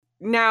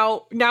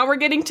now we're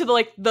getting to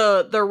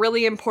the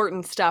really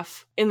important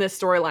stuff in this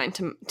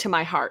storyline to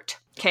my heart.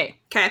 Okay.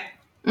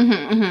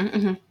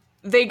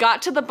 They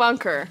got to the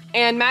bunker,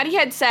 and Maddie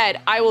had said,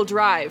 "I will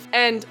drive,"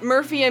 and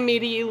Murphy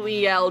immediately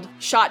yelled,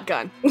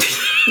 "Shotgun," so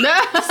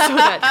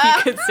that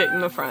he could sit in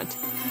the front.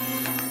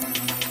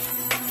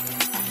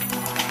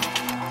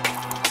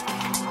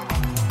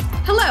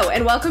 Hello,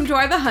 and welcome to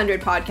our The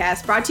 100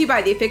 podcast, brought to you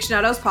by the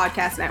AFICTIONADOS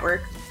podcast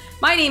network.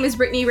 My name is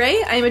Brittany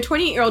Ray. I am a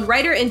 28-year-old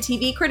writer and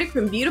TV critic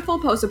from beautiful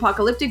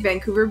post-apocalyptic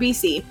Vancouver,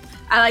 BC.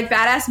 I like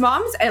badass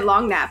moms and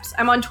long naps.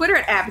 I'm on Twitter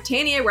at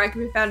Britannia, where I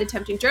can be found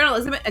attempting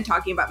journalism and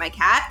talking about my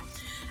cat.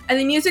 And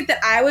the music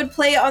that I would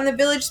play on the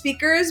Village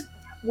speakers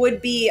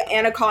would be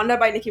Anaconda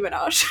by Nicki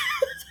Minaj.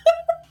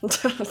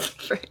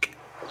 Frick.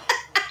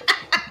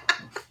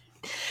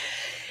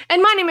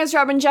 And my name is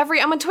Robin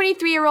Jeffrey. I'm a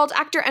 23-year-old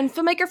actor and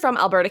filmmaker from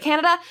Alberta,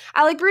 Canada.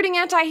 I like brooding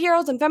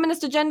anti-heroes and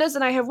feminist agendas,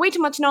 and I have way too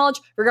much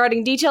knowledge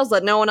regarding details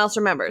that no one else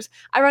remembers.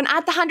 I run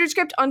at The 100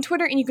 Script on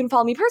Twitter, and you can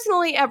follow me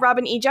personally at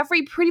Robin E.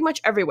 Jeffrey pretty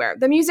much everywhere.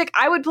 The music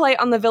I would play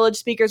on the Village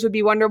speakers would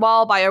be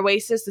Wonderwall by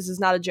Oasis. This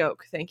is not a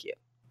joke. Thank you.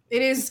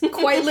 It is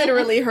quite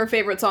literally her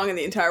favorite song in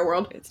the entire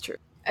world. It's true.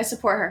 I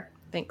support her.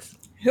 Thanks.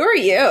 Who are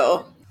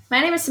you? My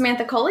name is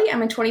Samantha Coley.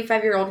 I'm a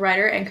 25-year-old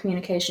writer and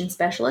communication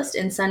specialist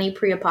in sunny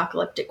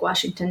pre-apocalyptic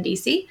Washington,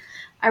 D.C.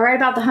 I write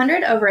about the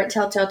 100 over at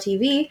Telltale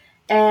TV,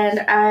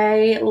 and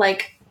I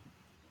like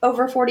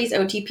over 40s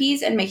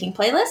OTPs and making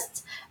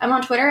playlists. I'm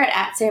on Twitter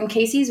at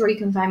 @SamCasey's, where you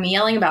can find me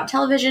yelling about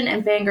television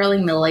and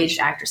fangirling middle-aged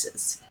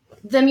actresses.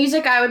 The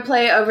music I would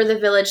play over the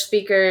Village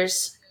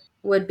speakers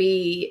would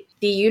be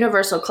the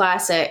universal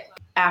classic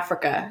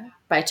Africa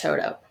by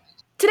Toto.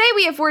 Today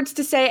we have words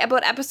to say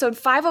about episode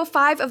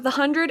 505 of The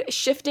 100,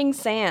 Shifting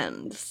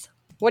Sands.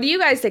 What do you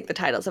guys think the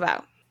title's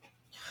about?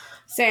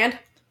 Sand.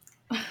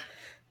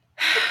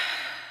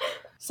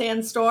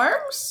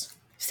 Sandstorms?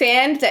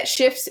 Sand that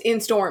shifts in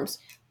storms.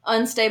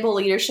 Unstable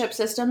leadership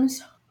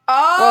systems.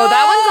 Oh,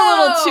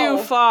 that one's a little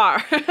too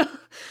far.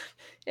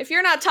 If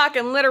you're not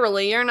talking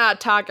literally, you're not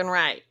talking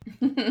right.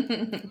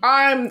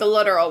 I'm the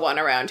literal one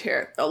around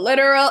here. The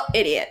literal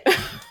idiot.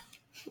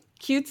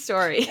 Cute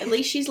story. At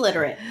least she's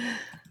literate.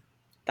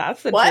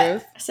 That's the What?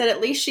 truth. I said at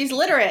least she's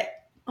literate.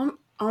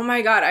 Oh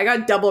my god, I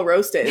got double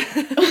roasted.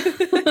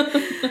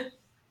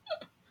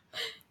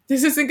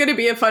 This isn't going to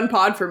be a fun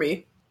pod for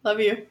me. Love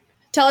you.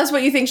 Tell us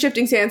what you think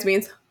shifting sands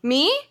means.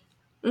 Me?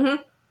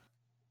 Mm-hmm.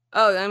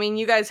 Oh, I mean,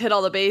 you guys hit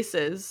all the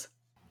bases.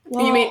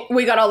 Well, you mean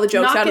we got all the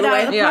jokes out of the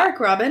way? Knock it out of the park,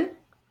 Robin.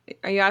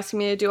 Are you asking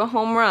me to do a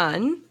home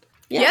run?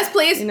 Yeah. Yes,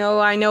 please. You know,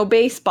 I know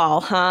baseball,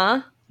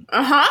 huh?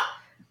 Uh-huh.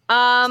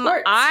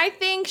 Sports. I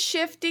think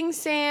shifting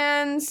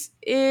sands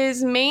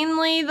is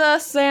mainly the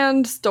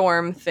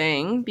sandstorm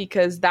thing,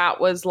 because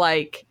that was,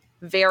 like,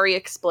 very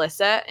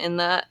explicit in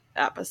the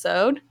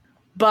episode.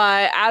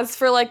 But as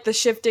for, like, the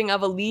shifting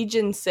of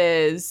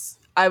allegiances,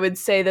 I would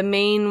say the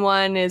main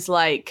one is,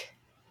 like,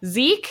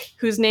 Zeke,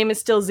 whose name is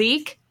still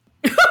Zeke.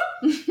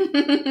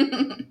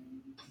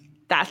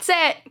 That's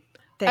it.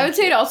 I would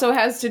say it also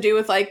has to do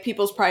with, like,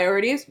 people's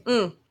priorities.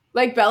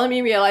 Like,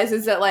 Bellamy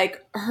realizes that,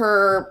 like,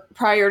 her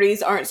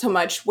priorities aren't so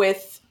much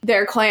with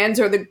their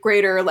clans or the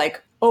greater,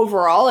 like,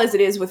 overall as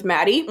it is with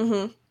Maddie.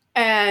 Mm-hmm.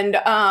 And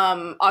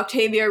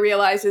Octavia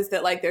realizes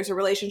that, like, there's a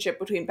relationship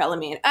between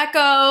Bellamy and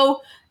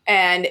Echo,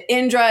 and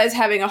Indra is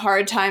having a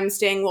hard time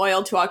staying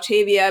loyal to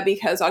Octavia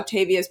because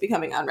Octavia is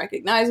becoming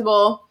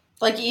unrecognizable.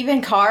 Like,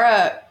 even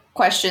Kara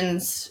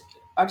questions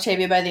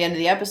Octavia by the end of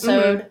the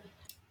episode.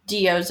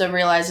 Dioza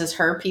realizes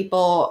her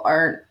people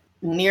aren't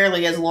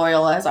nearly as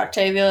loyal as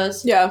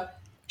Octavia's. Yeah.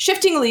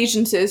 Shifting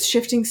allegiances,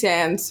 shifting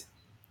sands.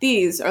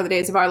 These are the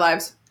days of our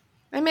lives.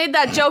 I made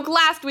that joke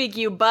last week,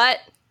 you butt.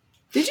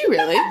 Did you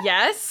really?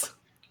 Yes.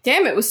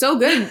 Damn, it was so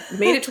good.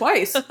 Made it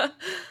twice.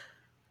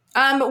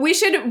 We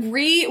should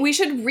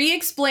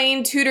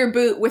re-explain Tutor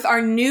Boot with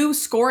our new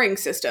scoring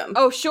system.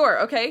 Oh,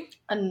 sure. Okay.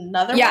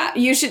 Another Yeah,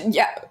 one? you should.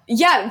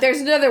 Yeah,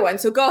 there's another one.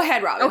 So go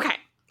ahead, Robin. Okay.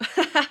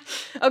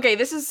 Okay,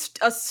 this is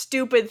a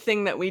stupid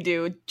thing that we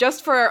do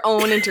just for our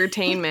own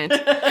entertainment.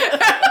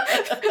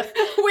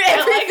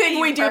 Everything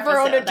we do for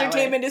our own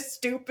entertainment is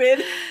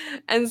stupid.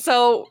 And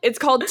so it's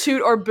called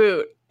Toot or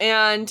Boot.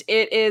 And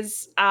it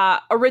is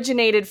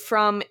originated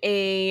from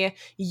a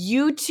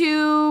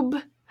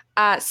YouTube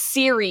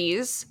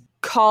series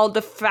called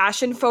The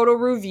Fashion Photo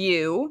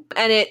Review.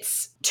 And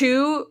it's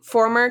two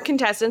former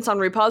contestants on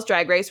RuPaul's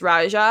Drag Race,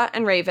 Raja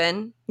and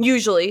Raven,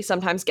 usually,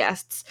 sometimes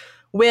guests,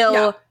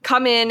 will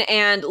come in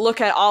and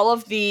look at all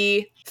of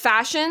the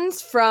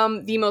fashions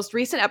from the most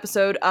recent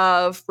episode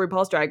of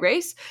RuPaul's Drag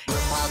Race.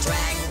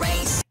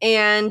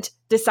 And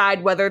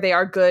decide whether they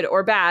are good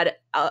or bad,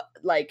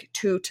 like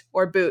Toot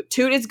or Boot.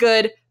 Toot is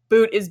good,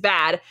 Boot is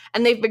bad.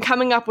 And they've been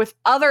coming up with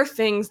other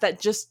things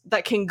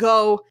that can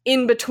go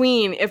in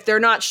between if they're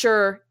not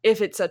sure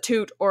if it's a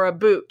Toot or a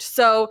Boot.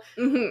 So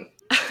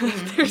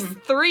there's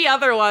three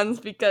other ones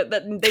because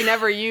that they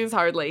never use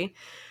hardly.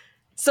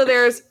 So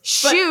there's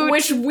Shoot.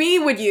 Which we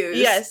would use.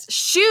 Yes.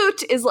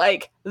 Shoot is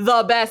like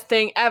the best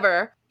thing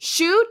ever.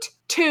 Shoot,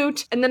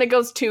 toot, and then it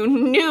goes to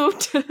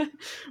newt,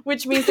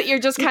 which means that you're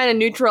just kind of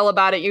neutral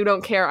about it. You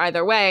don't care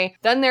either way.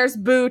 Then there's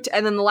boot,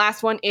 and then the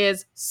last one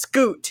is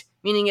scoot,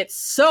 meaning it's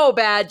so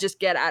bad, just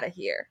get out of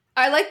here.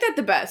 I like that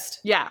the best.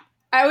 Yeah.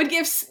 I would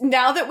give,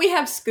 now that we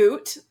have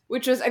Scoot,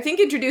 which was, I think,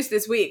 introduced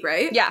this week,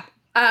 right? Yeah.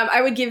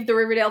 I would give the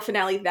Riverdale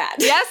finale that.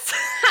 Yes.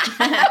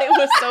 It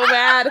was so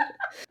bad.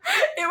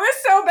 It was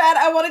so bad,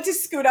 I wanted to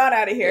scoot on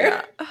out of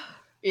here.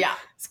 Yeah.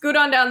 Scoot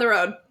on down the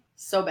road.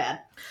 So bad.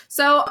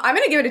 So I'm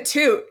going to give it a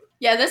toot.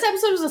 Yeah, this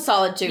episode was a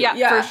solid toot.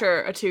 Yeah, for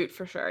sure. A toot,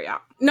 for sure, yeah.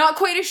 Not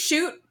quite a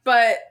shoot,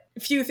 but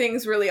few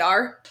things really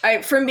are.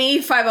 For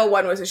me,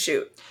 501 was a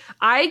shoot.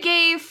 I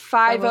gave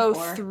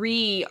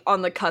 503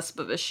 on the cusp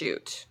of a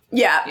shoot.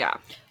 Yeah. Yeah.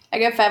 I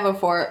gave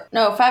 504.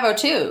 No,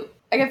 502.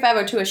 I gave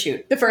 502 a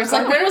shoot. The first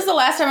Like, one? when was the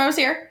last time I was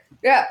here?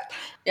 Yeah.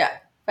 Yeah.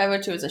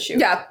 502 is a shoot.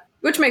 Yeah.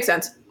 Which makes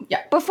sense.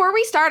 Yeah. Before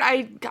we start,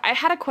 I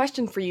had a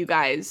question for you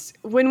guys.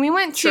 When we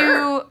went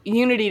to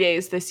Unity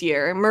Days this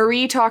year,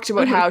 Marie talked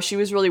about how she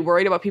was really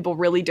worried about people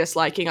really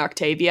disliking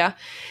Octavia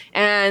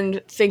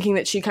and thinking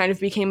that she kind of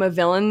became a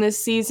villain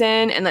this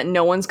season and that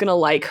no one's going to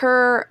like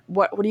her.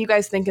 What are you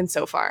guys thinking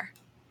so far?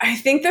 I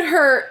think that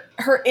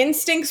her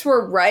instincts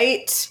were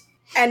right,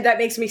 and that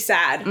makes me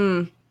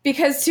sad.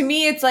 Because to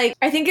me, it's like,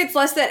 I think it's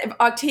less that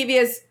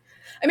Octavia's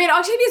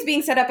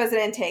being set up as an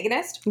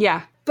antagonist.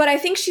 Yeah. But I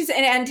think she's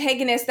an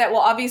antagonist that will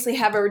obviously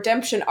have a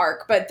redemption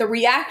arc. But the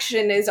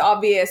reaction is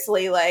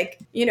obviously like,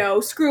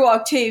 screw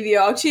Octavia.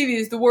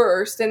 Octavia's the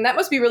worst. And that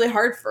must be really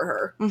hard for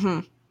her.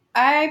 Mm-hmm.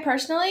 I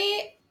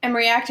personally am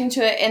reacting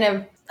to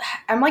it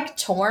I'm like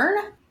torn.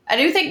 I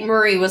do think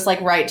Marie was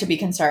like right to be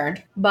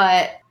concerned.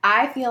 But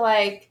I feel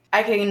like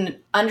I can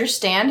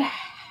understand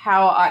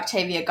how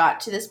Octavia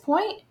got to this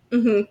point.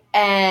 Mm-hmm.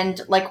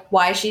 And like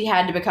why she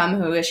had to become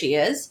who she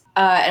is.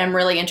 And I'm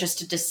really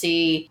interested to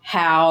see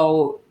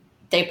how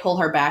they pull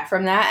her back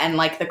from that and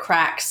like the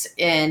cracks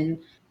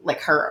in like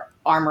her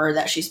armor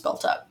that she's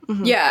built up.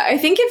 Mm-hmm. Yeah, I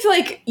think if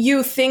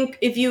you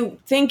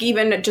think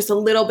even just a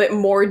little bit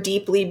more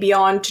deeply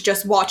beyond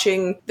just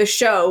watching the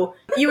show,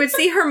 you would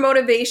see her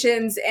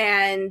motivations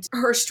and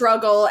her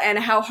struggle and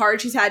how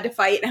hard she's had to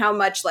fight and how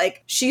much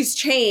like she's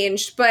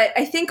changed. But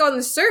I think on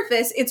the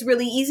surface, it's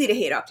really easy to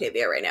hate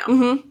Octavia right now.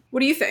 Mm-hmm. What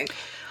do you think?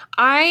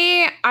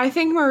 I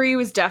think Marie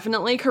was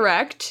definitely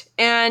correct,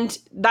 and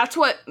that's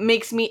what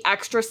makes me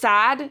extra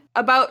sad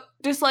about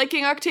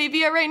disliking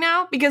Octavia right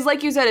now, because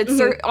like you said, it's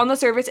on the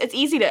surface, it's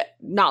easy to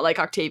not like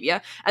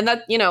Octavia, and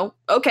that,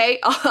 okay,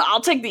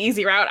 I'll take the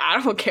easy route,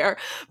 I don't care,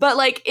 but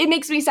like, it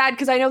makes me sad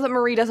because I know that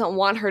Marie doesn't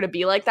want her to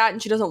be like that,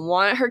 and she doesn't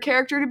want her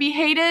character to be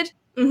hated.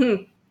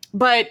 Mm-hmm.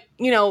 But,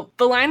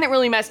 the line that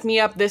really messed me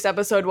up this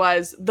episode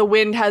was, the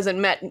wind hasn't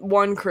met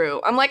one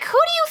crew. I'm like, who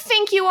do you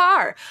think you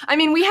are? I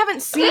mean, we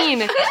haven't seen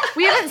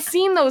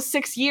those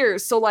 6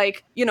 years. So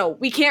like,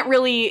 we can't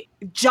really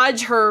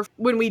judge her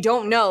when we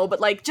don't know. But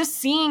like, just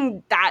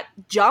seeing that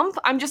jump,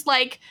 I'm just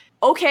like,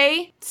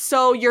 okay,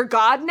 so you're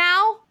God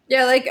now?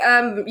 Yeah, like,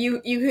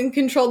 you can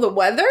control the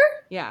weather?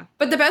 Yeah.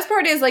 But the best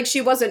part is, like, she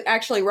wasn't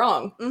actually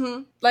wrong.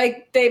 Mm-hmm.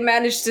 Like, they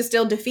managed to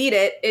still defeat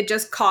it. It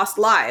just cost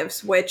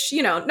lives, which,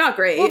 not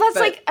great. Well, that's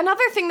like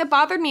another thing that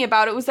bothered me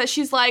about it was that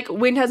she's like,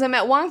 wind hasn't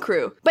met one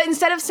crew. But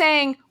instead of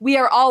saying, we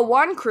are all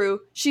one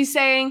crew, she's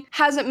saying,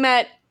 hasn't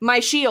met my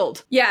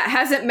shield. Yeah,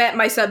 hasn't met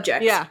my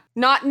subjects. Yeah.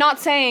 Not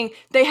saying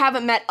they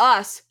haven't met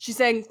us. She's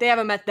saying they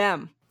haven't met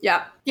them.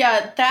 Yeah.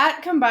 Yeah, that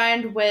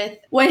combined with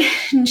when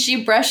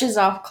she brushes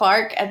off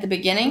Clark at the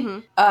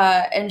beginning,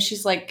 and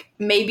she's like,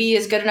 maybe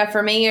is good enough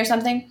for me or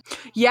something.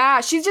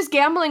 Yeah, she's just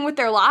gambling with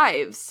their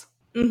lives.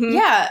 Mm-hmm.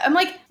 Yeah, I'm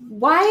like,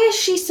 why is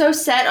she so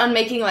set on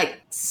making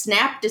like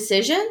snap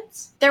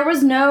decisions? There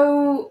was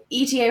no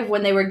ETA of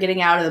when they were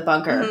getting out of the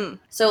bunker. Mm-hmm.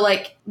 So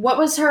like,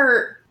 where's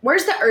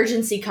the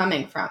urgency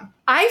coming from?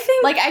 I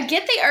think, like, I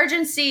get the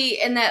urgency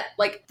in that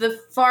like the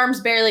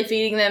farm's barely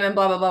feeding them and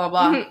blah, blah, blah,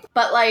 blah, blah.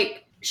 But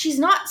like, she's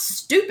not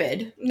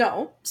stupid.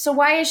 No. So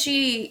why is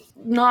she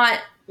not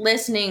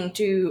listening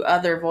to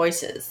other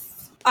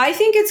voices? I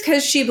think it's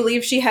because she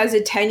believes she has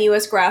a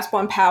tenuous grasp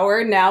on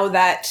power now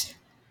that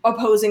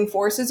opposing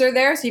forces are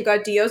there. So you've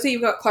got Diyoza,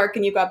 you've got Clark,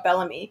 and you've got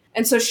Bellamy.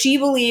 And so she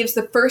believes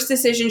the first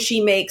decision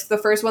she makes, the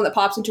first one that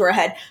pops into her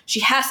head, she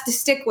has to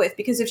stick with,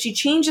 because if she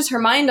changes her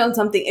mind on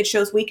something, it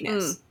shows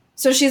weakness.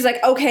 So she's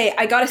like, okay,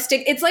 I gotta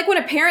stick. It's like when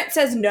a parent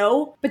says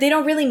no, but they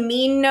don't really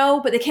mean no,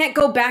 but they can't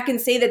go back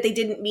and say that they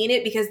didn't mean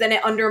it because then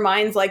it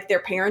undermines like their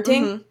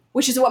parenting,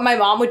 which is what my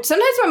mom would.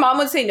 Sometimes my mom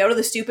would say no to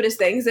the stupidest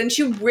things and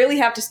she would really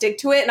have to stick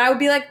to it. And I would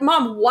be like,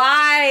 Mom,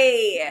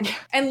 why?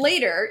 And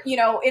later,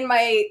 in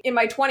my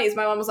 20s,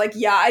 my mom was like,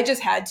 yeah, I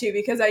just had to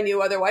because I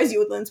knew otherwise you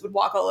would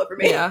walk all over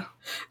me. Yeah.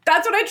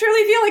 That's what I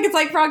truly feel like it's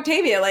like for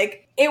Octavia.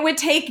 Like, it would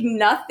take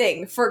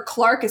nothing for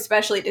Clark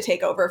especially to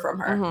take over from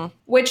her,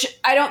 which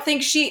I don't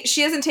think she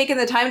hasn't taken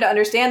the time to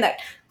understand that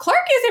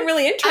Clark isn't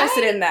really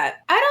interested in that.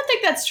 I don't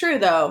think that's true,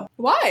 though.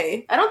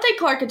 Why? I don't think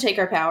Clark could take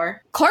her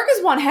power. Clark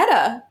is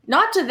Wanheda.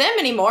 Not to them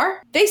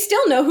anymore. They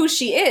still know who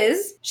she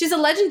is. She's a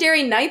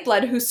legendary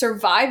Nightblood who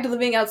survived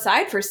living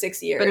outside for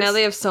 6 years. But now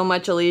they have so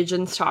much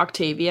allegiance to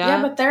Octavia.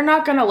 Yeah, but they're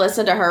not going to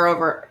listen to her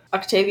over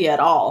Octavia at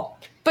all.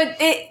 But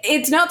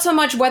it's not so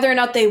much whether or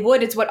not they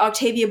would, it's what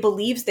Octavia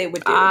believes they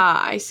would do.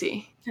 Ah, I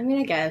see. I mean,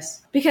 I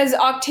guess. Because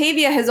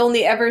Octavia has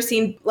only ever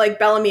seen, like,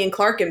 Bellamy and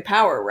Clark in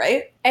power,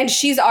 right? And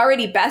she's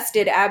already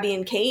bested Abby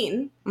and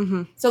Kane.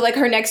 Mm-hmm. So, like,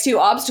 her next two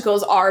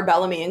obstacles are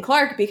Bellamy and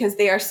Clark because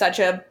they are such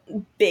a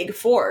big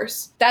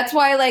force. That's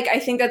why, like, I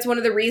think that's one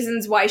of the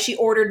reasons why she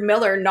ordered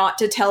Miller not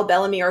to tell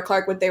Bellamy or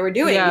Clark what they were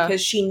doing,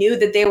 because she knew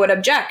that they would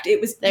object.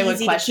 It was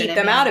easy to keep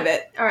them out of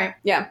it. All right.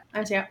 Yeah.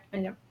 I see. I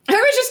know.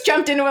 Everybody just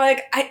jumped in and we're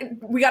like,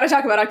 we got to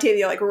talk about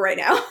Octavia, like, right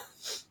now.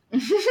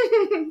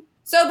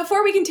 So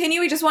before we continue,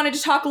 we just wanted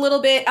to talk a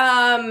little bit,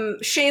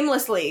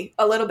 shamelessly,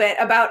 a little bit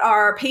about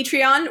our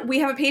Patreon. We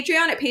have a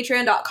Patreon at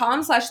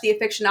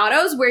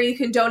patreon.com/theafictionados where you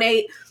can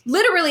donate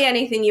literally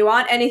anything you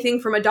want, anything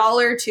from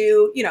 $1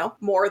 to,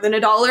 more than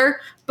 $1.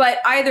 But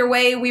either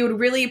way, we would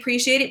really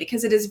appreciate it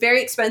because it is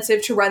very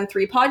expensive to run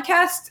 3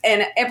 podcasts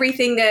and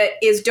everything that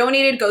is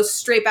donated goes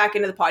straight back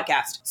into the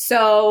podcast.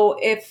 So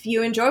if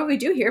you enjoy what we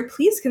do here,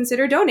 please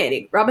consider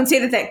donating. Robin, say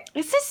the thing.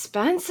 It's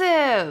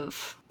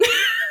expensive.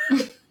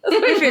 That's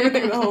my favorite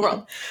thing in the whole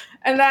world.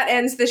 And that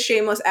ends the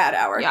shameless ad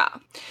hour. Yeah.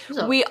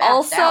 We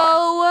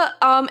also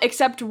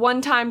accept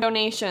one-time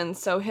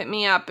donations, so hit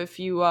me up if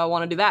you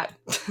want to do that.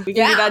 We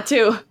can do that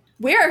too.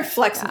 We're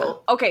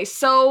flexible. Yeah. Okay,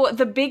 so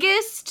the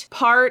biggest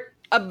part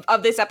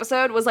of this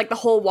episode was like the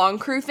whole Wong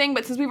crew thing,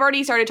 but since we've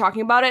already started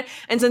talking about it,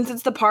 and since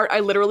it's the part I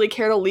literally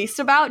care the least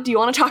about, do you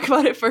want to talk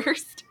about it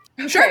first?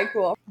 Sure. Okay,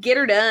 cool. Get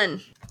her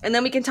done. And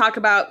then we can talk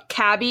about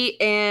Cabby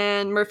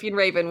and Murphy and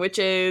Raven, which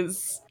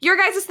is your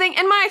guys' thing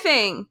and my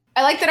thing.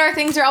 I like that our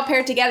things are all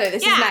paired together.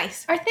 This is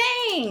nice. Our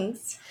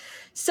things.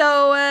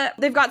 So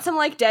they've got some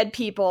like dead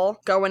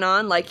people going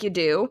on like you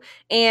do.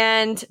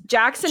 And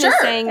Jackson is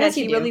saying that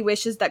he really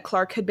wishes that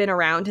Clark had been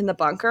around in the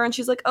bunker. And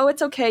she's like, oh,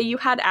 it's okay. You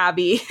had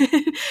Abby.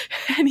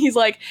 And he's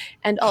like,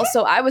 and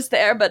also I was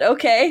there, but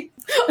okay.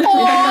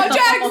 Oh,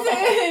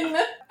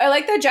 Jackson! I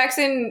like that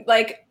Jackson,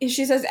 like,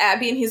 she says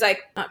Abby and he's like,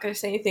 not going to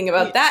say anything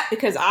about that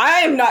because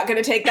I'm not going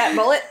to take that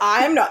bullet.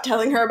 I'm not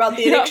telling her about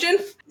the addiction.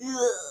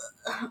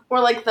 Or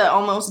like the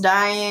almost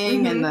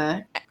dying and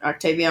the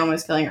Octavia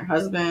almost killing her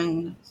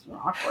husband. It's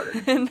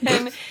awkward. And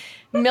then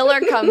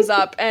Miller comes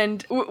up,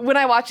 and when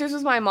I watched this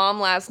with my mom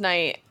last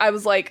night, I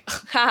was like,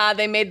 haha,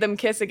 they made them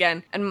kiss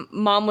again. And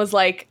Mom was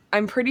like,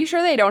 I'm pretty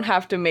sure they don't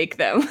have to make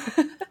them.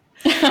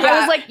 I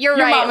was like, you're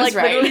right. Like,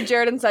 literally,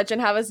 Jared and Sachin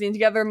have a scene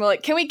together, and we're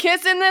like, can we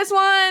kiss in this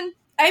one?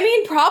 I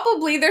mean,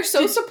 probably. They're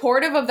so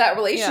supportive of that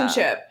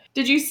relationship. Yeah.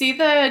 Did you see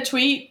the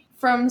tweet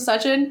from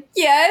Sachin?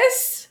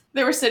 Yes.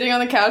 They were sitting on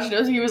the couch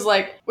and he was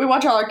like, we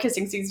watch all our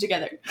kissing scenes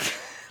together.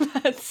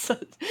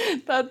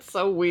 That's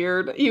so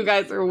weird. You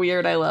guys are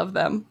weird. I love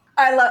them.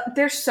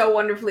 They're so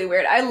wonderfully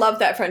weird. I love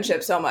that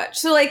friendship so much.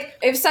 So, like,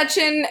 if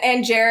Sachin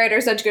and Jared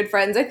are such good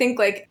friends, I think,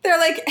 like, they're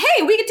like,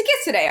 hey, we get to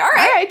kiss today. All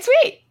right,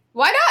 sweet.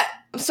 Why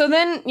not? So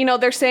then,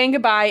 they're saying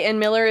goodbye, and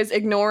Miller is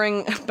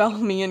ignoring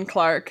Bellamy and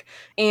Clark.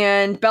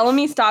 And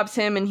Bellamy stops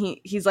him, and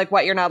he's like,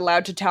 what, you're not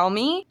allowed to tell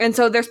me? And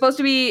so they're supposed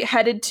to be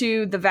headed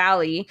to the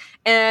valley.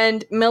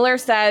 And Miller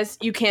says,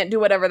 you can't do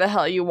whatever the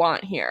hell you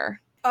want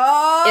here.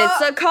 Oh!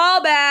 It's a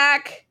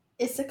callback.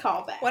 It's a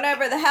callback.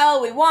 Whatever the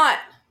hell we want.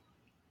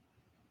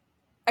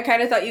 I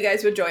kind of thought you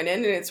guys would join in,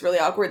 and it's really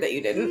awkward that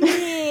you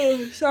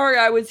didn't. Sorry,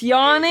 I was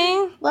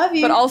yawning. Love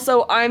you. But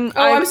also, I'm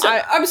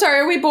sorry.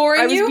 Are we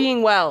boring you? I was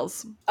being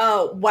Wells.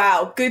 Oh,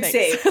 wow. Good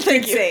save.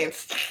 Good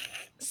save.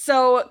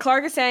 So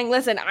Clark is saying,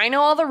 listen, I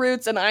know all the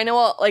routes and I know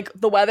all, like,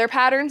 the weather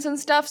patterns and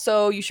stuff,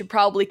 so you should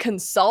probably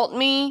consult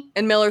me.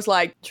 And Miller's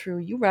like, true,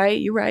 you're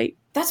right.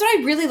 That's what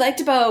I really liked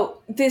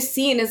about this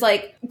scene is,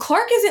 like,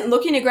 Clark isn't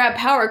looking to grab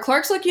power.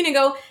 Clark's looking to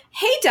go,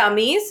 hey,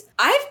 dummies,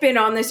 I've been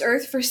on this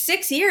earth for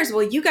 6 years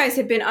while you guys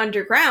have been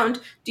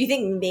underground. Do you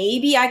think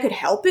maybe I could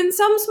help in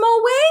some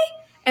small way?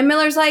 And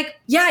Miller's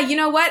like, yeah, you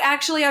know what?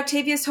 Actually,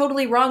 Octavia's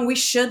totally wrong. We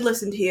should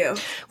listen to you.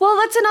 Well,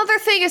 that's another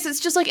thing is it's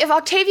just like if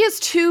Octavia's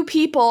two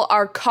people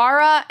are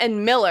Kara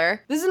and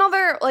Miller, this is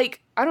another,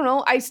 like, I don't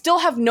know. I still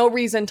have no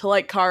reason to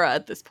like Kara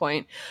at this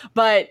point.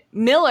 But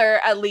Miller,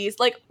 at least,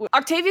 like,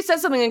 Octavia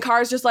says something and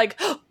Kara's just like,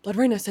 oh, Blood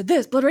Raina said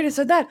this, Blood Raina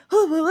said that.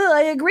 Oh,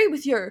 I agree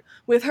with her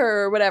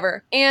or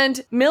whatever.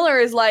 And Miller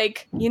is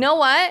like, you know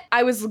what?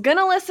 I was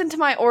gonna listen to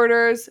my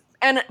orders,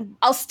 and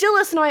I'll still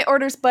listen to my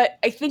orders, but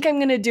I think I'm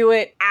gonna do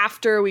it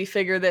after we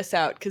figure this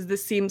out, because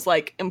this seems,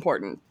 like,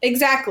 important.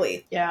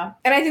 Exactly. Yeah.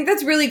 And I think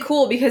that's really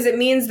cool, because it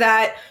means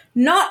that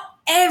not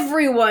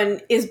everyone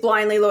is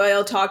blindly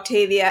loyal to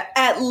Octavia.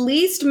 At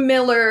least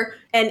Miller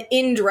and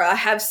Indra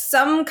have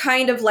some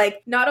kind of,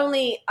 like, not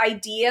only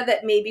idea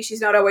that maybe she's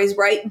not always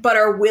right, but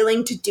are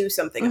willing to do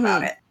something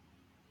about it.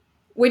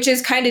 which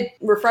is kind of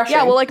refreshing.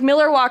 Yeah, well, like,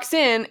 Miller walks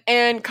in,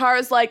 and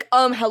Kara's like,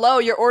 hello,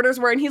 your orders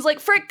were, and he's like,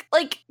 frick,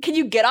 like, can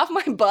you get off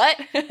my butt?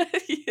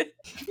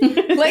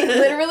 Like,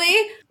 literally,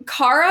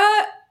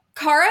 Kara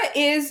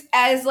is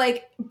as,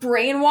 like,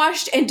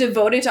 brainwashed and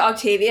devoted to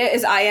Octavia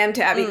as I am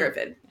to Abby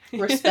Griffin.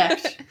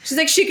 Respect. She's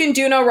like, she can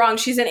do no wrong.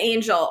 She's an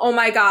angel. Oh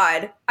my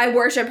God. I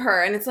worship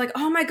her. And it's like,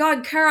 oh my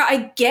God, Kara,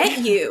 I get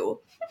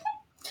you.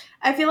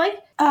 I feel like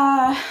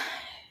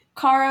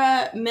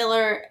Kara,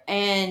 Miller,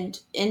 and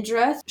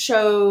Indra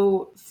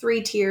show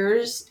 3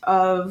 tiers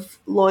of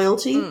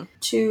loyalty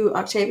to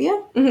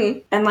Octavia. Mm-hmm.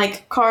 And,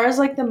 like, Kara's,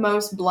 like, the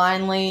most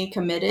blindly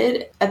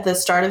committed at the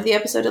start of the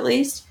episode, at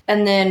least.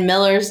 And then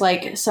Miller's,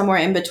 like, somewhere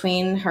in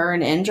between her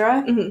and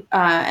Indra. Mm-hmm.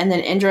 And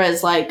then Indra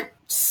is, like,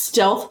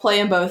 stealth play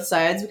on both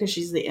sides because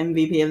she's the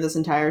MVP of this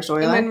entire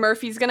storyline. And then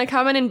Murphy's gonna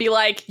come in and be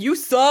like, you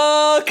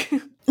suck!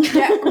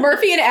 Yeah,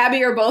 Murphy and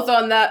Abby are both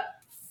on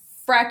that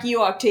frack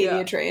you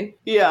Octavia train.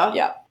 Yeah.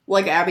 Yeah.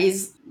 Like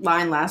Abby's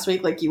line last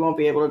week, like, you won't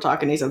be able to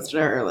talk any sense to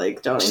her.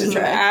 Like, don't even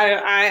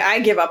try. I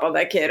give up on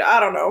that kid. I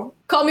don't know.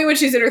 Call me when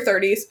she's in her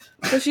 30s.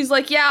 So she's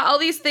like, yeah, all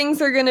these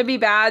things are gonna be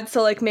bad,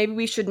 so, like, maybe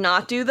we should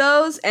not do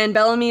those. And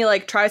Bellamy,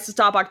 like, tries to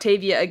stop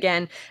Octavia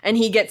again, and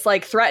he gets,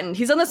 like, threatened.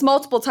 He's done this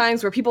multiple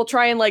times where people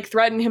try and, like,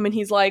 threaten him, and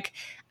he's like,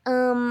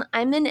 I'm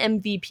an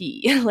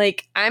MVP.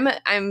 Like,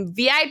 I'm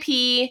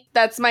VIP.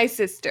 That's my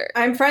sister.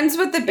 I'm friends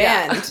with the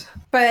band,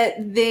 but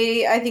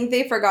I think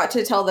they forgot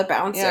to tell the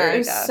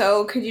bouncers. Yeah,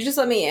 so could you just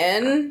let me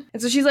in?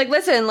 And so she's like,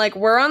 listen, like,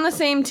 we're on the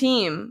same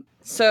team.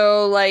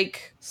 So,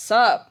 like,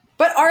 sup?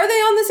 But are they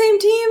on the same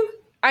team?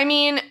 I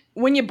mean,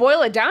 when you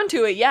boil it down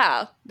to it,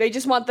 yeah. They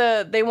just want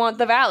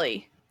the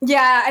valley.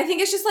 Yeah, I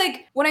think it's just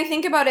like, when I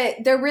think about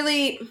it, they're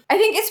really, I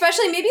think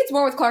especially, maybe it's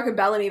more with Clark and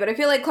Bellamy, but I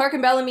feel like Clark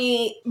and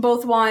Bellamy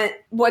both want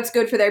what's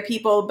good for their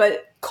people,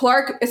 but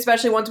Clark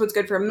especially wants what's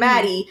good for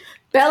Maddie.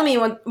 Bellamy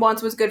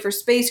wants what's good for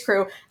Space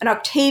Crew, and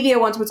Octavia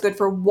wants what's good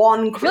for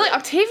One Crew. I feel like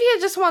Octavia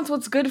just wants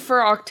what's good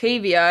for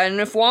Octavia, and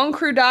if One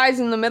Crew dies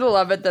in the middle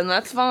of it, then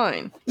that's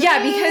fine. Yeah,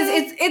 because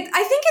I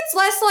think it's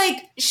less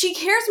like, she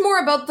cares more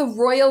about the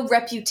royal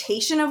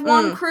reputation of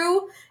One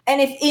Crew, and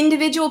if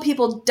individual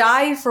people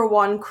die for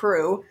One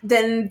Crew,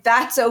 then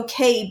that's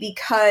okay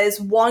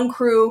because One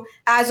Crew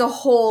as a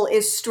whole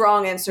is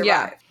strong and survive.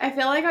 Yeah. I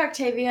feel like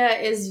Octavia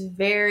is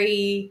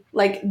very,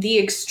 like, the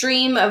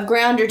extreme of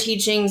Grounder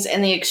teachings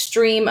and the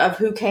extreme of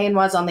who Cain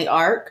was on the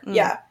Ark.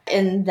 Yeah.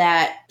 In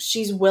that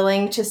she's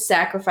willing to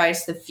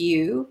sacrifice the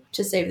few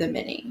to save the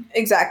many.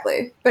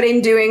 Exactly. But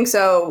in doing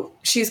so,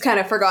 she's kind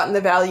of forgotten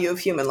the value of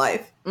human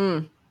life.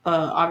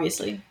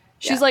 Obviously.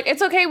 She's like,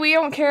 it's okay, we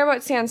don't care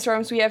about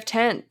sandstorms, we have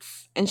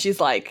tents. And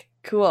she's like,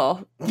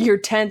 cool, your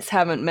tents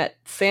haven't met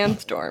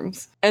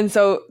sandstorms. And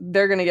so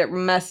they're gonna get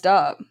messed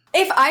up.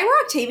 If I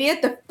were Octavia,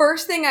 the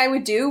first thing I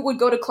would do would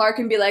go to Clark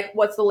and be like,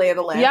 what's the lay of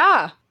the land?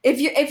 Yeah. If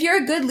you're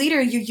a good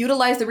leader, you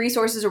utilize the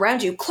resources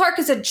around you. Clark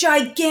is a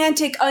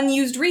gigantic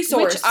unused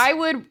resource. Which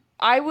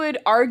I would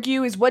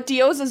argue is what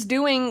Dioza's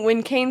doing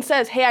when Cain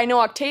says, hey, I know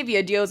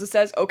Octavia. Dioza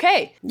says,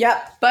 okay.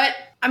 Yep. But,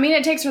 I mean,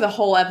 it takes her the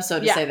whole episode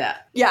to say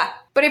that. Yeah.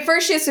 But at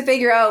first she has to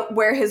figure out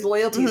where his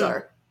loyalties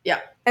are. Yeah.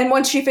 And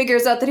once she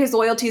figures out that his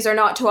loyalties are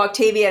not to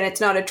Octavia and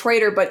it's not a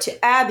traitor, but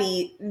to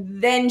Abby,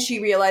 then she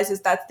realizes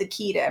that's the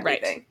key to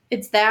everything. Right.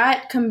 It's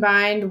that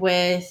combined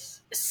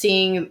with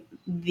seeing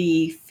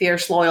the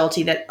fierce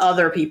loyalty that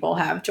other people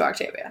have to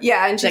Octavia.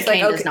 Yeah, and she's that like,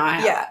 Cain okay, does not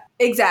have. yeah,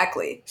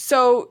 exactly.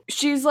 So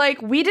she's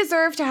like, we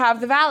deserve to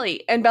have the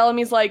valley. And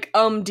Bellamy's like,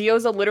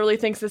 Dioza literally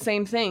thinks the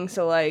same thing.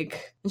 So,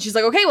 like, and she's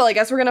like, okay, well, I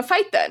guess we're gonna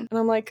fight then. And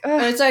I'm like, ugh.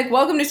 And it's like,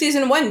 welcome to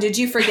season 1. Did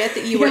you forget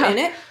that you were in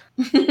it?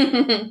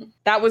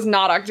 That was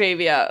not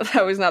Octavia.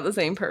 That was not the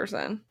same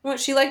person. Well,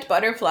 she liked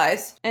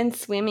butterflies. And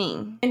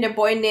swimming. And a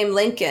boy named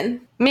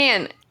Lincoln.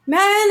 Man,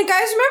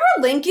 guys, remember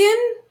Lincoln?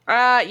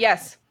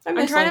 Yes.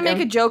 I'm trying to make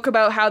a joke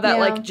about how that,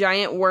 like,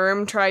 giant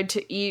worm tried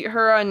to eat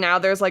her, and now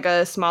there's, like,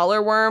 a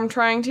smaller worm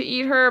trying to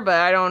eat her, but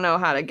I don't know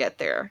how to get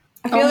there.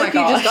 I feel like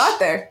you just got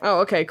there. Oh,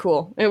 okay,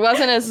 cool. It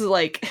wasn't as,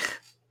 like,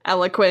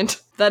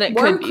 eloquent that it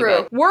Worm could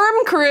crew. be.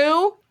 Worm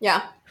crew!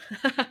 Yeah.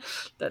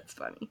 That's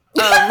funny.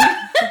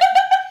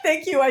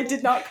 Thank you, I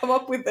did not come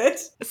up with it.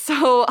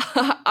 So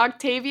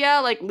Octavia,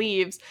 like,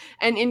 leaves,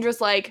 and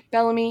Indra's like,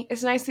 Bellamy,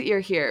 it's nice that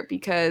you're here,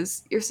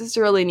 because your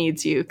sister really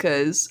needs you,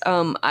 because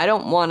I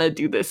don't want to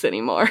do this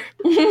anymore.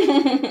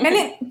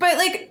 But,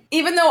 like,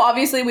 even though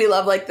obviously we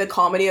love, like, the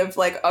comedy of,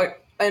 like,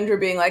 Indra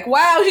being like,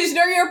 wow, she's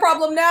never your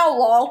problem now,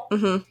 lol.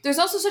 Mm-hmm. There's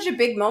also such a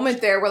big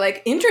moment there where,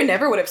 like, Indra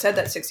never would have said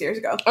that 6 years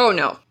ago. Oh,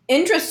 no.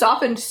 Indra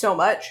softened so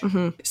much.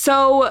 Mm-hmm.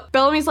 So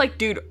Bellamy's like,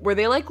 dude, were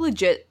they, like,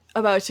 legit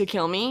about to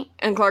kill me?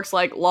 And Clark's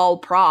like, lol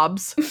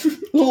probs.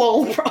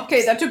 Lol probs.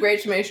 Okay, that's a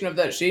great summation of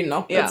that scene,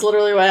 though. Yeah. That's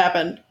literally what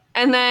happened.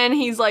 And then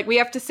he's like, we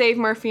have to save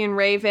Murphy and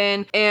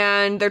Raven.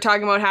 And they're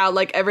talking about how,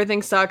 like,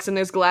 everything sucks and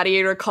there's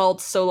gladiator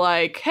cults. So,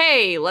 like,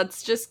 hey,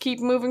 let's just keep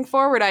moving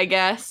forward, I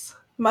guess.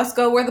 Must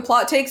go where the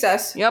plot takes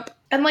us. Yep.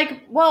 And,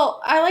 like,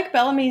 well, I like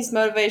Bellamy's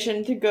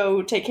motivation to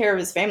go take care of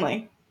his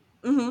family.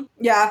 Mm-hmm.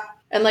 Yeah.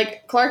 And,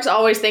 like, Clark's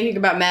always thinking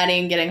about Maddie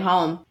and getting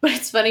home. But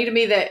it's funny to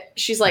me that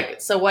she's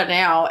like, so what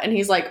now? And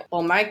he's like,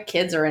 well, my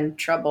kids are in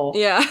trouble.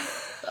 Yeah.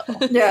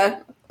 Yeah.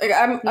 Like,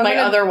 I'm my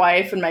other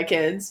wife and my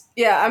kids.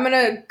 Yeah, I'm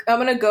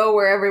gonna go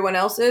where everyone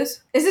else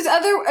is. Is his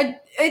other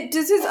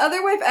does his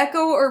other wife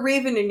Echo or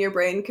Raven in your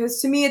brain?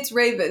 Because to me it's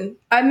Raven.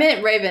 I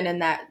meant Raven in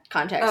that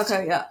context.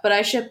 Okay, yeah, but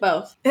I ship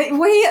both.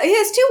 Well, he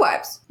has 2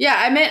 wives. Yeah,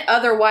 I meant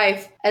other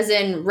wife as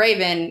in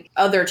Raven,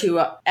 other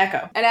 2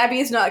 Echo. And Abby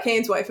is not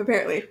Kane's wife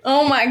apparently.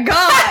 Oh my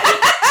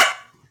god.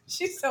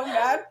 She's so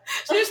mad.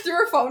 She just threw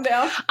her phone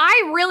down.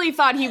 I really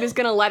thought he was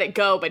gonna let it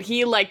go, but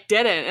he, like,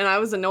 didn't, and I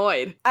was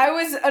annoyed. I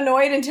was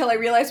annoyed until I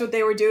realized what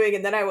they were doing,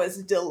 and then I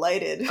was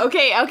delighted.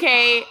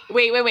 Okay.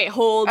 Wait,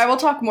 hold. I will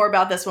talk more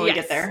about this when we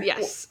get there.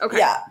 Yes, okay.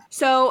 Yeah.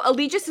 So,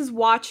 Allegis is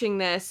watching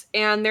this,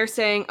 and they're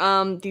saying,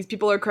 these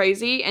people are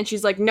crazy, and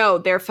she's like, no,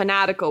 they're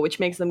fanatical, which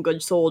makes them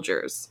good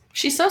soldiers.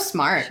 She's so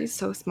smart. She's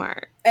so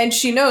smart. And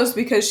she knows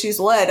because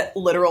she's led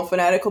literal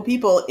fanatical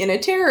people in a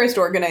terrorist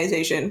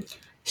organization.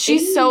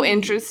 She's so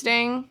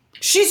interesting.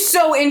 She's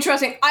so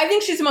interesting. I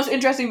think she's the most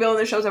interesting villain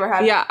the show's ever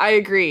had. Yeah, I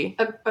agree.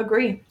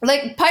 Agree.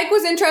 Like, Pike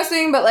was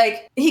interesting, but,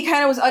 like, he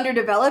kind of was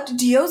underdeveloped.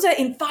 Diyoza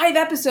in 5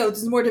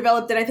 episodes is more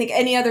developed than I think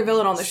any other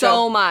villain on the show.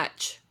 So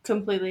much.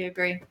 Completely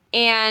agree.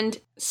 And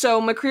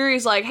so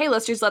McCreary's like, hey,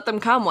 let's just let them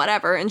come,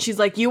 whatever. And she's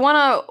like, you want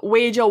to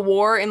wage a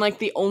war in, like,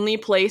 the only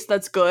place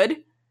that's good?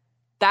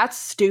 That's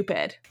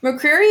stupid.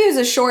 McCreary is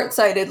a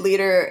short-sighted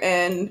leader,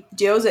 and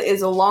Diyoza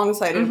is a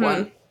long-sighted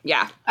one.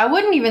 Yeah. I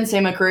wouldn't even say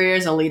McCreary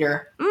is a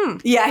leader.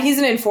 Yeah, he's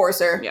an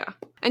enforcer. Yeah.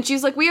 And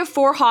she's like, we have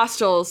 4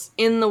 hostels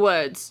in the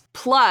woods,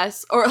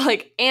 plus, or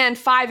like, and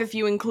 5 if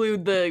you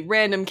include the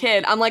random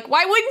kid. I'm like,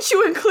 why wouldn't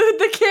you include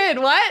the kid?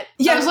 What?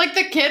 Yeah, I was like,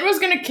 the kid was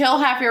gonna kill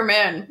half your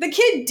men. The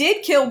kid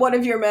did kill one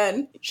of your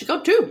men. Should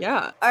go 2.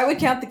 Yeah. I would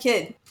count the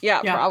kid.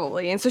 Yeah,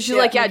 probably. And so she's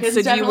like, yeah,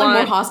 so do you want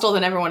more hostile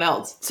than everyone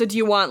else? So do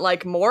you want,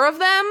 like, more of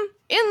them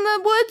in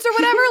the woods or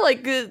whatever?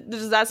 Like,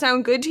 does that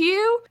sound good to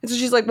you? And so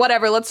she's like,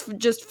 whatever, let's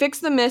just fix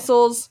the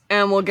missiles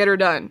and we'll get her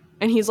done.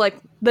 And he's like,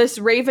 this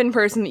Raven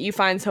person that you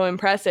find so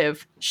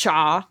impressive,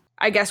 Shaw,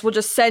 I guess we'll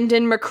just send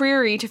in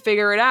McCreary to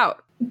figure it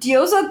out.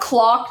 Diyoza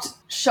clocked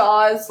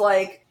Shaw's,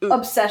 like,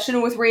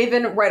 obsession with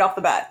Raven right off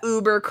the bat.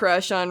 Uber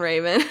crush on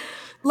Raven.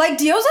 Like,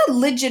 Diyoza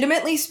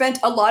legitimately spent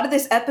a lot of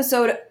this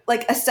episode,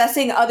 like,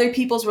 assessing other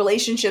people's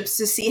relationships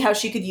to see how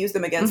she could use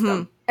them against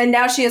them. And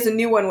now she has a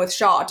new one with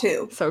Shaw,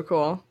 too. So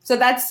cool. So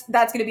that's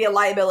going to be a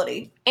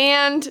liability.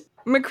 And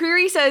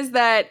McCreary says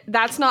that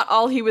that's not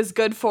all he was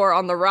good for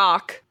on the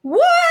Rock.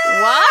 What?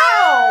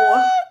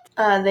 Wow!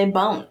 They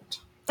boned.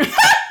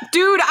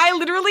 Dude, I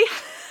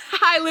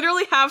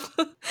literally have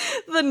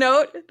the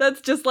note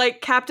that's just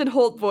like Captain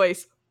Holt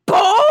voice.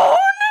 Bone?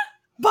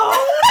 Bone?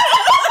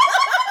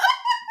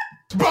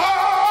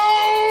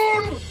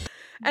 Bone!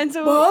 And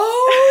so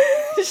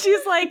Bone?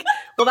 she's like,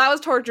 well, that was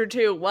torture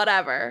too,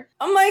 whatever.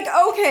 I'm like,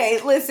 okay,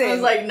 listen. I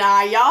was like,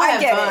 nah, y'all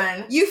have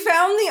fun. You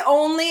found the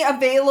only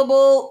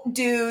available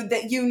dude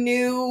that you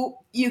knew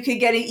you could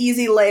get an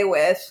easy lay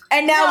with.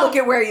 And now look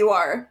at where you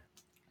are.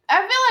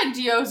 I feel like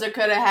Diyoza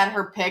could have had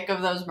her pick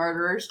of those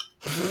murderers.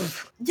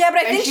 Yeah,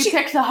 but I think she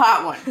picked the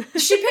hot one.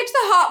 She picked the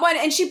hot one,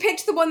 and she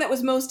picked the one that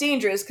was most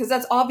dangerous, because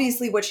that's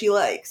obviously what she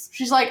likes.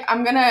 She's like,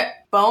 I'm gonna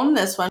bone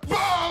this one.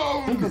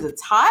 Because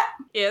it's hot.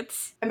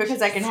 And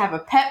because I can have a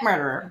pet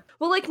murderer.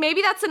 Well, like,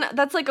 maybe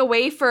that's like a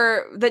way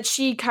for, that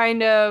she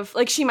kind of,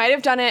 like, she might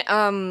have done it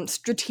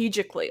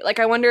strategically. Like,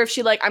 I wonder if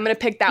she, like, I'm gonna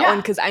pick that one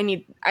because I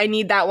need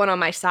that one on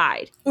my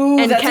side. Ooh,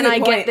 and that's can a good I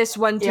point. get this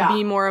one to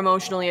be more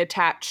emotionally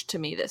attached to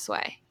me this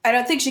way? I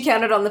don't think she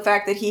counted on the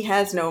fact that he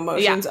has no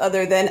emotions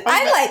other than,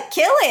 I like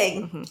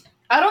killing! Mm-hmm.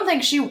 I don't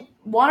think she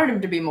wanted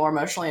him to be more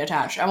emotionally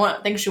attached.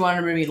 think she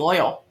wanted him to be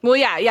loyal. Well,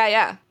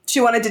 yeah. She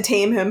wanted to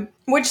tame him.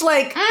 Which,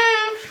 like,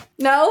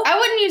 no? I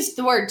wouldn't use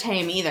the word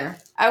tame either.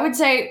 I would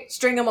say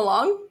string him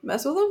along?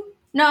 Mess with him?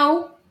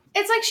 No.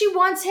 It's like she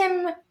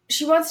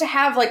wants to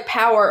have, like,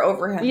 power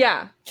over him.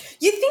 Yeah.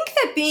 You think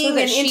that being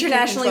an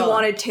internationally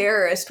wanted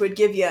terrorist would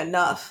give you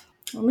enough?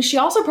 I mean, she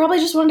also probably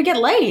just wanted to get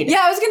laid.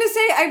 Yeah, I was gonna say,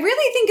 I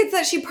really think it's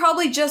that she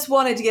probably just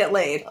wanted to get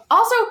laid.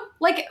 Also,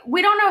 like,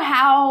 we don't know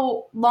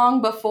how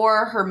long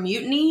before her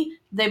mutiny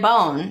they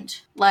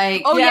boned.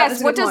 Like, oh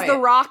yes, what does the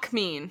Rock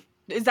mean?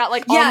 Is that,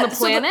 like, on the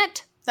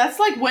planet? That's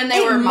like when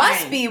they were mining. It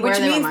must be, which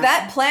means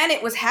that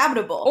planet was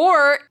habitable.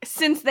 Or,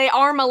 since they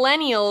are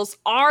millennials,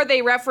 are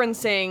they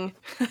referencing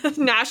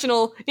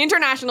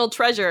international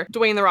treasure,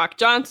 Dwayne "The Rock"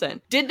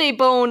 Johnson? Did they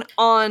bone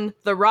on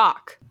The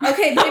Rock?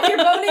 Okay, but if you're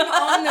boning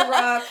on The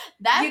Rock,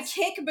 you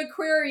kick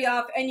McCreary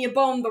off and you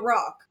bone The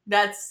Rock.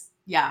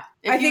 Yeah.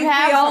 If I think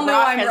we all know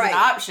I'm right. An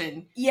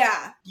option,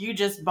 yeah, you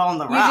just bone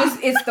The Rock.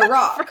 It's The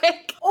Rock.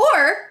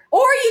 Or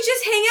you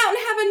just hang out and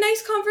have a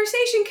nice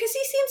conversation because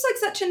he seems like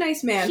such a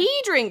nice man. He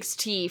drinks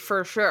tea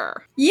for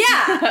sure.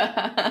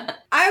 Yeah.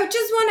 I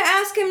just want to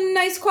ask him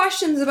nice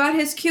questions about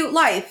his cute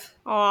life.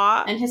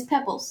 Aww. And his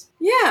pebbles.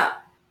 Yeah.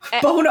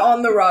 Bone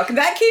on The Rock.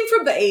 That came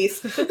from the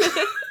ace.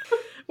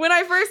 When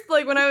I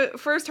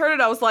first heard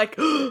it, I was like,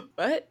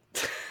 what?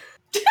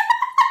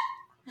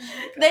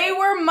 They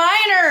were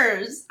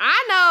minors.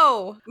 I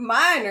know.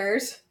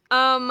 Minors?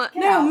 Yeah.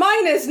 No,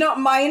 minus, not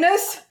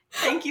minus.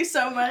 Thank you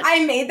so much.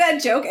 I made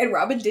that joke and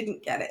Robin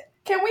didn't get it.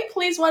 Can we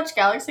please watch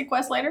Galaxy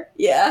Quest later?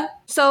 Yeah.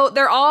 So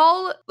they're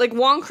all, like,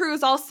 Wong Crew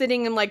is all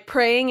sitting and, like,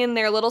 praying in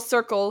their little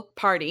circle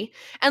party.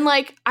 And,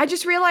 like, I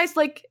just realized,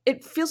 like,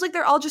 it feels like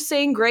they're all just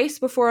saying grace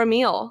before a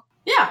meal.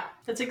 Yeah,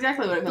 that's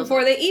exactly what it feels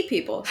Before they eat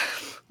people.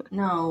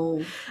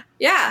 No.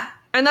 Yeah.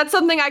 And that's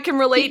something I can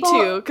relate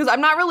to, because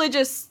I'm not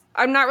religious.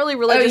 I'm not really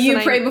religious. Oh, you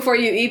pray before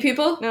you eat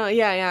people? No,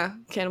 yeah.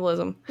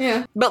 Cannibalism.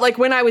 Yeah. But, like,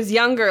 when I was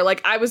younger,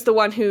 like, I was the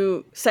one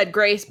who said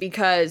grace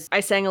because I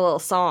sang a little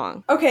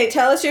song. Okay,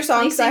 tell us your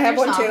song, because I have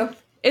one too.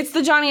 It's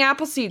the Johnny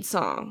Appleseed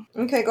song.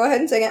 Okay, go ahead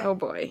and sing it. Oh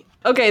boy.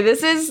 Okay,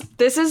 this is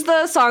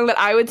the song that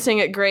I would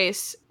sing at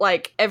Grace,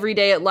 like, every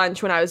day at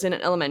lunch when I was in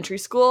elementary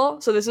school.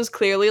 So this is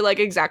clearly, like,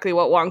 exactly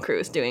what Wong Crew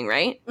is doing,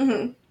 right?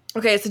 Mm-hmm.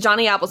 Okay, it's the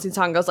Johnny Appleseed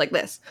song. It goes like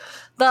this.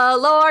 The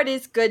Lord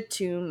is good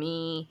to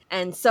me,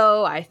 and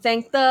so I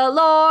thank the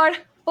Lord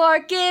for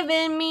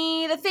giving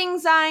me the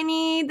things I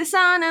need, the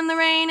sun and the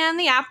rain and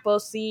the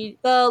apple seed.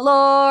 The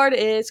Lord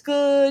is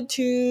good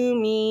to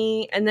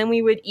me. And then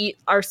we would eat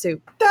our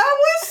soup. That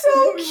was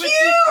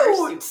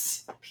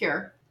so cute!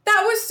 Pure.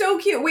 That was so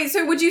cute. Wait,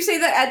 so would you say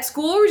that at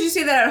school or would you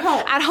say that at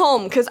home? At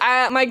home, because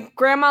my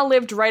grandma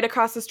lived right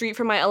across the street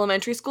from my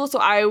elementary school, so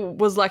I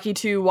was lucky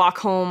to walk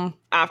home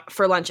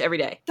for lunch every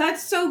day.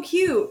 That's so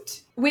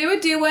cute. We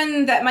would do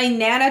one that my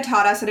Nana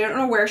taught us, and I don't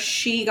know where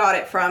she got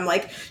it from.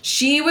 Like,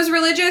 she was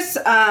religious,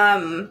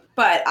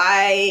 but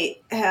I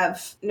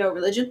have no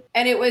religion.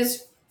 And it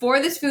was, for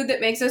this food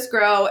that makes us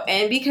grow,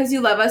 and because you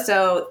love us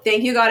so,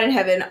 thank you God in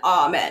heaven,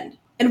 amen.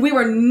 And we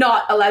were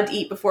not allowed to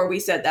eat before we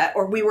said that,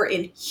 or we were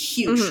in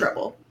huge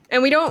trouble.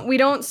 And we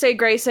don't say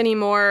grace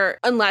anymore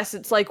unless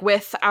it's like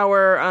with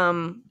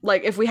our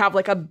like if we have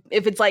like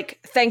if it's like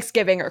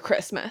Thanksgiving or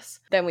Christmas,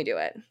 then we do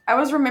it. I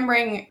was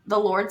remembering the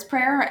Lord's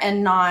Prayer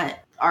and not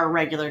our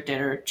regular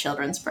dinner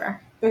children's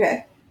prayer.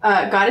 Okay.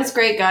 God is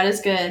great, God is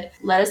good.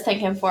 Let us thank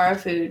him for our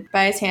food.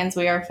 By his hands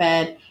we are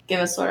fed. Give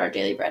us, Lord, our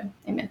daily bread.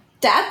 Amen.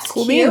 That's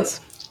cool cute. Beans.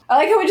 I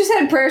like how we just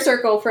had a prayer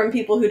circle from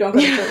people who don't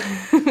go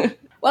to church.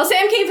 Well,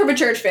 Sam came from a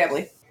church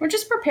family. We're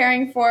just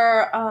preparing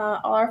for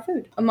all our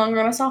food among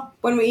us all.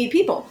 When we eat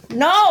people.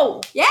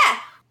 No! Yeah!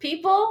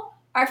 People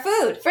Our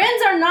food.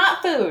 Friends are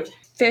not food.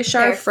 Fish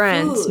are They're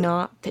friends, food.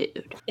 not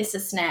food. It's a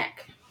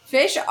snack.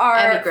 Fish are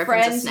Abby Griffin's a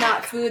friends, snack.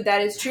 not food.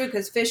 That is true,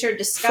 because fish are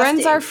disgusting.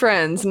 Friends are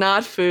friends,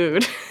 not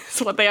food.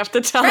 That's what they have to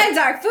tell. Friends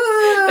are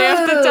food! They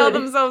have to tell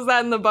themselves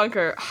that in the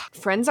bunker.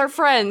 Friends are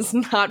friends,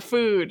 not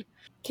food.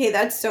 Okay,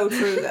 that's so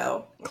true,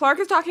 though. Clark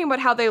is talking about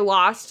how they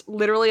lost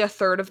literally a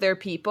third of their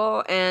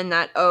people, and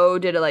that O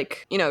did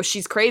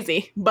she's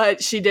crazy,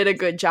 but she did a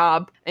good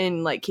job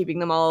in like keeping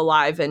them all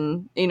alive,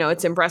 and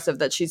it's impressive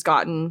that she's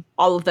gotten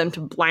all of them to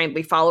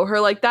blindly follow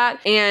her like that.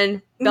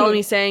 And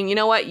Bellamy's saying, you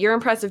know what, you're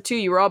impressive too,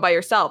 you were all by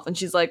yourself. And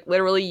she's like,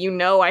 literally,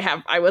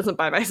 I wasn't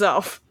by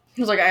myself.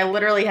 He was like, I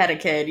literally had a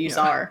kid, you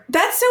saw her.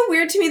 That's so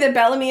weird to me that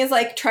Bellamy is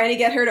like trying to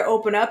get her to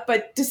open up,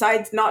 but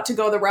decides not to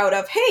go the route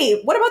of,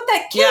 hey, what about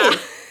that kid? Yeah.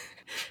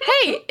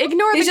 Hey,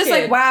 ignore He's the just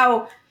kid. like,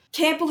 wow,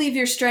 can't believe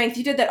your strength.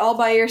 You did that all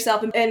by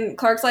yourself. And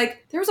Clark's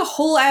like, there was a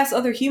whole ass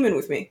other human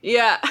with me.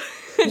 Yeah.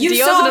 You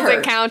Dios saw doesn't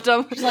her. count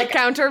them. She's like,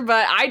 counter,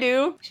 but I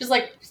do. She's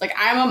like,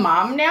 I'm a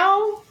mom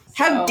now.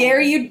 How So-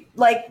 dare you,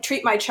 like,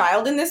 treat my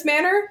child in this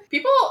manner?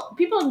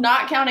 People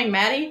not counting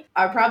Maddie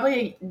are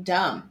probably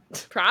dumb.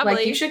 Probably.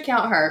 Like, you should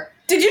count her.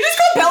 Did you just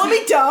call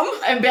Bellamy dumb?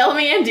 And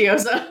Bellamy and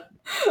Diosa.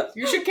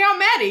 You should count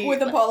Maddie.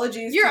 With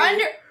apologies. You're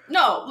to-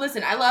 No,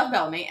 listen, I love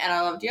Bellamy and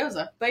I love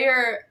Diosa. But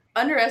you're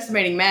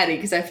underestimating Maddie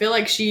because I feel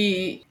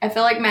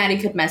like Maddie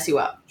could mess you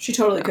up. She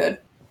totally could.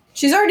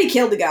 She's already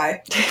killed a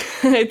guy.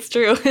 It's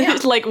true. Yeah.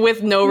 Like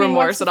with no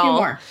remorse what's at a few all.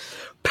 more?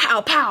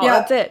 Pow, pow. Yeah.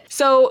 That's it.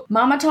 So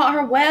Mama taught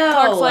her well.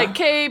 Clark's like,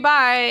 okay,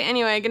 bye.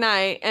 Anyway, good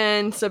night.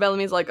 And so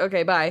Bellamy's like,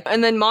 okay, bye.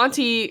 And then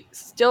Monty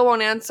still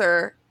won't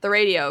answer the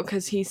radio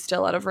because he's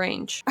still out of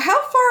range.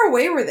 How far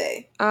away were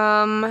they?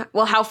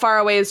 Well, how far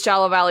away is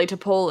Shallow Valley to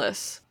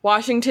Polis?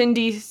 Washington,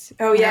 D.C.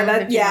 Oh, yeah, Around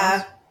 50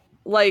 miles.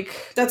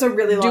 Like, That's a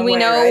really long do we way,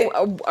 know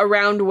right?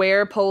 around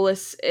where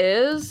Polis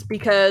is?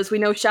 Because we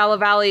know Shallow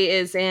Valley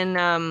is in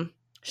the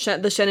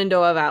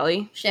Shenandoah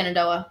Valley.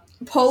 Shenandoah.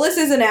 Polis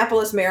is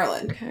Annapolis,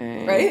 Maryland,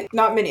 Okay. right?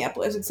 Not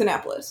Minneapolis, it's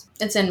Annapolis.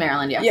 It's in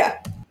Maryland, yeah. Yeah.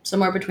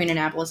 Somewhere between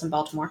Annapolis and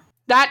Baltimore.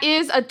 That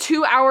is a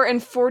 2 hour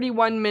and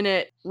 41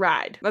 minute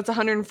ride. That's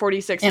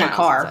 146 In a miles.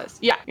 car. It says.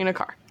 Yeah, in a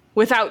car.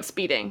 Without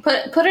speeding.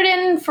 Put it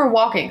in for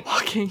walking.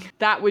 Walking.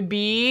 That would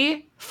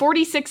be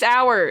 46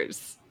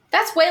 hours.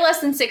 That's way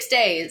less than 6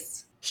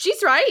 days.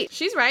 She's right.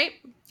 She's right.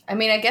 I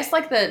mean, I guess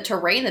like the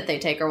terrain that they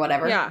take or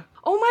whatever. Yeah.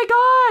 Oh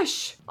my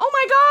gosh. Oh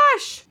my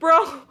gosh.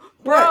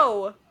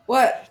 Bro.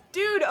 What?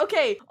 Dude,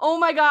 okay. Oh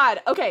my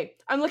god. Okay.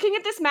 I'm looking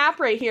at this map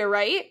right here,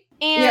 right?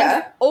 And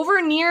Yeah.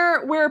 over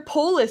near where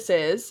Polis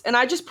is, and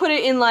I just put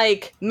it in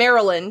like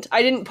Maryland.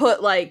 I didn't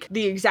put like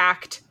the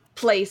exact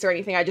place or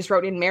anything. I just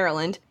wrote in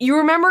Maryland. You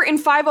remember in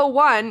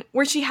 501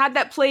 where she had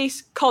that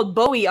place called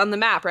Bowie on the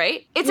map,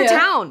 right? It's a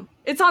town.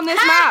 It's on this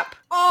map.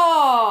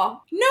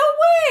 Oh, no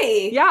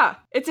way. Yeah,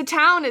 it's a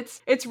town.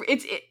 It's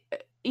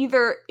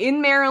either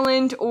in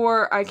Maryland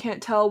or I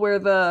can't tell where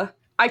the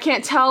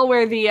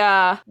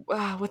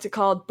what's it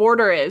called?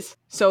 Border is.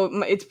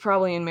 So it's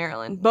probably in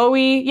Maryland.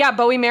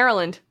 Bowie,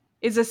 Maryland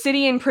is a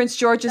city in Prince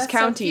George's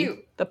County. So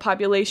cute. The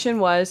population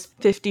was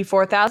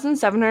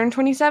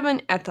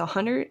 54,727 at the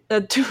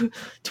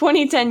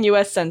 2010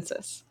 U.S.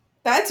 Census.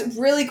 That's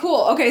really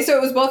cool. Okay, so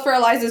it was both for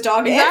Eliza's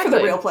dog and for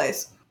the real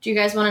place. Do you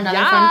guys want another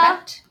fun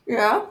fact?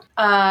 Yeah.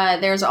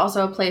 There's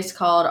also a place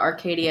called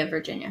Arcadia,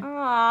 Virginia.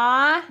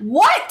 Aww.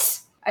 What?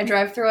 I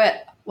drive through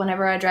it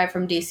whenever I drive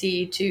from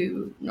DC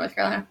to North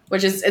Carolina,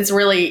 it's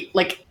really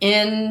like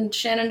in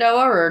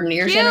Shenandoah or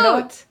near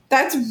Shenandoah.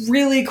 That's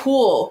really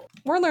cool.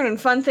 We're learning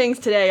fun things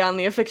today on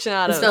the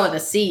Afictionados. It's spelled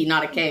with a C,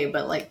 not a K,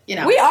 but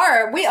We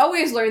are. We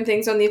always learn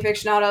things on the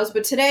Afictionados,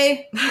 but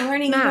today we're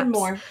learning even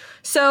more.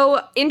 So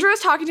Indra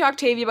is talking to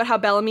Octavia about how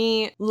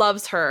Bellamy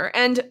loves her.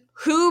 And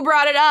who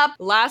brought it up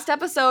last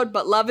episode,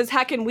 but love is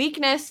heckin'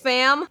 weakness,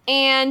 fam.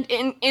 And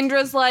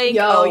Indra's like,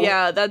 oh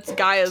yeah, that's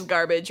Gaia's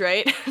garbage,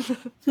 right?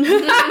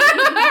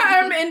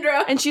 I'm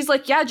Indra. And she's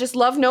like, yeah, just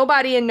love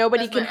nobody and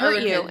nobody can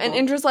hurt you. And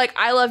Indra's like,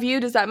 I love you.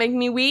 Does that make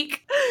me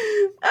weak?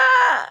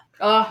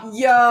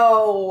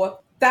 Yo,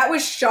 that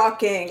was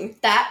shocking.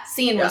 That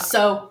scene was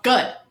so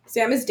good.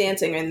 Sam is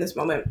dancing in this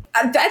moment.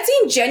 That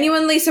scene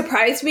genuinely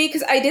surprised me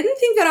because I didn't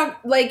think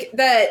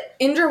that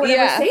Indra would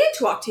ever say it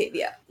to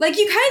Octavia. Like,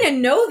 you kind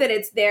of know that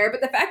it's there,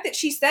 but the fact that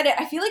she said it,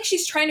 I feel like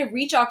she's trying to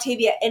reach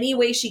Octavia any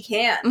way she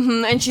can.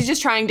 Mm-hmm, and she's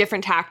just trying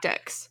different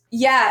tactics.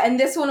 Yeah, and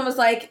this one was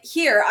like,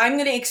 here, I'm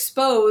going to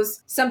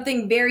expose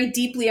something very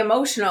deeply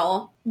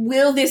emotional.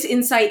 Will this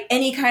incite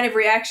any kind of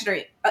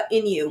reaction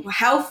in you?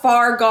 How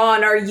far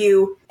gone are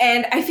you?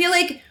 And I feel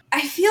like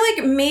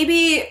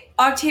maybe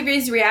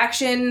Octavia's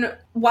reaction,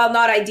 while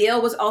not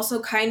ideal, was also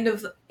kind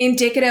of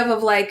indicative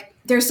of like,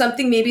 there's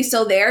something maybe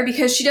still there,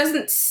 because she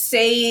doesn't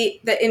say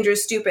that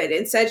Indra's stupid.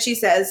 Instead, she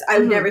says, I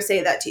would never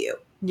say that to you.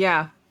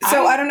 Yeah.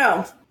 So I don't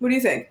know. What do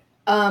you think?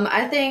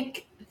 I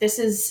think this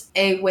is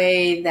a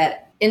way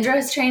that Indra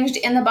has changed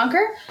in the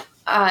bunker,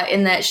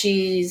 in that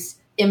she's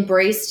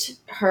embraced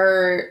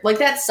her, like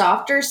that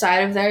softer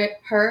side of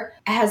her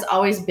has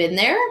always been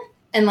there.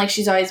 And like,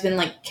 she's always been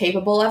like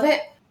capable of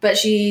it. But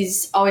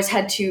she's always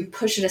had to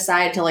push it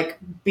aside to, like,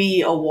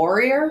 be a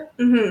warrior.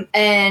 Mm-hmm.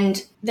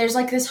 And there's,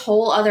 like, this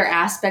whole other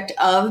aspect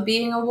of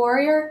being a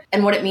warrior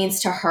and what it means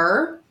to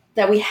her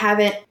that we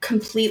haven't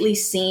completely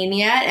seen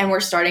yet. And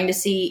we're starting to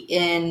see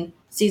in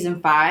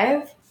season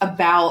 5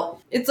 about...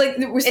 It's like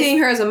we're seeing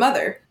her as a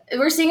mother.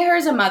 We're seeing her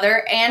as a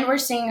mother, and we're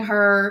seeing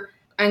her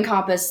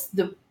encompass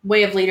the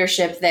way of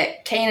leadership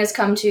that Kane has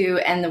come to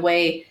and the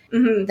way...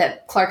 Mm-hmm.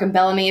 that Clark and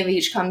Bellamy have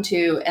each come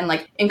to, and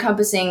like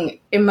encompassing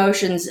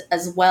emotions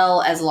as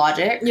well as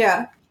logic.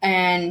 Yeah.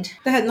 And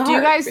the head and the heart. Do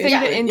you guys think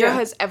that Indra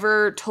has has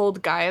ever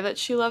told Gaia that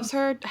she loves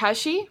her? Has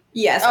she?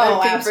 Yes, I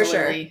think absolutely. For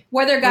sure.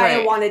 Whether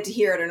Gaia wanted to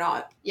hear it or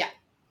not. Yeah.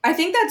 I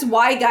think that's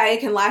why Gaia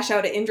can lash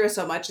out at Indra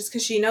so much, is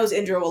because she knows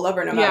Indra will love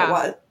her no matter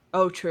what.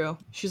 Oh, true.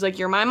 She's like,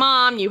 you're my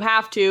mom, you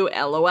have to,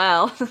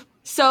 LOL.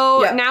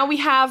 So now we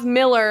have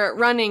Miller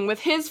running with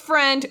his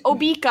friend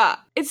Obika.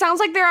 It sounds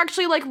like they're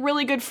actually like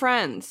really good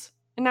friends.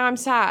 And now I'm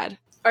sad.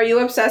 Are you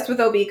obsessed with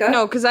Obika?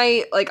 No, because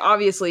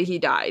obviously he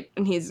died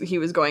and he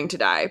was going to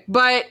die.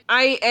 But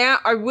I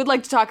would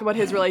like to talk about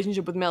his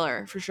relationship with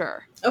Miller for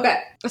sure.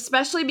 Okay.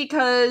 Especially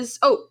because,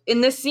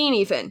 in this scene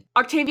even,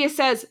 Octavia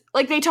says,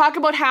 like, they talk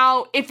about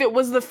how if it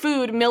was the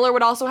food, Miller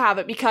would also have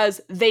it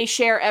because they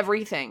share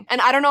everything. And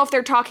I don't know if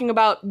they're talking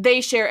about they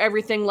share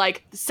everything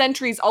like the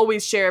sentries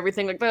always share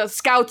everything, like the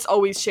scouts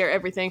always share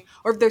everything,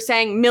 or if they're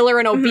saying Miller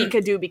and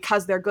Obika do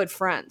because they're good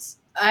friends.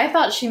 I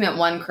thought she meant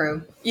one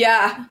crew.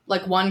 Yeah.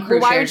 Like one crew.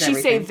 Well, why would she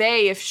say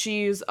they if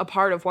she's a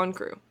part of one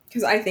crew?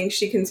 Because I think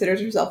she considers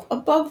herself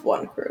above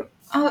one crew.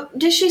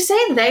 Did she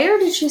say they or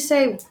did she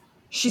say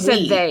She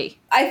said they.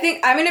 I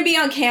think I'm going to be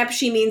on camp.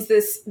 She means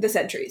the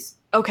sentries.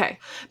 Okay.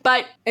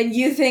 But... And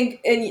you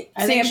think... And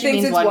Sam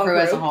thinks it's one crew.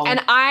 As a whole.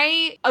 And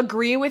I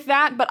agree with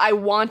that, but I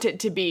want it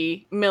to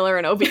be Miller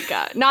and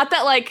Obika. Not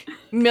that, like,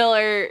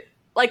 Miller...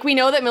 Like, we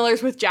know that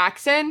Miller's with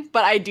Jackson,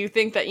 but I do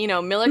think that,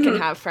 Miller can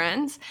have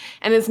friends.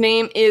 And his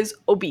name is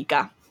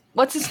Obika.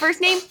 What's his first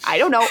name? I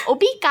don't know.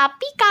 Obika.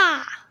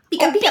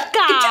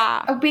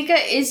 Obika. Obika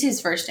is his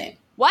first name.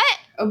 What?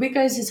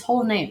 Obika is his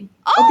whole name.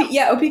 Oh!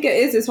 Obika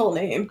is his whole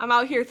name. I'm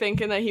out here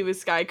thinking that he was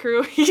Sky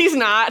Crew. He's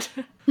not.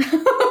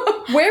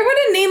 Where would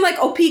a name like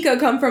Obika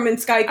come from in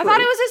Sky Crew? I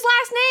thought it was his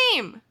last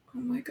name. Oh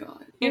my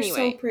god. You're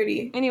so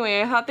pretty.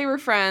 Anyway, I thought they were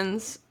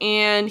friends.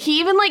 And he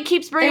even, like,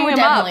 keeps bringing him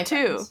up, too.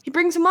 Friends. He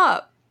brings him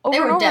up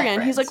over and over again.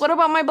 Friends. He's like, what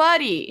about my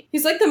buddy?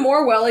 He's like the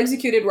more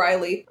well-executed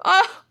Riley.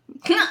 Oh.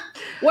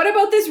 What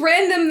about this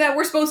random that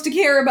we're supposed to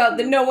care about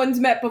that no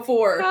one's met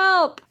before?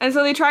 Help. And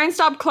so they try and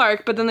stop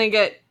Clark, but then they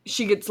get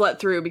she gets let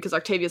through because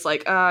Octavia's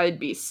like, it'd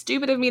be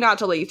stupid of me not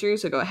to let you through,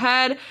 so go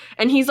ahead.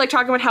 And he's like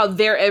talking about how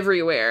they're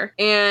everywhere.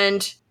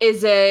 And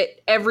is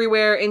it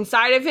everywhere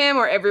inside of him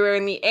or everywhere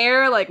in the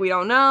air? Like, we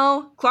don't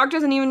know. Clark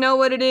doesn't even know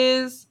what it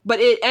is, but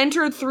it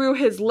entered through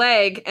his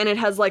leg and it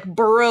has like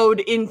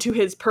burrowed into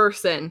his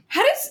person.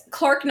 How does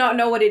Clark not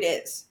know what it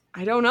is?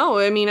 I don't know.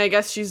 I mean, I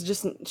guess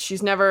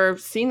she's never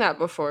seen that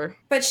before.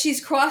 But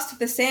she's crossed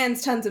the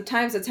sands tons of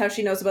times. That's how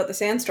she knows about the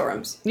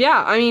sandstorms.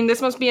 Yeah, I mean,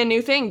 this must be a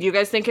new thing. Do you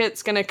guys think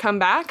it's gonna come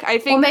back? I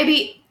think... Well,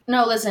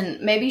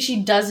 maybe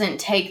she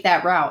doesn't take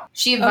that route.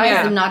 She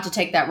advised them not to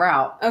take that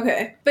route.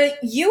 Okay. But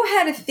you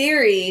had a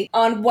theory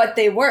on what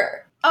they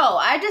were. Oh,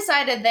 I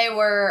decided they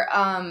were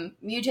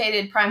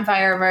mutated Prime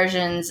Fire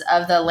versions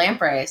of the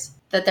lampreys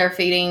that they're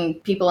feeding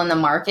people in the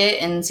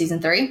market in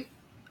season 3.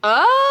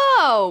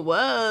 Oh,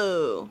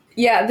 whoa.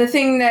 Yeah, the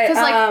thing that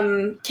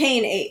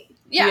Cain ate.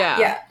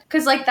 Yeah.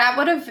 Because, like, that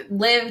would have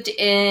lived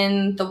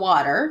in the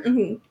water.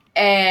 Mm-hmm.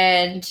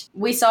 And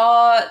we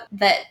saw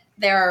that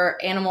there are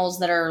animals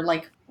that are,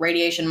 like,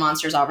 radiation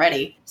monsters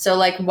already. So,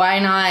 like, why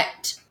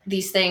not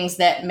these things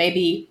that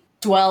maybe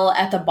dwell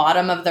at the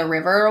bottom of the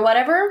river or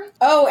whatever?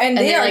 Oh, and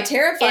they are like,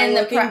 terrifying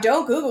looking.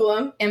 Don't Google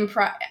them. In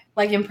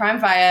Prime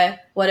Fire,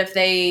 what if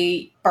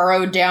they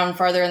burrowed down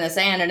further in the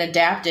sand and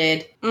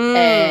adapted,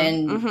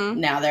 and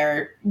now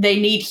they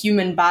need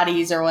human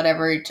bodies or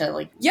whatever to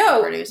like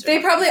produce.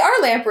 They probably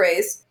are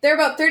lampreys. There are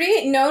about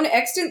 38 known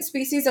extant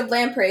species of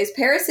lampreys,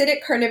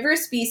 parasitic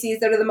carnivorous species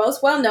that are the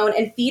most well known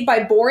and feed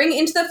by boring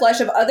into the flesh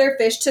of other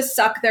fish to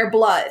suck their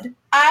blood.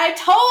 I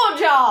told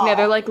y'all. Yeah,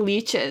 they're like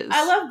leeches.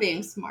 I love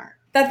being smart.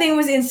 That thing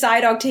was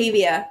inside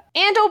Octavia.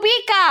 And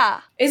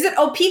Obika! Is it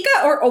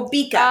Opika or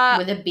Obika?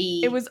 With a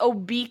B. It was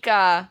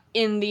Obika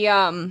in the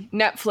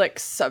Netflix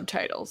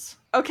subtitles.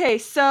 Okay,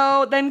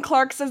 so then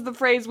Clark says the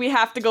phrase, "we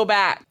have to go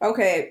back."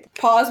 Okay,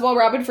 pause while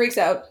Robin freaks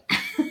out.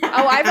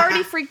 Oh, I've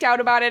already freaked out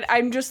about it.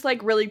 I'm just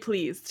like really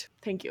pleased.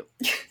 Thank you.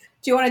 Do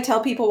you want to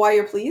tell people why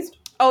you're pleased?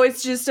 Oh,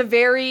 it's just a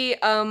very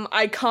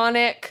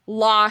iconic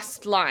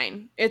Lost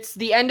line. It's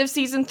the end of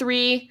season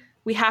 3.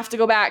 We have to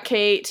go back,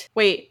 Kate.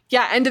 Wait,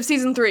 yeah, end of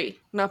season 3,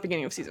 not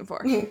beginning of season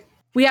 4.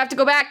 We have to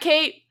go back,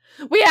 Kate.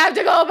 We have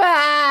to go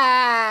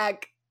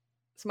back.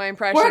 It's my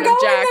impression of Jack. We're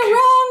going the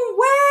wrong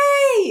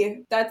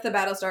way. That's the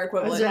Battlestar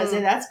equivalent. I was going to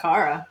say, that's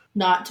Kara.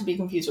 Not to be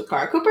confused with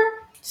Kara Cooper.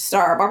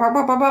 Star.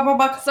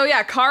 So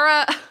yeah,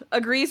 Kara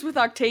agrees with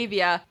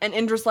Octavia, and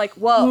Indra's like,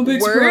 whoa, word?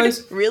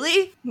 Surprise.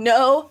 Really?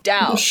 No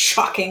doubt.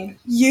 Shocking.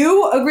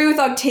 You agree with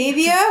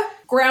Octavia?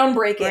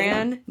 Groundbreaking.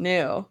 Brand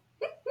new.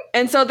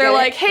 And so they're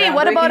like, hey,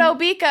 what about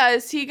Obika?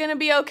 Is he gonna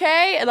be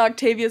okay? And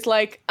Octavia's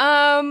like,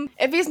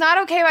 if he's not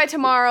okay by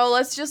tomorrow,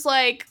 let's just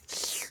like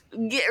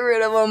get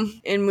rid of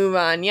him and move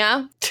on,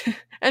 yeah?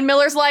 And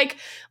Miller's like,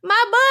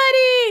 my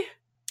buddy!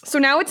 So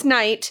now it's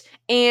night,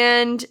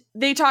 and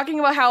they talking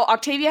about how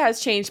Octavia has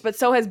changed, but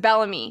so has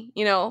Bellamy.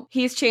 You know,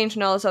 he's changed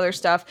and all this other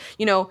stuff.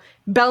 You know,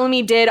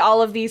 Bellamy did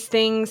all of these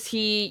things.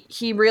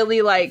 He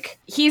really, like,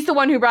 he's the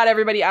one who brought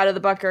everybody out of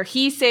the bunker.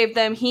 He saved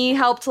them. He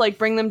helped, like,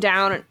 bring them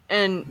down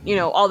and you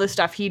know, all this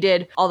stuff. He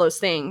did all those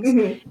things.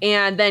 Mm-hmm.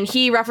 And then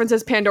he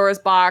references Pandora's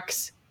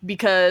box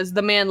because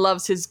the man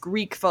loves his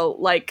Greek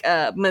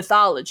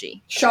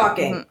mythology.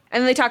 Shocking. Mm-hmm.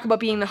 And then they talk about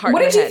being the heart.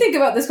 What did you think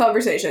about this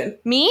conversation?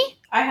 Me?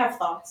 I have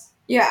thoughts.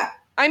 Yeah.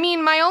 I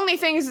mean, my only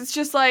thing is it's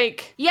just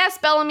like, yes,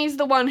 Bellamy's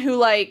the one who,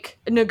 like,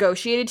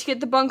 negotiated to get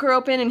the bunker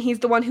open, and he's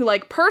the one who,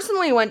 like,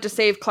 personally went to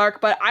save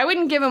Clark, but I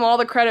wouldn't give him all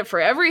the credit for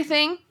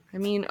everything. I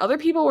mean, other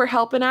people were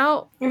helping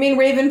out. I mean,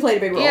 Raven played a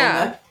big role in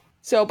that.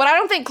 So, but I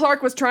don't think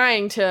Clark was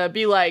trying to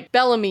be like,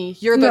 Bellamy,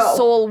 you're the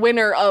sole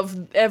winner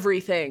of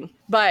everything.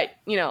 But,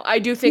 you know, I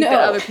do think that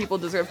other people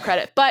deserve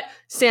credit. But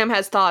Sam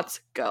has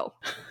thoughts. Go.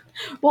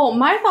 Well,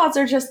 my thoughts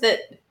are just that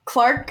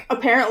Clark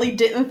apparently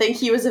didn't think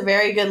he was a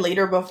very good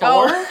leader before.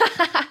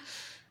 Oh.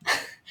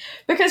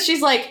 Because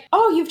she's like,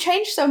 oh, you've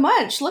changed so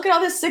much. Look at all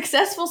this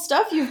successful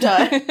stuff you've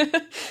done.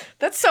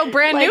 That's so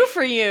brand new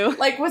for you.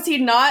 Like, was he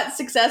not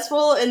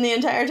successful in the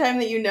entire time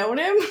that you known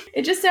him?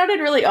 It just sounded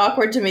really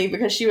awkward to me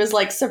because she was,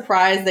 like,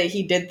 surprised that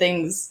he did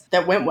things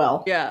that went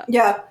well. Yeah.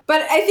 Yeah.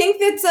 But I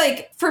think that's,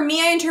 like, for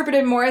me, I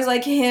interpreted more as,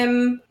 like,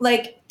 him,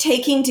 like,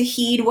 taking to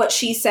heed what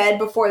she said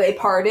before they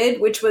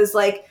parted, which was,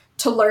 like,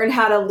 to learn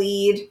how to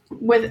lead.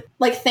 With,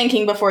 like,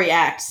 thinking before he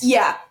acts.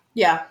 Yeah.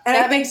 Yeah, and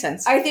that makes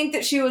sense. I think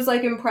that she was,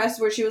 like, impressed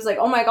where she was like,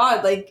 oh my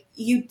god, like,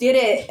 you did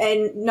it,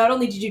 and not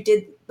only did you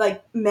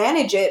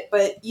manage it,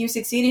 but you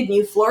succeeded and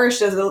you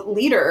flourished as a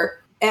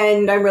leader,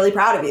 and I'm really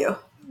proud of you.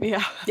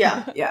 Yeah.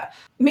 Yeah. Yeah.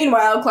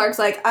 Meanwhile, Clark's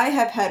like, I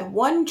have had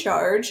one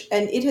charge,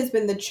 and it has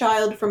been the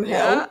child from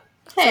hell. Yeah.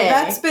 Hey. So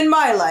that's been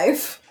my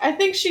life. I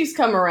think she's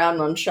come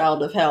around on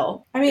Child of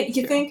Hell. I mean,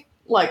 you think?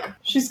 Like,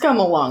 she's come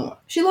along.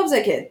 She loves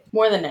that kid.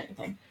 More than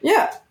anything.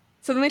 Yeah.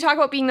 So then they talk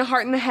about being the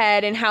heart and the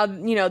head and how,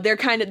 you know, they're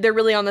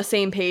really on the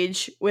same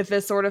page with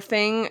this sort of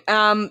thing.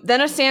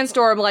 Then a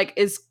sandstorm, like,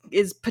 is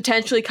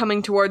potentially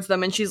coming towards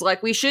them, and she's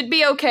like, we should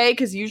be okay,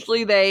 because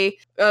usually they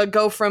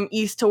go from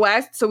east to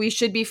west, so we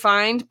should be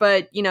fine,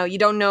 but, you know, you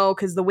don't know,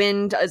 because the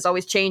wind is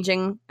always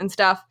changing and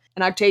stuff.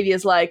 And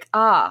Octavia's like,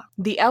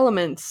 the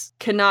elements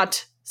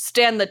cannot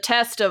stand the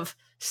test of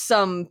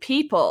some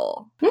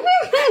people.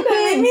 That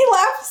made me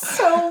laugh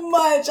so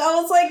much. I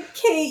was like,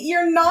 Kate,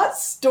 you're not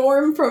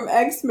Storm from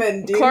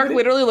X-Men, dude. Clark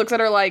literally looks at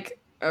her like,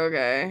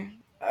 okay.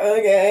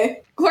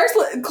 Clark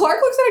looks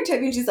at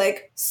Octavia and she's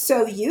like,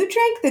 so you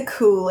drank the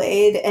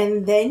Kool-Aid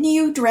and then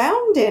you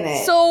drowned in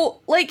it. So,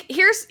 like,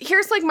 here's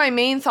like my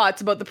main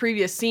thoughts about the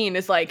previous scene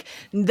is like,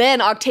 then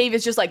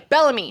Octavia's just like,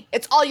 Bellamy,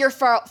 it's all your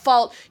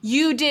fault.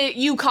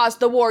 You caused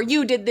the war.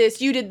 You did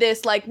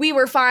this. Like, we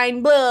were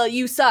fine. Blah,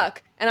 you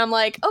suck. And I'm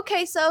like,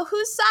 okay, so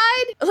whose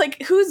side?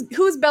 Like,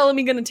 who's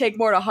Bellamy gonna take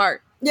more to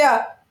heart?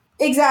 Yeah,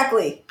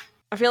 exactly.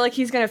 I feel like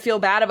he's going to feel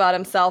bad about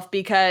himself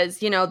because,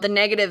 the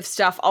negative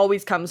stuff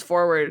always comes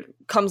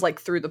like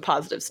through the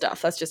positive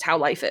stuff. That's just how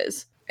life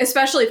is.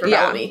 Especially for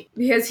Bellamy,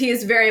 because he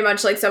is very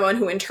much like someone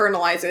who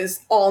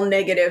internalizes all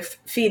negative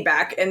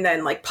feedback and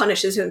then like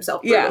punishes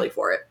himself brutally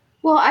for it.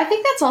 Well, I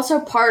think that's also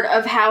part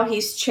of how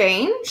he's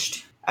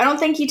changed. I don't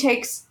think he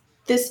takes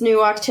this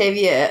new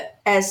Octavia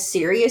as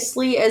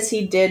seriously as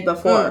he did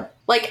before.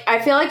 Like, I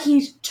feel like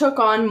he took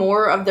on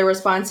more of the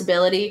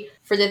responsibility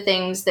for the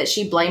things that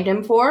she blamed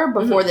him for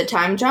before the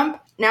time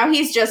jump. Now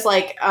he's just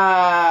like,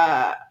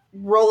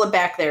 roll it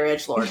back there,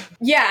 edgelord.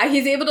 Yeah,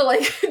 he's able to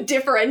like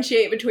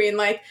differentiate between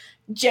like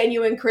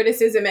genuine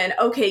criticism and,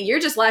 okay,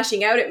 you're just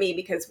lashing out at me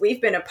because we've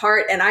been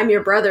apart and I'm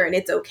your brother and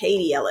it's okay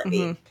to yell at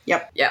me.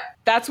 Yep.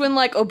 That's when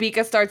like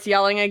Obika starts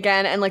yelling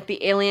again and like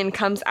the alien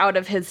comes out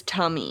of his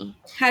tummy.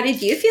 How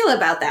did you feel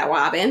about that,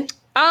 Robin?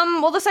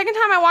 Well, the second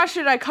time I watched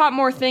it, I caught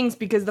more things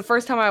because the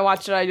first time I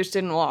watched it, I just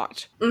didn't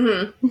watch.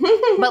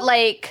 But,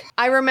 like,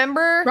 I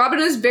remember... Robin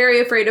is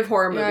very afraid of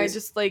horror movies. I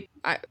just, like,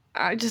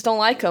 I just don't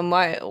like them.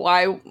 Why,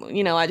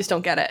 I just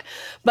don't get it.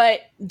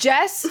 But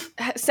Jess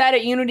said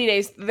at Unity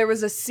Days there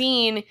was a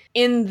scene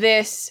in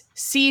this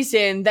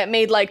season that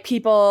made, like,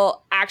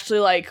 people actually,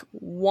 like,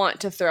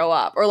 want to throw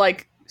up. Or,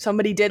 like,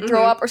 somebody did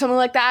throw up or something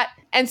like that.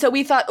 And so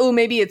we thought, oh,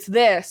 maybe it's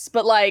this.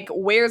 But, like,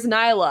 where's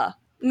Nyla?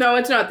 No,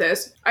 it's not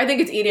this. I think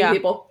it's eating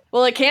people.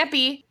 Well, it can't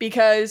be,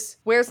 because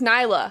where's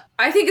Nyla?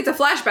 I think it's a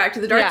flashback to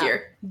the Dark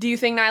Year. Do you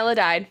think Nyla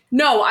died?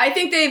 No, I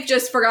think they've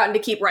just forgotten to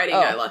keep writing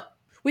Nyla.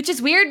 Which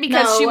is weird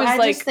because she was I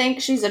like... just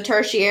think she's a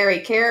tertiary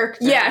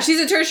character. Yeah,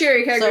 she's a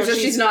tertiary character, so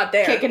she's not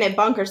there. Kicking it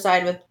bunker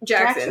side with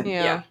Jackson.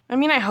 Yeah. I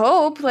mean, I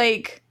hope,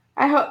 like...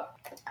 I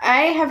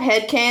have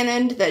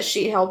headcanoned that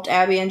she helped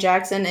Abby and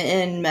Jackson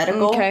in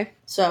medical. Okay.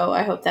 So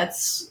I hope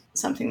that's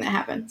something that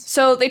happens.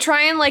 So they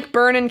try and like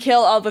burn and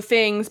kill all the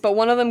things, but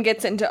one of them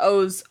gets into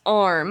O's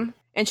arm,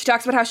 and she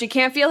talks about how she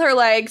can't feel her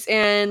legs,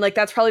 and like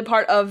that's probably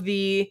part of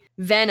the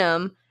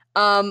venom.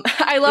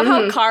 I love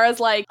how Kara's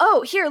like,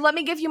 oh, here, let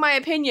me give you my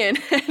opinion.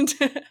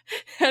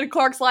 And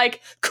Clark's like,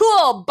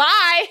 cool,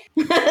 bye.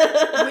 We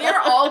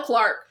are all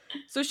Clark.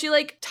 So she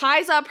like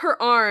ties up her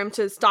arm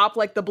to stop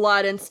like the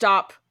blood and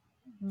stop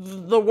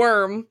the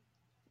worm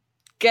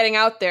getting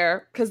out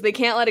there because they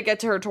can't let it get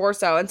to her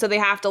torso, and so they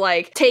have to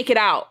like take it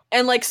out.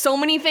 And like so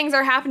many things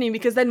are happening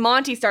because then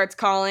Monty starts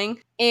calling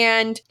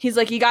and he's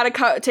like, you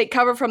gotta take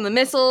cover from the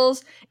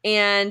missiles,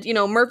 and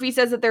Murphy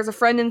says that there's a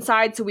friend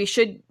inside, so you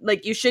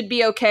should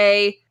be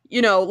okay,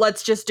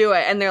 let's just do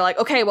it. And they're like,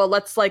 okay, well,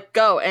 let's like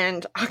go.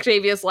 And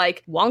Octavia's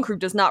like, Wonkru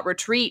does not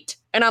retreat.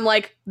 And I'm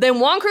like, then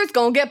Wonkru's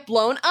gonna get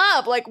blown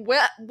up. Like,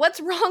 what's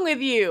wrong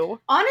with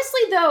you?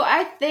 Honestly, though,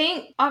 I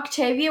think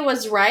Octavia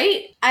was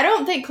right. I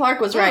don't think Clark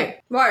was right.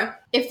 Why?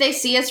 If they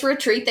see us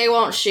retreat, they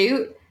won't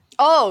shoot.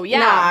 Oh, yeah.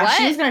 Nah, what?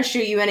 she's gonna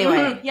shoot you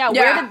anyway. Yeah,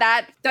 where did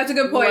that's a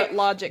good point.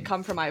 Logic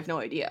come from? I have no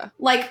idea.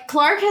 Like,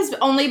 Clark has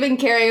only been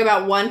caring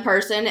about one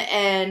person,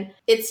 and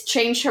it's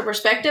changed her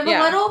perspective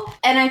a little.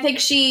 And I think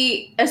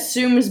she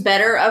assumes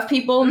better of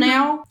people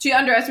now. She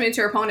underestimates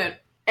her opponent.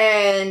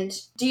 And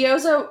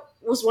Dioza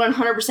was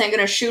 100% going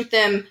to shoot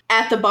them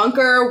at the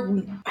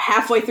bunker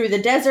halfway through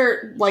the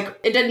desert. Like,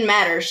 it didn't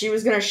matter. She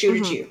was going to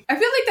shoot at you. I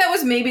feel like that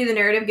was maybe the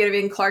narrative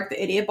giving Clark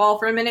the idiot ball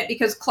for a minute,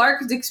 because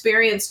Clark has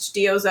experienced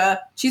Dioza.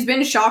 She's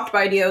been shocked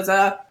by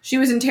Dioza. She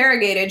was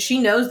interrogated. She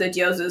knows that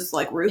Dioza's,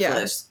 like,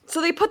 ruthless. Yeah. So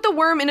they put the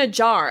worm in a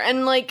jar,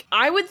 and, like,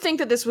 I would think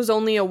that this was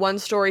only a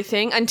one-story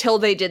thing until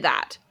they did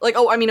that. Like,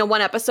 a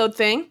one-episode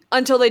thing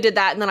until they did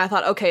that, and then I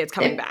thought, okay, it's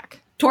coming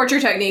back. Torture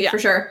technique, for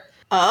sure.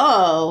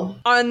 Oh.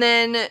 And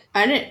then...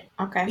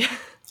 Okay.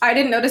 I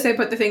didn't notice they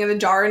put the thing in the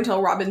jar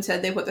until Robin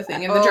said they put the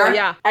thing in the jar.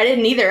 Yeah. I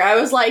didn't either. I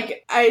was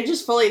like, I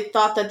just fully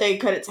thought that they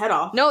cut its head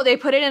off. No, they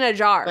put it in a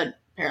jar. But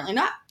apparently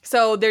not.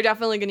 So they're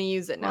definitely going to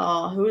use it now.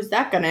 Oh, who's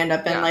that going to end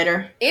up in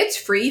later? It's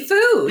free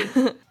food.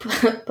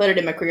 Put it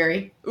in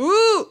McCreary.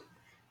 Ooh!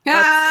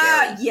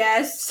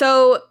 Yes.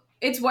 So...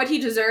 It's what he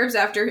deserves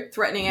after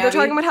threatening Abby. They're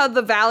talking about how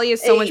the valley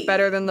is so much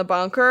better than the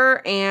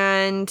bunker,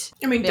 and...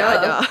 I mean,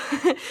 duh.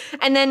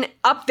 And then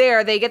up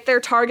there, they get their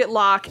target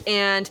lock,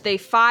 and they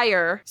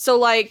fire. So,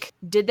 like,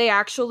 did they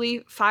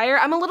actually fire?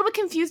 I'm a little bit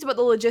confused about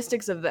the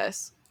logistics of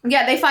this.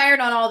 Yeah, they fired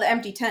on all the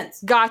empty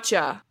tents.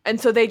 Gotcha.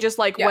 And so they just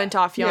went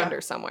off yonder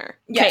somewhere.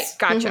 Yes.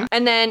 Okay, gotcha.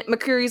 And then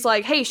McCreary's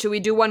like, hey, should we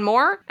do one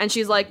more? And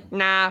she's like,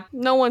 nah,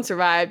 no one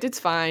survived. It's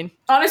fine.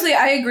 Honestly,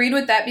 I agreed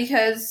with that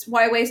because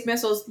why waste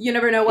missiles? You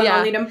never know when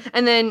they'll need them.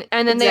 And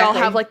then they all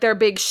have their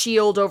big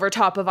shield over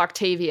top of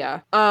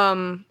Octavia.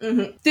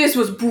 This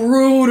was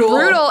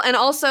brutal. And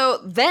also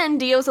then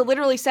Diosa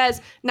literally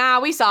says, nah,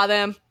 we saw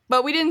them,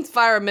 but we didn't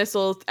fire a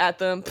missile at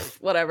them.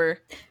 Pfft, whatever.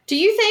 Do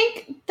you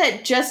think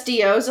that just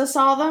Diosa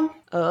saw them?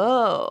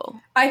 Oh.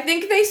 I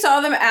think they saw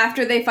them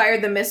after they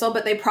fired the missile,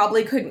 but they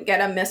probably couldn't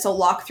get a missile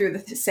lock through the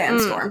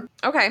sandstorm.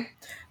 Okay.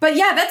 But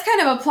yeah, that's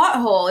kind of a plot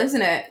hole,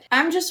 isn't it?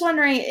 I'm just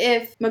wondering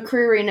if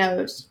McCreary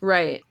knows.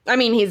 Right. I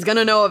mean, he's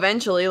gonna know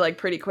eventually,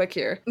 pretty quick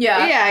here.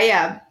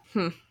 Yeah.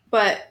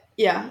 But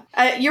yeah,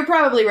 you're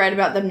probably right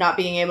about them not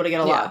being able to get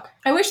a lock.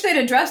 I wish they'd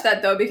address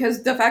that, though,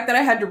 because the fact that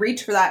I had to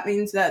reach for that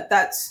means that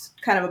that's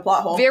kind of a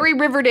plot hole. Very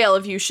Riverdale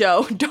of you,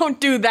 show. Don't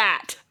do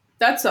that.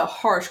 That's a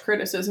harsh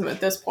criticism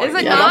at this point. Is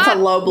it not? That's a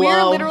low blow.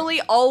 We're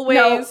literally always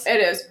No, it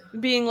is.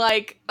 being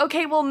like,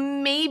 okay, well,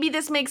 maybe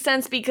this makes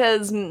sense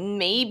because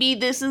maybe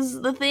this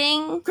is the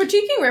thing.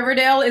 Critiquing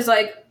Riverdale is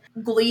like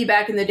Glee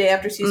back in the day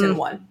after season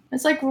 1.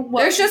 It's like,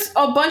 There's just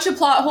a bunch of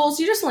plot holes.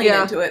 You just lean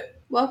into it.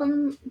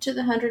 welcome to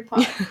the 100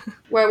 Pod,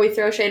 where we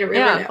throw shade at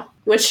Riverdale,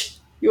 which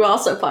you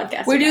also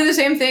podcast We about. do the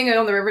same thing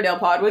on the Riverdale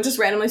pod. We'll just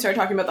randomly start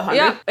talking about the 100.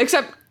 Yeah,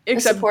 except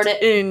support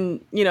it.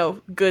 in,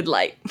 good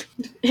light.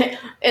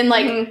 And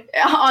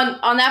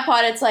on that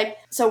pod, it's like,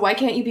 so why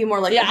can't you be more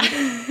like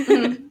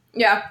Yeah.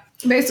 Yeah,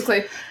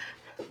 basically.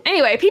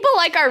 Anyway, people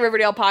like our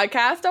Riverdale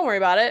podcast. Don't worry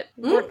about it.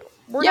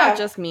 We're not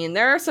just mean.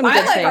 There are some good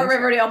I like things. our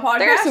Riverdale podcast.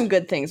 There are some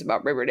good things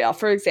about Riverdale.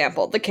 For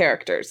example, the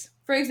characters.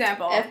 For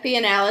example, FP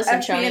and Alice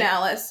and FP Shoni. and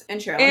Alice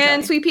and Cheryl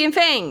And Shoni. Sweet Pea and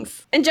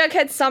Fangs. And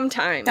Jughead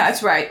sometimes.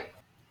 That's right.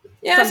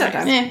 Yeah,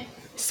 sometimes. Eh.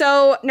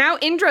 So now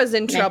Indra's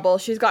in trouble.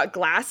 She's got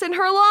glass in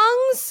her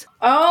lungs.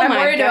 Oh I'm my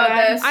worried god.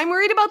 about this. I'm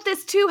worried about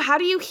this too. How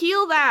do you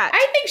heal that?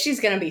 I think she's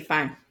gonna be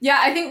fine. Yeah,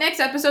 I think next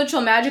episode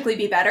she'll magically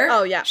be better.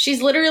 Oh, yeah.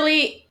 She's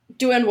literally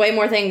doing way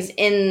more things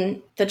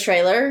in the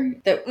trailer,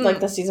 like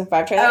the season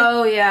 5 trailer.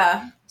 Oh,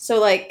 yeah.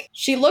 So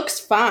she looks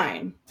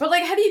fine. But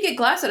how do you get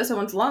glass out of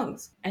someone's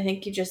lungs? I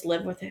think you just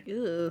live with it.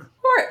 Ew.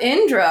 Poor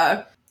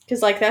Indra.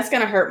 Because that's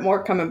gonna hurt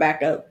more coming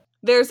back up.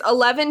 There's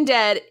 11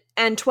 dead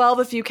and 12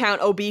 if you count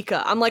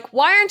Obika. I'm like,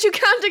 why aren't you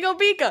counting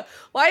Obika?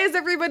 Why is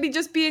everybody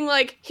just being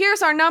like,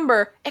 here's our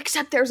number,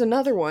 except there's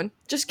another one.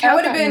 Just I count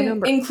would have that been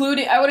number.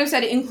 I would have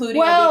said including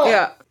Well, Obika.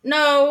 Yeah.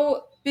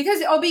 No,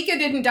 Because Obika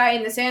didn't die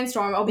in the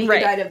sandstorm. Obika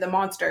Right. died of the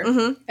monster.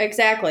 Mm-hmm.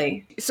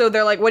 exactly. So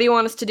they're like, what do you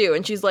want us to do?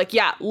 And she's like,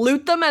 yeah,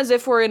 loot them as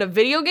if we're in a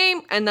video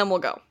game, and then we'll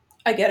go.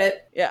 I get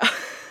it. Yeah.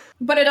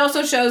 But it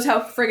also shows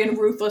how friggin'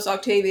 ruthless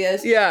Octavia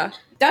is. Yeah.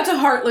 That's a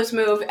heartless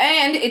move,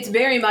 and it's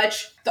very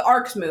much the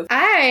Ark's move.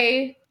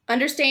 I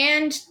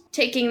understand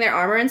taking their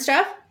armor and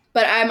stuff,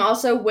 but I'm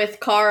also with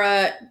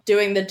Kara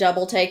doing the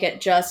double take at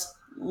just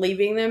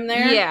leaving them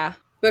there. Yeah.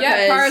 Because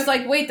Yeah, Kara's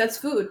like, wait, that's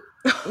food.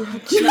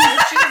 she's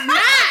not!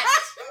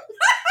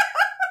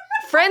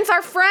 Friends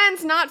are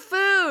friends, not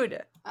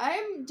food.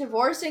 I'm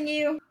divorcing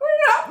you.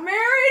 We're not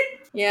married.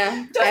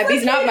 Yeah. Just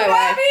Abby's like not my you,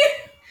 wife.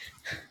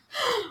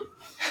 Abby.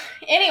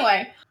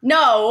 Anyway,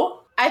 no.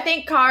 I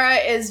think Kara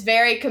is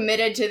very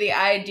committed to the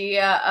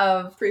idea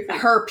of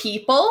her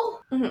people.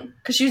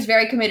 Because she was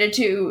very committed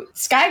to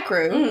Sky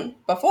Crew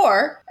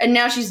before. And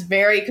now she's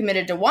very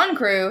committed to One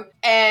Crew.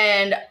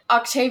 And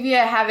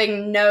Octavia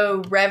having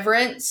no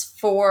reverence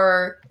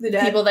for The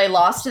dead. people they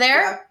lost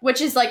there. Yeah.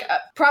 Which is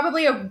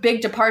probably a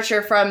big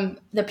departure from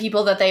the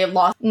people that they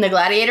lost in the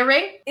Gladiator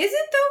Ring. Is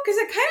it, though? Because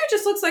it kind of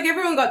just looks like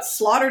everyone got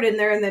slaughtered in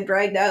there and then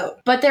dragged out.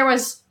 But there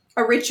was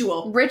A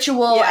ritual.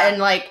 ritual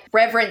and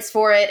reverence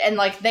for it, and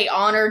they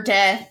honor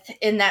death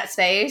in that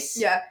space.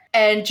 Yeah,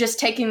 And just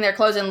taking their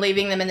clothes and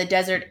leaving them in the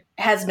desert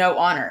has no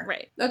honor.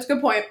 Right. that's a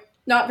good point.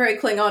 Not very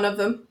Klingon of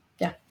them.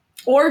 Yeah.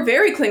 Or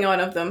very Klingon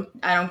of them.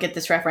 I don't get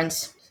this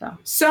reference. So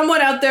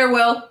Someone out there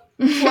will.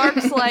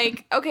 Clark's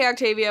like, okay,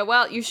 Octavia,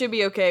 well, you should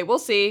be okay. We'll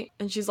see.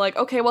 And she's like,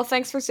 okay, well,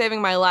 thanks for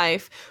saving my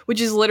life, which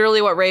is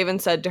literally what Raven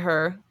said to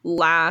her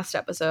last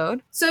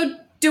episode. So,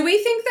 do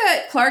we think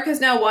that Clark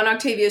has now won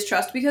Octavia's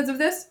trust because of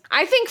this?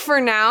 I think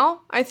for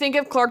now,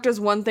 if Clark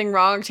does one thing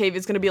wrong,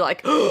 Octavia's gonna be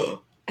like,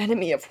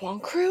 enemy of One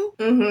Crew?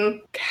 Mm-hmm.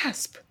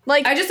 Gasp.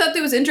 I just thought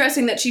it was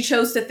interesting that she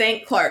chose to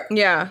thank Clark.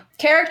 Yeah.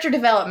 character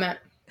development.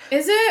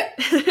 Is it?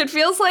 It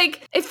feels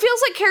like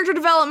character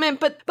development,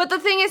 but the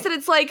thing is that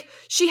it's like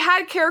she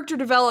had character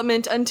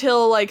development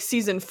until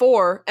season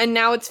 4, and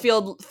now it's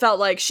felt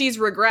like she's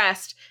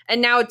regressed,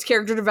 and now it's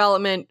character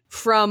development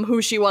from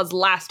who she was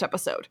last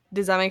episode.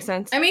 Does that make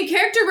sense? I mean,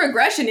 character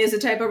regression is a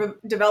type of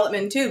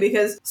development too,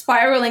 because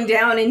spiraling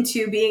down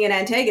into being an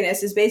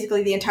antagonist is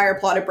basically the entire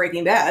plot of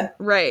Breaking Bad.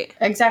 Right.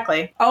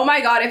 Exactly. Oh my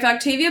god, if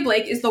Octavia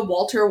Blake is the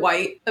Walter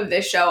White of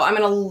this show, I'm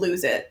gonna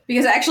lose it.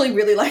 Because I actually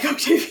really like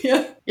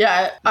Octavia.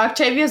 Yeah,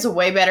 Octavia's a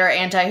way better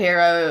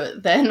anti-hero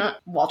than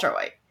Walter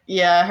White.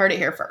 Yeah, heard it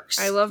here first.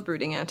 I love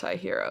brooding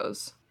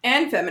anti-heroes.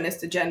 And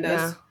feminist agendas.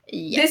 Yeah.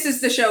 Yes. This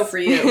is the show for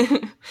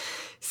you.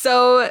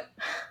 So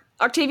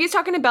Octavia's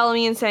talking to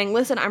Bellamy and saying,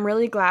 listen, I'm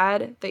really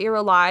glad that you're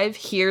alive.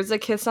 Here's a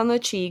kiss on the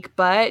cheek,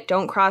 but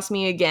don't cross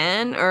me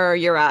again or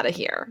you're out of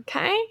here,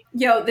 okay?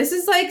 Yo, this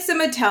is like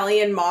some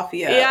Italian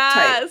mafia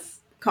type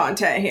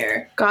content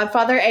here.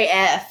 Godfather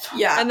AF.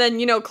 Yeah. And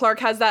then, Clark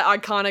has that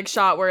iconic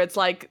shot where it's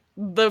like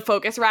the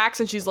focus racks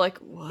and she's like,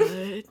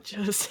 what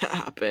just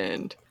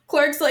happened?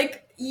 Clark's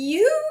like,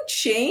 you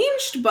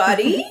changed,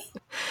 buddy.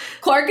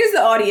 Clark is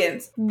the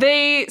audience.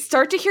 They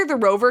start to hear the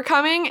rover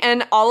coming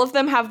and all of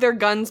them have their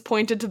guns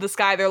pointed to the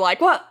sky. They're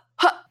like, what?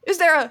 Huh? Is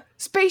there a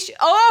spaceship?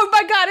 Oh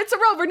my god, it's a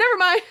rover. Never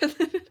mind.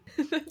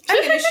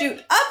 I'm gonna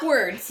shoot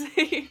upwards.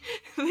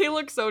 They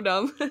look so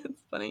dumb.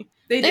 It's funny.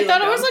 They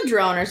thought it was a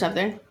drone or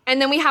something. And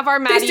then we have our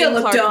Maddie and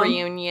Clark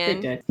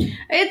reunion. They did.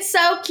 It's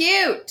so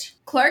cute.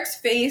 Clark's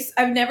face,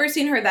 I've never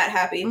seen her that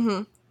happy.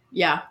 Mm-hmm.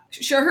 Yeah.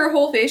 Sure, her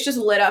whole face just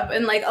lit up,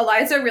 and like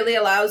Eliza really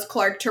allows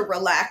Clark to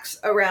relax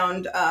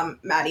around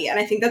Maddie, and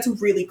I think that's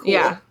really cool.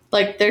 Yeah.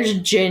 Like, there's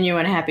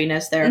genuine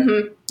happiness there.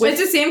 Mm-hmm. It's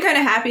the same kind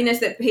of happiness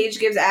that Paige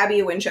gives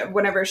Abby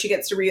whenever she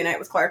gets to reunite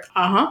with Clark.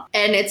 Uh-huh.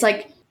 And it's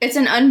like, it's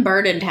an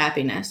unburdened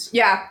happiness.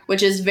 Yeah.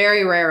 Which is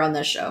very rare on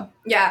this show.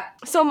 Yeah.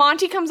 So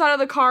Monty comes out of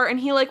the car and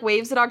he like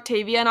waves at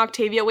Octavia and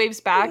Octavia waves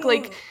back.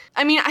 Like,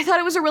 I mean, I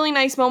thought it was a really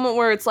nice moment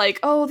where it's like,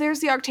 oh,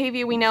 there's the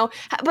Octavia we know.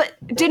 But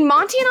did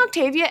Monty and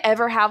Octavia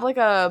ever have like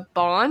a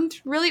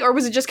bond, really? Or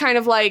was it just kind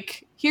of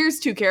like, here's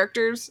two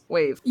characters,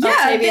 wave? Yeah.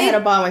 Octavia had a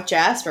bond with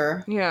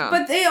Jasper. Yeah.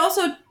 But they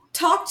also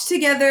talked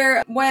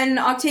together when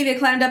Octavia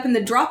climbed up in the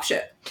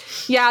dropship.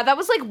 Yeah, that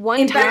was like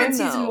one time in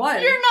season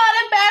 1. You're not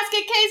a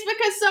basket case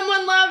because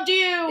someone loved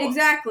you.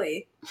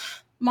 Exactly.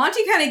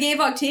 Monty kind of gave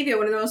Octavia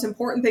one of the most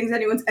important things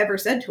anyone's ever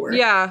said to her.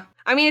 Yeah.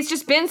 I mean, it's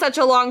just been such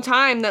a long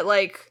time that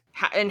like,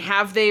 and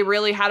have they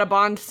really had a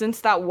bond since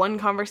that one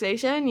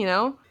conversation,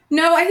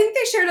 No, I think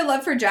they shared a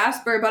love for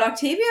Jasper, but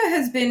Octavia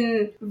has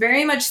been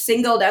very much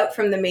singled out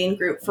from the main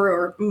group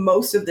for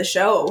most of the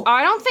show.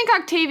 I don't think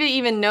Octavia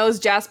even knows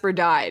Jasper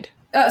died.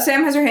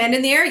 Sam has her hand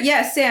in the air.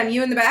 Yes, Sam,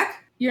 you in the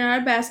back? You're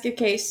not a basket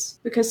case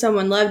because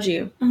someone loved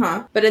you.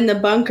 Uh-huh. But in the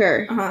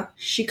bunker,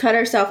 she cut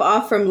herself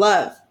off from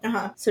love.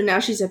 Uh-huh. So now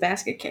she's a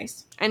basket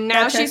case. And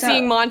now she's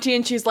seeing Monty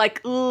and she's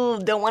like, ooh,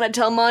 don't want to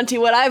tell Monty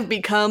what I've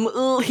become.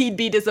 Ooh, he'd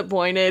be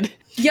disappointed.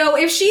 Yo,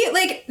 if she,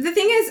 like, the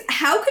thing is,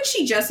 how could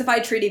she justify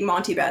treating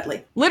Monty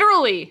badly?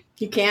 Literally.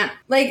 You can't.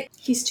 Like,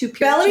 he's too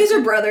pure. Bellamy's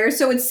her brother,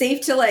 so it's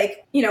safe to,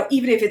 like,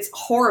 even if it's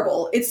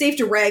horrible, it's safe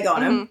to rag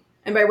on him.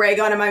 And by rag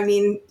on him, I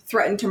mean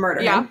threaten to murder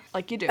him. Yeah,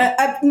 like you do.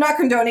 I'm not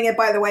condoning it,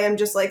 by the way. I'm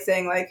just, like,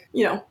 saying, like,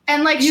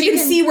 And, like, you can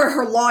see where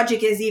her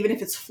logic is, even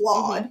if it's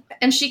flawed.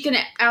 And she can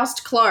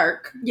oust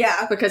Clark.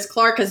 Yeah. Because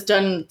Clark has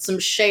done some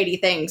shady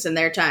things in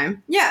their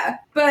time. Yeah,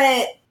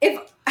 but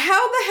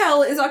how the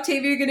hell is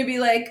Octavia going to be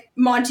like,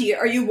 Monty,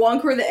 are you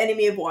Wonk or the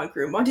enemy of Wonk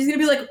Crew? Monty's going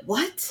to be like,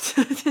 what?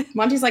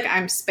 Monty's like,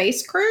 I'm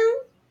Space Crew?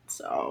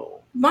 So...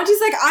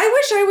 Monty's like, I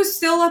wish I was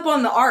still up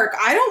on the Ark.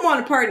 I don't want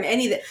a part in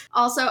any of this.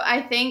 Also,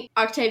 I think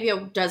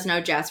Octavia does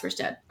know Jasper's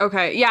dead.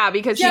 Okay, yeah,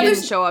 because he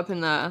didn't show up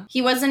in the...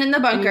 He wasn't in the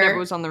bunker. And he never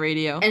was on the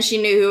radio. And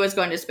she knew who was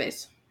going to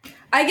space.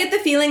 I get the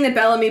feeling that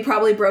Bellamy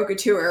probably broke it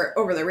to her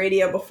over the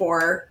radio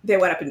before they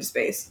went up into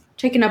space.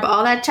 Taking up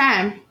all that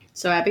time.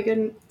 So Abby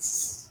couldn't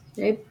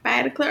say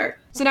bye to Clark.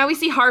 So now we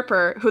see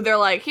Harper, who they're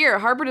like, here,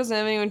 Harper doesn't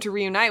have anyone to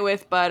reunite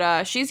with,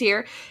 but she's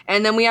here.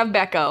 And then we have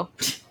Becco.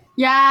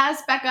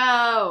 Yes,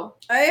 Becco.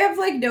 I have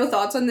like no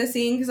thoughts on this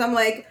scene because I'm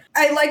like,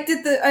 I liked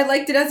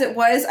it as it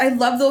was. I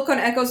love the look on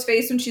Echo's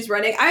face when she's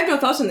running. I have no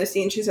thoughts on this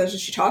scene. She says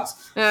as she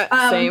talks.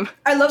 Same.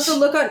 I love the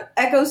look on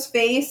Echo's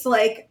face.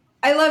 Like,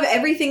 I love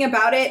everything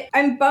about it.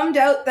 I'm bummed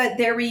out that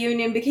their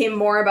reunion became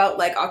more about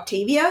like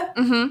Octavia.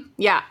 Mm-hmm.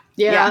 Yeah.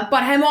 Yeah.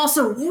 But I'm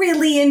also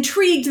really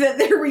intrigued that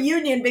their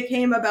reunion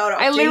became about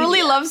Octavia. I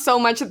literally love so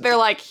much that they're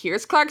like,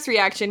 here's Clark's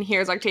reaction,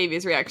 here's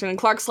Octavia's reaction. And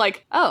Clark's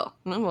like, oh,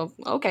 well,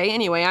 okay,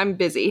 anyway, I'm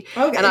busy.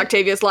 Okay. And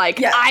Octavia's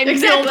like, I'm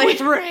filled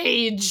with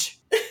rage.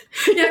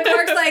 Yeah,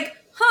 Clark's like,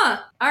 huh,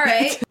 all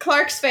right.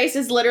 Clark's face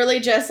is literally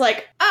just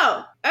like,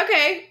 oh,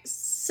 okay,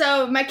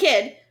 so my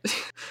kid.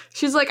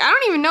 She's like, I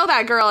don't even know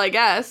that girl, I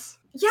guess.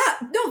 Yeah,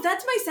 no,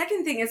 that's my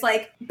second thing is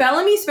like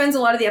Bellamy spends a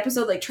lot of the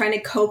episode like trying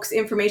to coax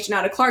information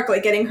out of Clark,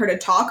 like getting her to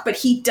talk, but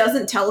he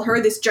doesn't tell her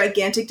this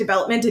gigantic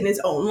development in his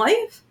own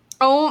life.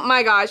 Oh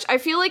my gosh. I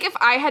feel like if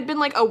I had been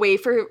like away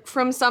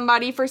from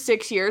somebody for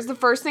 6 years, the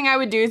first thing I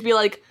would do is be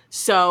like,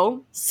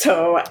 so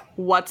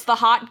what's the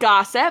hot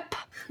gossip?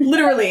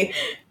 Literally.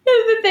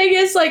 The thing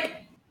is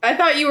like, I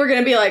thought you were going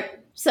to be like,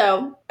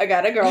 so I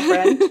got a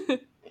girlfriend.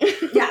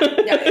 Yeah.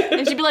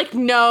 And she'd be like,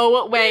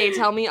 no way,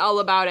 tell me all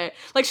about it.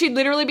 Like, she'd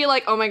literally be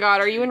like, oh my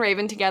god, are you and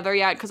Raven together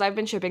yet? Because I've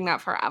been shipping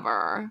that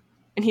forever.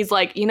 And he's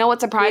like, you know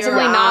what,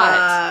 surprisingly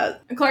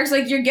not. And Clark's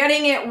like, you're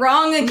getting it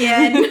wrong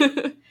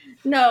again.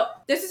 No.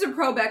 This is a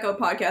pro Becco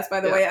podcast, by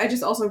the way. I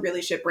just also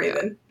really ship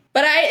Raven.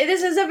 But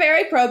this is a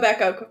very pro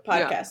Becco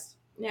podcast.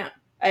 Yeah.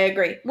 I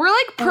agree. We're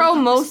like pro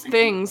most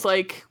things,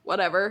 like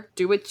whatever.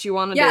 Do what you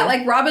want to do. Yeah,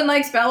 like Robin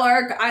likes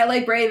Bellark, I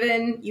like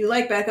Raven, you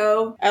like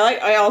Becco.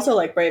 I also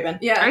like Raven.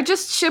 Yeah. I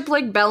just ship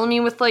like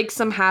Bellamy with like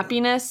some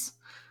happiness.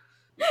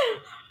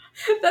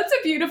 That's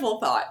a beautiful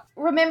thought.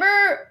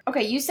 Remember,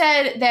 okay, you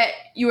said that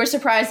you were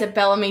surprised that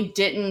Bellamy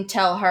didn't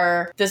tell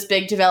her this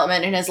big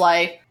development in his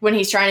life when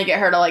he's trying to get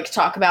her to, like,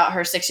 talk about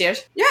her 6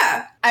 years.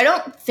 Yeah. I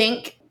don't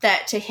think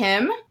that to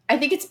him, I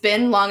think it's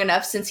been long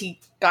enough since he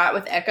got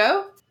with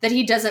Echo that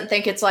he doesn't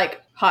think it's,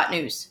 like, hot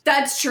news.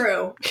 That's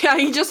true. Yeah,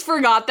 he just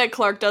forgot that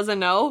Clark doesn't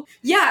know.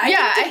 Yeah,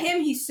 I think to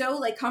him, he's so,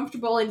 like,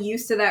 comfortable and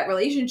used to that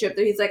relationship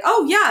that he's like,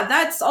 oh, yeah,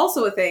 that's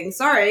also a thing.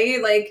 Sorry,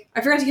 like,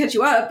 I forgot to catch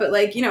you up, but,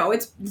 like, you know,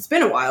 it's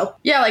been a while.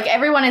 Yeah, like,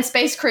 everyone in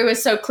Space Crew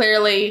is so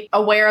clearly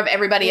aware of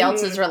everybody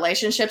else's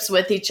relationships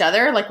with each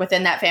other, like,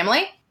 within that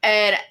family.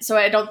 And so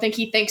I don't think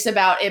he thinks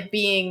about it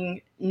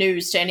being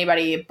news to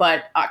anybody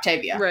but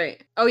Octavia.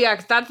 Right. Oh, yeah,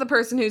 because that's the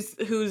person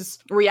whose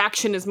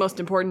reaction is most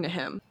important to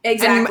him.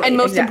 Exactly. And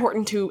most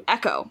important to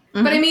Echo.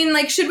 Mm-hmm. But I mean,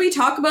 like, should we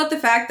talk about the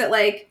fact that,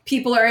 like,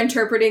 people are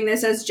interpreting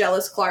this as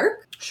jealous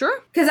Clark? Sure.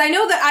 Because I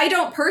know that I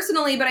don't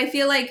personally, but I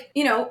feel like,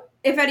 you know,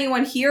 if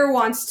anyone here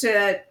wants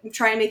to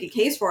try and make a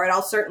case for it,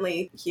 I'll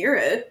certainly hear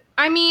it.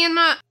 I mean,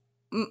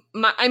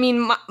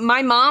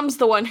 my mom's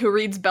the one who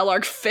reads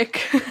Bellark fic.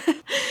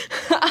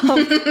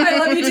 I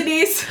love you,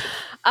 Denise.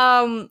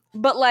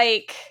 But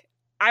like,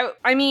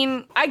 I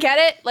mean, I get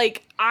it.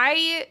 Like,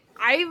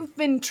 I've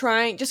been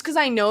trying, just because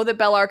I know that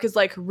Bellark is,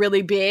 like,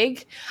 really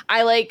big,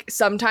 I, like,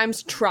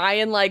 sometimes try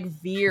and, like,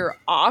 veer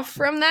off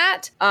from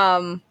that,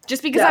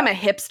 just because I'm a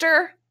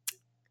hipster,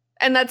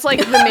 and that's, like,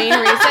 the main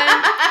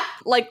reason.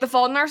 Like, The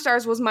Fault in Our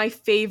Stars was my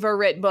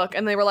favorite book,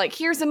 and they were like,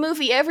 here's a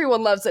movie,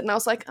 everyone loves it, and I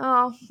was like,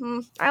 I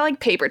like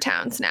Paper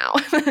Towns now.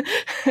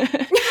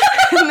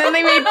 And then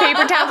they made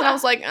Paper Towns, and I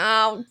was like,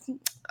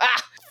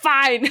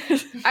 fine.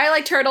 I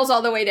like Turtles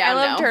All the Way Down.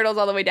 I love Turtles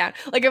All the Way Down.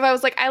 Like, if I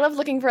was like, I love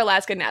Looking for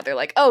Alaska now, they're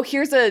like, oh,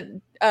 here's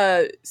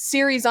a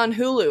series on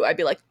Hulu, I'd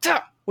be like, duh,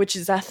 which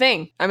is a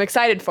thing. I'm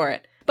excited for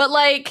it. But,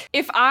 like,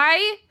 if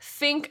I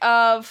think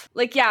of,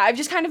 like, yeah, I've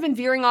just kind of been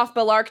veering off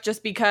Bellark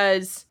just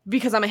because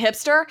I'm a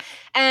hipster.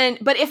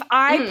 But if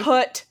I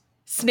put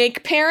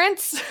Snake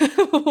Parents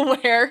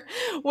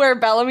where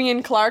Bellamy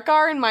and Clark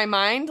are in my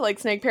mind, like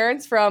Snake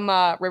Parents from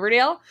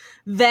Riverdale,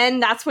 then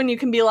that's when you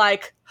can be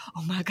like,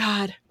 oh my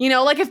god. You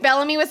know, like if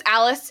Bellamy was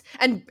Alice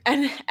and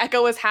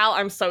Echo was Hal,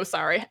 I'm so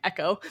sorry,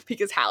 Echo,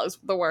 because Hal is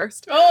the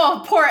worst.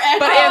 Oh, poor Echo.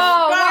 But if,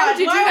 why would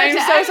you do that I'm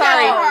to so Echo?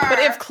 sorry. But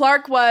if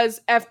Clark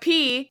was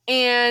FP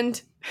and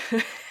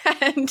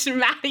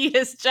Maddie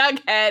is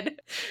Jughead,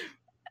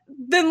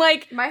 then,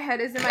 like, my head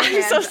is in my I'm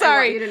hands. so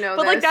sorry. I want you to know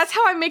but this. like, that's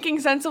how I'm making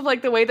sense of,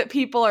 like, the way that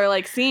people are,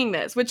 like, seeing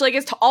this, which, like,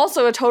 is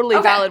also a totally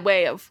valid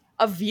way of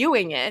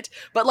viewing it.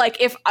 But, like,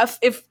 if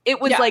it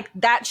was like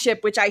that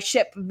ship, which I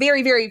ship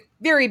very, very,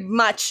 very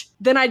much,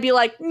 then I'd be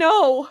like,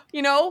 no,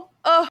 you know,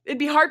 it'd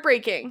be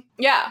heartbreaking.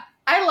 Yeah.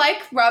 I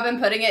like Robin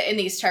putting it in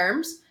these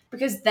terms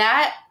because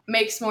that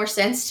makes more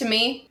sense to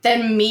me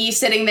than me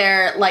sitting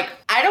there like,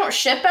 I don't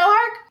ship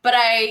Bellark, but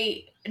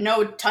I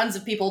know tons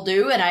of people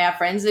do, and I have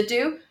friends that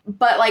do.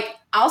 But, like,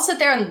 I'll sit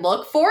there and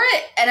look for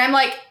it, and I'm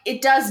like,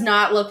 it does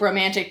not look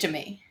romantic to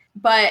me.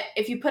 But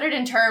if you put it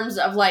in terms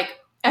of, like,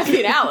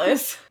 Effie and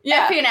Alice.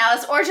 Effie and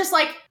Alice, or just,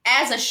 like,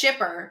 as a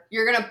shipper,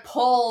 you're gonna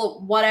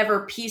pull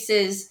whatever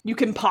pieces You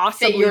can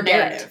possibly fit your get.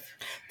 narrative.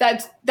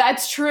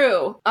 That's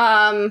true.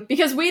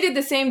 Because we did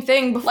the same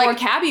thing before, like,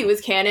 Cabby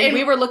was canon.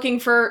 We were looking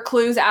for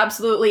clues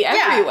absolutely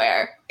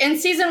everywhere. In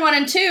season 1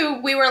 and 2,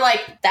 we were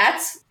like,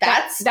 that's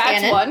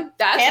canon. one.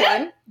 That's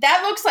Canon? one.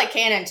 That looks like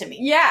canon to me.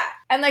 Yeah.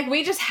 And, like,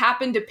 we just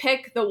happened to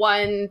pick the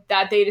one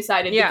that they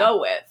decided to go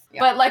with.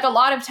 Yeah. But, like, a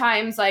lot of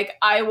times, like,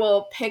 I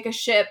will pick a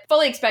ship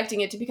fully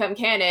expecting it to become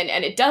canon,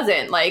 and it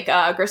doesn't, like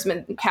Grissom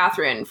and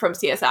Catherine from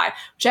CSI,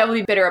 which I will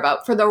be bitter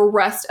about for the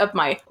rest of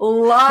my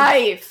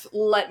life,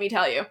 let me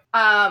tell you.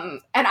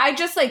 And I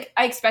just, like,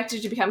 I expected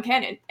it to become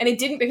canon, and it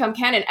didn't become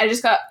canon. I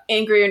just got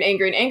angrier and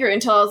angrier and angrier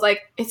until I was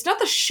like, it's not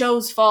the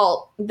show's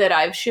fault that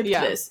I've shipped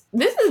this.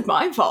 This is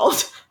my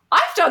fault.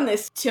 I've done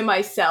this to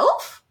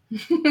myself.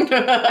 And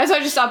so I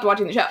just stopped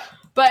watching the show.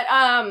 But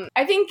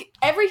I think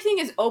everything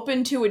is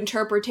open to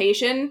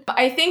interpretation.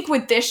 I think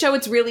with this show,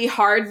 it's really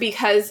hard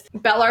because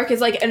Bellark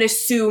is like an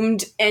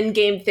assumed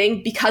endgame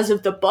thing because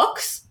of the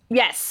books.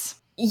 Yes.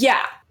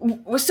 Yeah.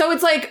 So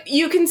it's like,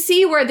 you can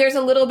see where there's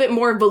a little bit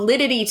more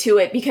validity to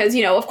it because,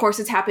 you know, of course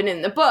it's happened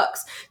in the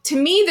books. To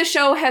me, the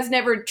show has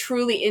never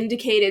truly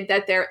indicated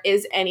that there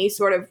is any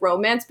sort of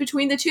romance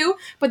between the two,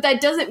 but that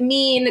doesn't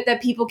mean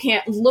that people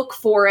can't look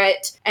for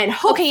it and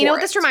hope for it. Okay, you know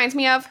what this reminds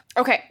me of?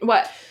 Okay.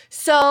 What?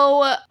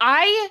 So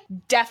I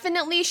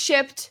definitely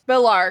shipped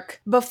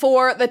Bellark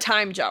before the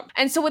time jump.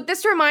 And so what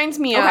this reminds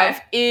me of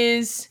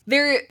is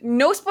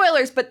no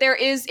spoilers, but there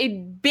is a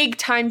big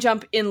time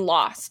jump in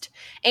Lost.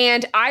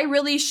 And I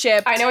really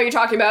shipped... I know what you're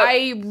talking about.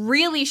 I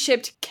really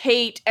shipped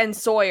Kate and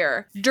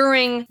Sawyer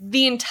during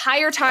the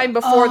entire time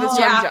before the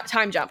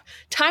time jump.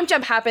 Time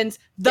jump happens.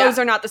 Those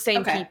are not the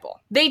same people.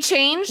 They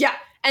change. Yeah.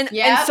 And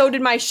so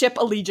did my ship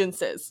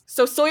allegiances.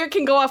 So Sawyer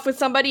can go off with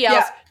somebody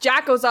else.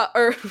 Jack goes off,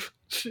 or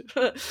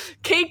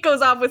Kate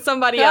goes off with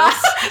somebody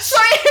else.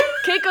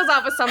 Kate goes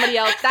off with somebody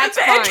else. That's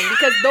fine,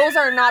 because those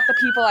are not the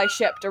people I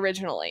shipped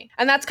originally.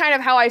 And that's kind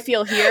of how I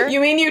feel here. You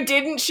mean you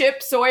didn't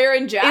ship Sawyer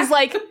and Jack? Is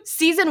like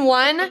season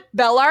 1,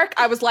 Bellark,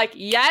 I was like,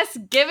 yes,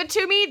 give it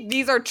to me.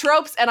 These are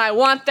tropes and I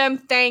want them.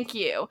 Thank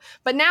you.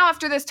 But now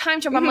after this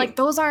time jump, I'm like,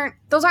 those aren't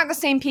the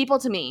same people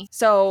to me.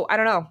 So I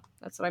don't know.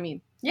 That's what I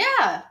mean.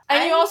 Yeah.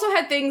 And you also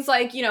had things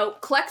like,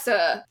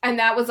 Clexa, and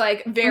that was,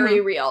 like,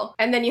 very real.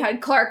 And then you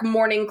had Clark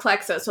mourning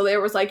Clexa, so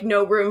there was, like,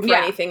 no room for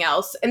anything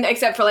else, and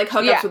except for, like,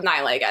 hookups with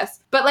Nyla, I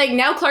guess. But, like,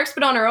 now Clark's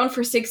been on her own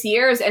for 6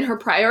 years, and her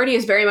priority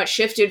has very much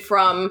shifted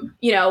from,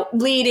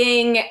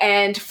 leading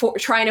and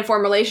trying to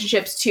form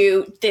relationships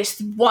to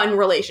this one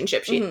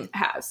relationship she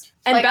has.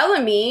 And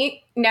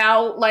Bellamy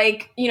now,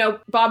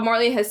 Bob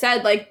Morley has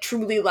said,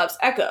 truly loves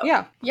Echo.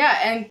 Yeah. Yeah,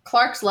 and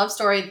Clark's love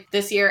story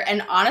this year,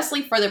 and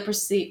honestly for the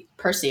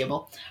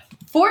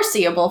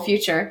foreseeable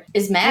future,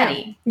 is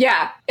Maddie.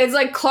 Yeah. It's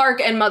like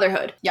Clark and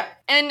motherhood. Yeah.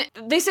 And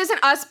this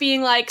isn't us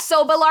being like,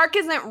 so Bellark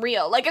isn't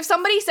real. Like, if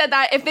somebody said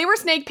that, if they were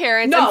snake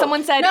parents and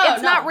someone said,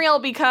 it's not real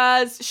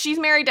because she's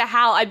married to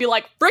Hal, I'd be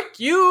like, frick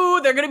you,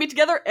 they're gonna be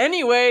together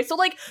anyway. So,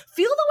 feel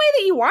the way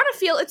that you want to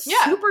feel. It's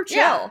super chill.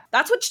 Yeah.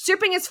 That's what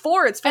shipping is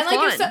for. It's for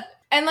fun.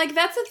 And,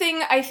 that's the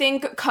thing I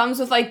think comes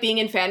with, being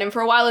in fandom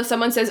for a while. If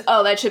someone says,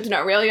 oh, that ship's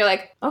not real, you're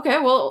like, okay,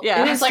 well,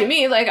 it is to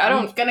me. I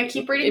don't... I'm gonna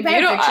keep reading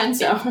fanfiction,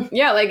 so...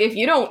 Yeah, if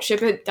you don't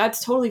ship it,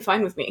 that's totally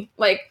fine with me.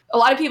 A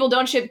lot of people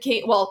don't ship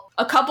Kate... Well,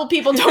 a couple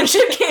people don't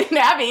ship Kate and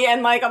Abby,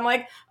 and, I'm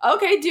like,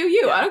 okay, do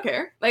you. I don't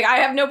care. I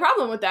have no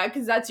problem with that,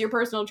 because that's your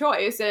personal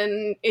choice,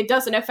 and it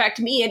doesn't affect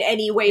me in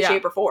any way,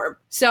 shape, or form.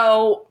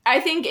 So,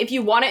 I think if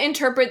you want to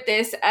interpret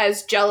this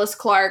as jealous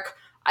Clark...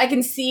 I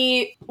can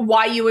see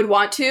why you would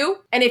want to.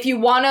 And if you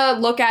want to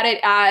look at it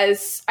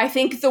as, I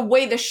think the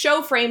way the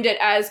show framed it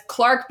as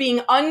Clark being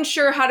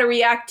unsure how to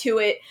react to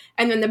it,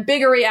 and then the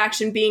bigger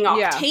reaction being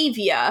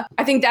Octavia,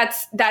 I think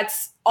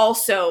that's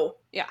also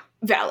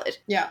valid.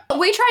 Yeah.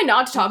 We try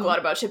not to talk a lot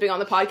about shipping on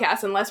the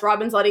podcast unless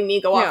Robin's letting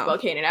me go off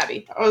about Kane and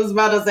Abby. I was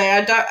about to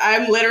say,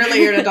 I'm literally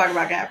here to talk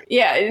about Abby.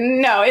 Yeah,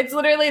 no, it's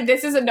literally,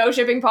 this is a no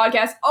shipping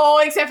podcast.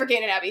 Oh, except for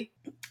Kane and Abby.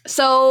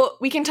 So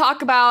we can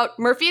talk about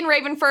Murphy and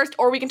Raven first,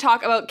 or we can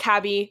talk about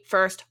Cabby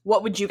first.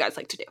 What would you guys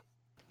like to do?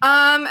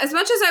 As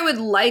much as I would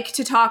like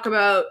to talk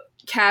about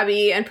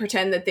Cabby and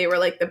pretend that they were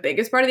the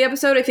biggest part of the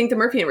episode, I think the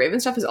Murphy and Raven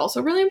stuff is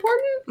also really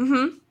important.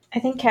 Mm-hmm. I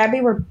think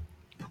Cabby were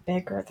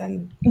bigger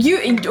than... Do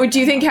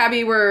you think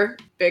Cabby were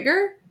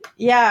bigger?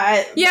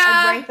 Yeah,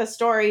 I'd rank the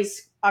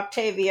stories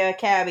Octavia,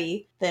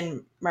 Cabby,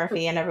 then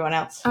Murphy, and everyone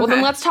else. Well,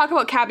 then let's talk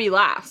about Cabby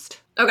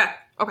last. Okay.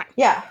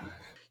 Yeah.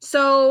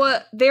 So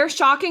they're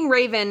shocking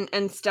Raven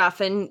and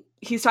stuff, and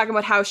he's talking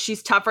about how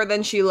she's tougher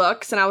than she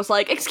looks, and I was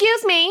like,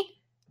 excuse me,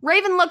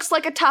 Raven looks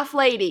like a tough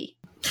lady.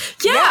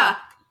 Yeah.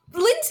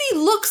 Lindsay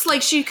looks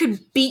like she could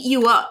beat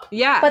you up.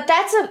 Yeah. But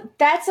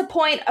that's a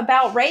point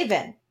about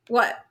Raven.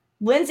 What?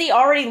 Lindsay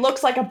already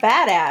looks like a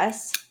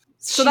badass.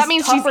 So that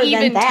means she's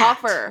even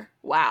tougher.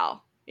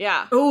 Wow.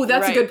 Yeah. Oh,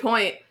 that's a good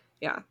point.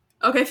 Yeah.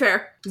 Okay,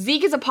 fair.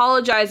 Zeke is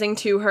apologizing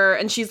to her,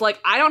 and she's like,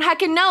 I don't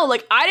heckin' know.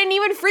 I didn't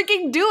even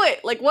freaking do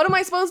it. What am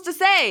I supposed to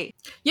say?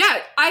 Yeah,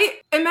 I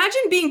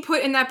imagine being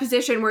put in that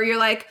position where you're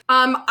like,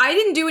 I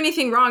didn't do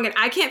anything wrong, and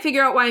I can't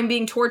figure out why I'm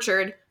being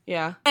tortured.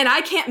 Yeah. And I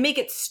can't make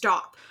it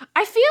stop.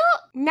 I feel,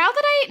 now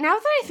that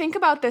I think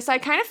about this, I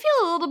kind of feel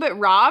a little bit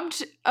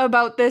robbed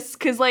about this,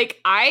 because,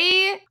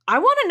 I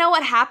want to know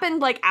what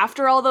happened,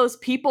 after all those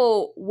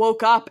people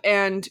woke up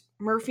and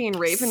Murphy and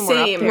Raven were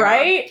up there.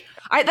 Right?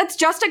 That's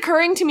just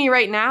occurring to me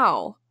right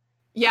now.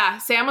 Yeah,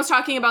 Sam was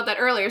talking about that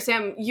earlier.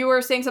 Sam, you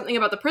were saying something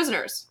about the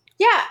prisoners.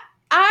 Yeah,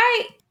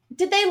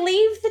 did they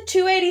leave the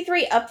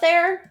 283 up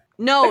there?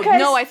 No,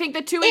 I think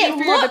the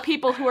 283 are the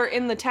people wwho are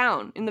in the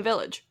town, in the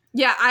village.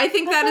 Yeah, I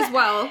think that as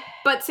well.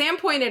 But Sam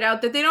pointed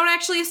out that they don't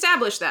actually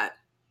establish that.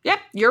 Yep,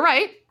 you're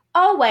right.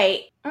 Oh,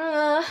 wait.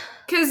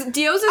 Because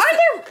Dio's is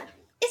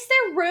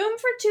there room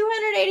for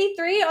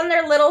 283 on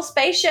their little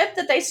spaceship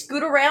that they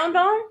scoot around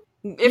on?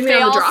 If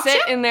they all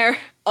sit in there.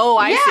 Oh,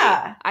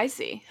 I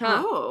see.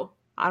 Huh. Oh.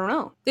 I don't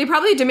know. They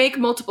probably had to make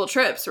multiple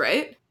trips,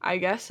 right? I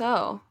guess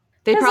so.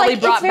 They probably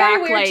brought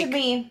back, to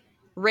me.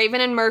 Raven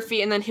and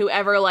Murphy, and then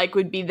whoever,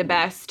 would be the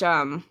best,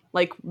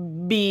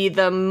 be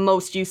the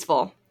most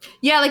useful.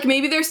 Yeah,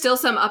 maybe there's still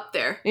some up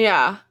there.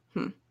 Yeah.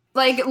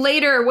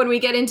 Later, when we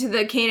get into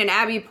the Kane and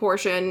Abby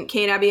portion,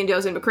 Kane, Abby, and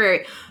Diosa and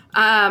McCrary,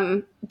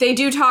 they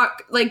do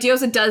talk,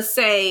 Diosa does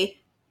say,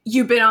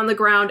 you've been on the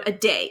ground a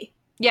day.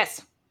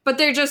 Yes. But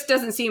there just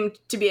doesn't seem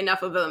to be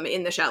enough of them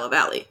in the Shallow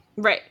Valley.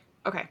 Right.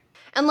 Okay.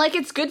 And,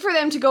 it's good for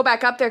them to go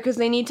back up there because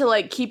they need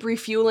to, keep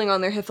refueling on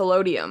their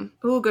Hithilodium.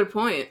 Ooh, good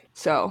point.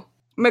 So,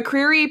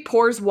 McCreary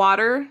pours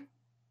water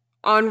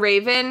on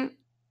Raven,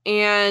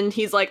 and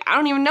he's like, I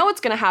don't even know what's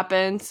going to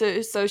happen,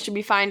 so should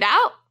we find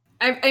out?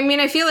 I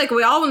mean, I feel like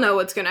we all know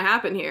what's going to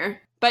happen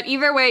here. But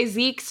either way,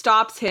 Zeke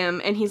stops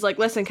him, and he's like,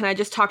 listen, can I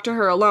just talk to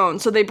her alone?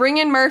 So they bring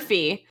in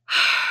Murphy.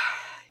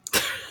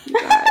 You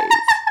guys.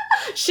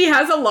 She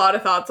has a lot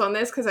of thoughts on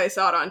this because I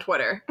saw it on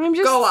Twitter. I'm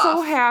just Go so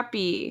off.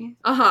 happy.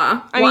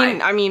 Uh-huh.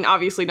 I mean,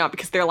 obviously not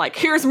because they're like,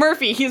 here's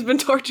Murphy, he's been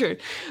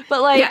tortured.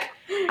 But like,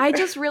 I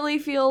just really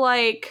feel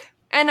like,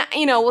 and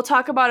you know, we'll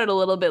talk about it a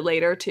little bit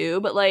later too,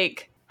 but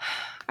like,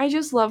 I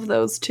just love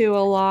those two a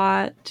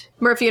lot.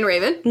 Murphy and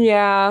Raven?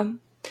 Yeah.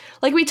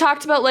 Like, we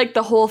talked about, like,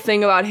 the whole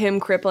thing about him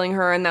crippling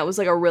her, and that was,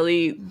 like, a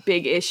really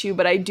big issue,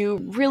 but I do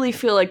really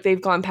feel like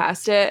they've gone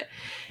past it.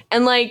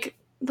 And, like,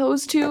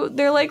 those two,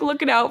 they're, like,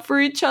 looking out for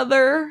each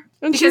other.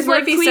 And Because she's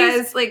Murphy like, please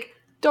says, like,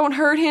 don't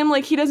hurt him,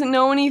 like, he doesn't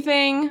know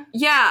anything.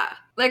 yeah,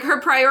 like,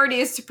 her priority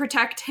is to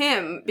protect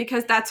him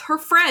because that's her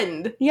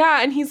friend.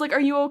 Yeah, and he's like,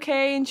 are you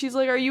okay? And she's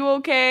like, are you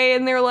okay?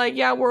 And they're like,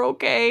 yeah, we're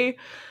okay.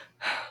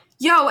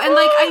 Yo, and,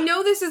 like, I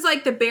know this is,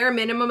 like, the bare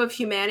minimum of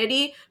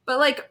humanity, but,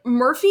 like,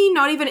 Murphy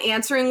not even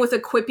answering with a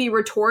quippy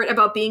retort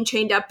about being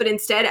chained up, but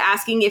instead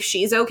asking if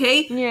she's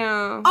okay.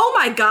 Yeah. Oh,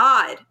 my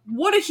God.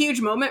 What a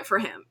huge moment for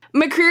him.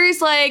 McCreary's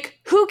like,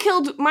 who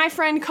killed my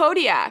friend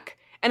Kodiak?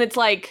 And it's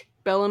like,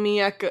 Bellamy,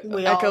 Echo,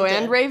 We all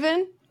and did.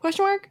 Raven?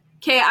 Question mark?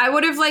 Okay, I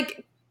would have,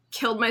 like,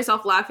 killed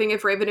myself laughing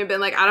if Raven had been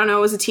like, I don't know,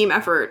 it was a team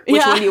effort.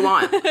 Which one do you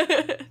want?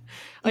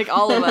 Like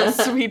all of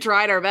us, we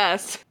tried our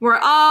best. We're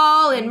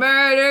all in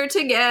murder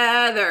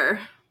together.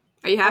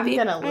 Are you happy?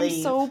 I'm gonna I'm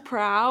leave. so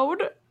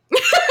proud.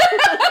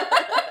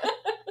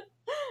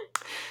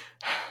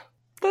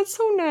 That's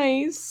so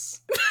nice.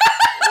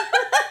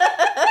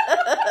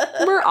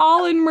 We're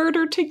all in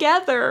murder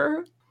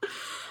together.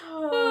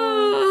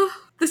 The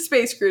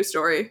Space Crew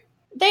story.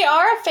 They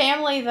are a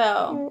family,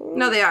 though.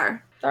 No, they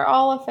are. They're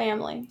all a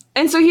family.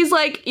 And so he's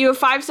like, you have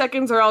 5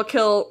 seconds or I'll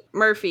kill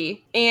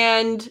Murphy.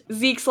 And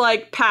Zeke's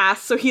like,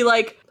 pass. So he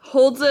like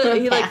holds it,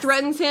 he like Pass.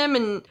 threatens him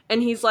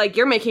and he's like,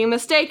 you're making a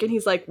mistake. And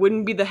he's like,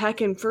 wouldn't be the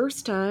heckin'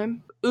 first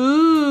time.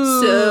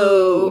 Ooh.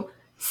 So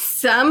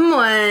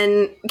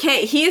someone,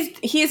 okay, he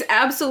is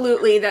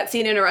absolutely that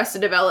scene in Arrested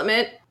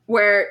Development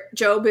where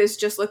Job is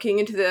just looking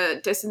into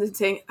the distance and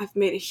saying, I've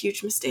made a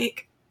huge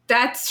mistake.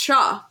 That's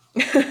Shaw.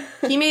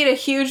 He made a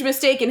huge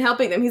mistake in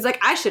helping them. He's like,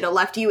 I should have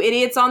left you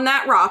idiots on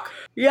that rock.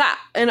 Yeah,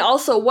 and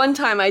also one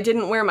time I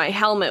didn't wear my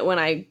helmet when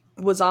I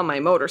was on my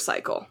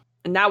motorcycle,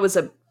 and that was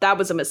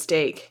a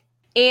mistake.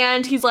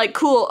 And he's like,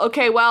 "Cool,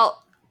 okay,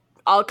 well,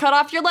 I'll cut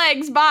off your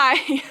legs. Bye."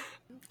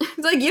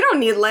 He's like, you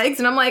don't need legs.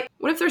 And I'm like,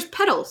 what if there's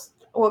pedals?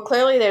 Well,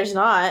 clearly there's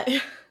not.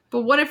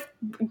 But what if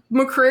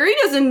McCreary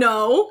doesn't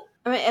know?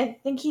 I mean, I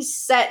think he's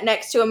sat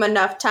next to him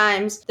enough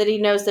times that he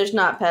knows there's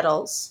not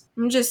pedals.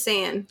 I'm just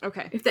saying.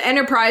 Okay. If the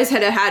Enterprise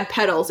had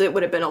pedals, it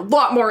would have been a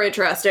lot more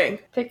interesting.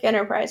 Pick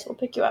Enterprise, we'll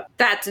pick you up.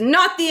 That's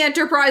not the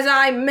Enterprise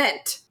I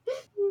meant.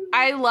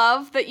 I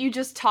love that you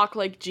just talk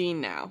like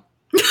Gene now.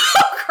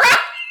 Oh, crap!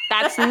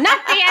 That's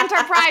not the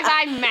Enterprise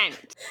I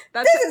meant.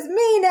 That's This is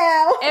me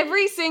now!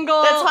 every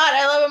single. That's hot.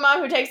 I love a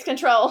mom who takes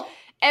control.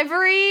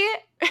 Every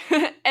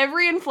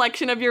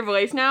inflection of your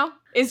voice now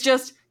is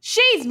just,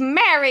 she's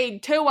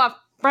married to a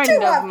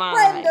friend of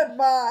mine. of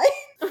mine.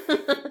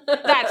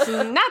 That's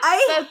not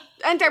the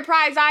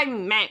Enterprise I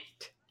meant.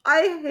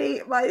 I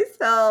hate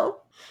myself.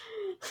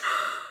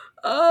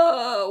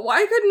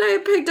 Why couldn't I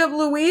have picked up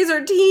Louise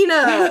or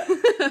Tina?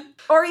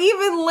 Or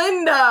even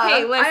Linda? Hey, I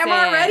am listen.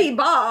 already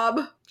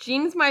Bob.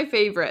 Jean's my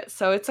favorite,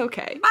 so it's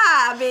okay.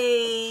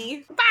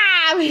 Bobby.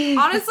 Bobby!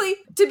 Honestly,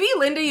 to be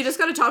Linda, you just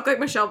gotta talk like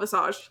Michelle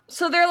Visage.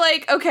 So they're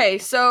like, okay,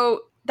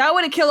 so that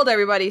would have killed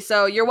everybody,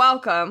 so you're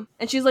welcome.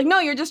 And she's like, no,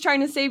 you're just trying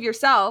to save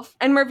yourself.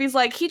 And Murphy's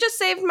like, he just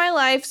saved my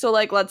life, so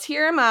like, let's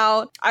hear him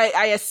out.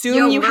 I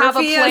assume you have a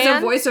Murphy plan. as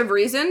a voice of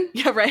reason.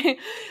 Yeah, right?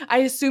 I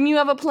assume you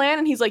have a plan.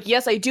 And he's like,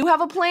 yes, I do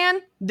have a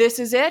plan. This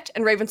is it.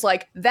 And Raven's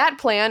like, that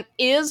plan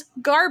is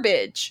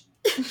garbage.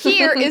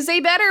 Here is a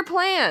better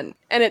plan.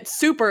 And it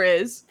super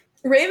is.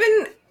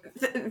 Raven,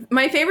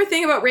 my favorite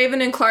thing about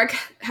Raven and Clark,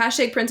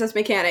 #Princess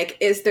Mechanic,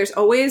 is there's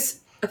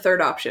always a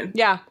third option.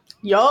 Yeah.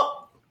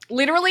 Yup.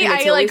 Literally, And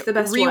it's I always like the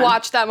best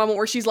rewatched that moment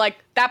where she's like,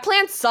 that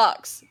plan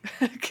sucks.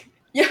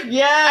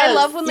 Yes. I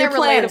love when they're Your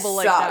plan relatable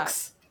like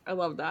sucks. that. I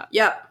love that.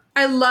 Yep.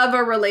 I love a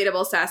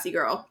relatable sassy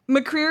girl.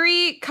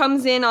 McCreary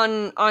comes in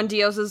on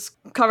Dios's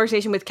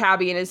conversation with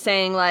Cabby and is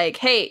saying like,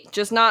 hey,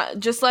 just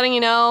letting you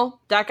know,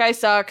 that guy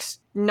sucks,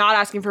 not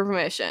asking for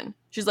permission.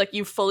 She's like,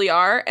 you fully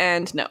are,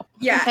 and no.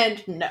 Yeah.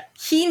 And no.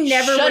 He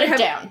never Shut would it have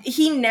down.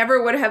 He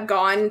never would have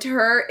gone to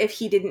her if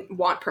he didn't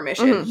want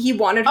permission. Mhm. He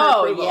wanted her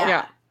Oh, approval.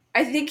 yeah.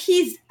 I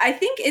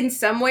think in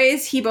some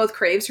ways he both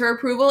craves her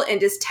approval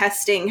and is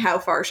testing how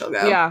far she'll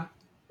go. Yeah.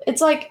 It's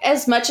like,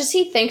 as much as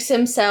he thinks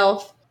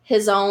himself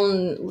his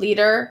own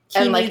leader He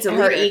and like needs a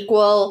her leader.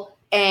 equal,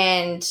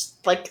 and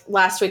like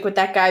last week with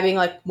that guy being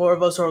like, More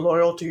of us are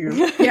loyal to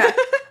you. Yeah.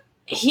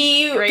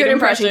 he Great Good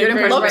impression, good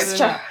impression. looks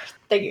to her.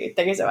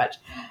 Thank you so much.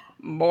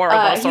 More of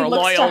us he are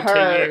looks to loyal to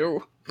her.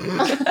 you.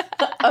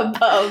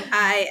 Above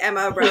I am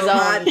a his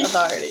robot. own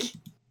authority.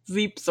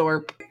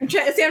 Zeepsorp. See,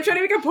 I'm trying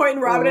to make a point,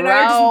 and Robin and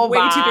I are just way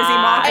too busy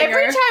Robot. mocking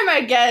Every her. time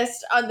I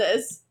guest on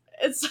this,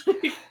 it's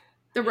like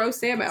The roast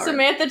Sam hour.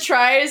 Samantha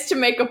tries to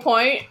make a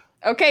point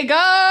Okay, go!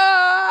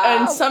 Oh.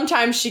 And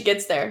sometimes she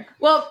gets there.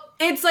 Well,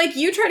 it's like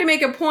you try to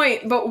make a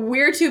point, but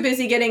we're too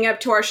busy getting up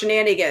to our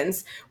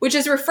shenanigans, which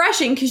is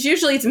refreshing because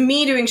usually it's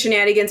me doing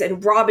shenanigans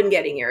and Robin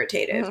getting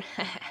irritated.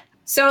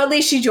 So at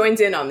least she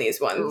joins in on these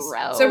ones.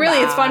 So really,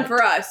 it's fun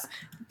for us.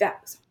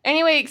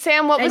 Anyway,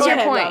 Sam, what was Go your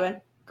ahead, point?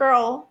 Robin.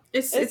 Girl,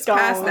 It's gone.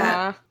 past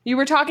that. You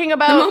were talking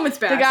about The moment's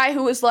the passed. guy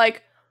who was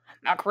like,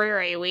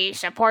 McCreary, we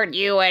support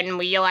you and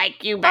we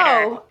like you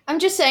better. Oh, I'm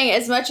just saying,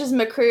 as much as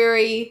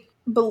McCreary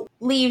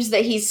believes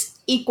that he's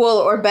equal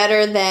or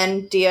better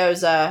than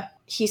Dioza,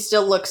 he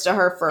still looks to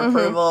her for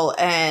approval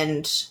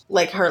and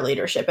like her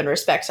leadership and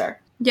respects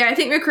her. Yeah, I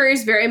think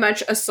McCreary's very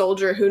much a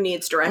soldier who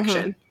needs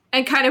direction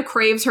and kind of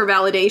craves her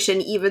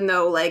validation, even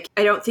though, like,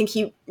 I don't think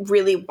he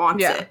really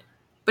wants it.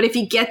 But if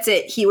he gets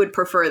it, he would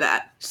prefer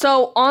that.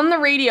 So on the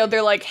radio,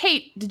 they're like,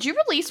 hey, did you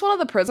release one of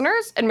the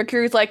prisoners? And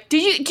McCreary's like, do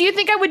you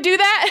think I would do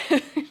that?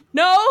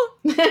 No?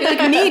 You're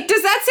like, neat.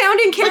 Does that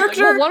sound in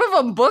character? Well, one of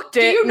them booked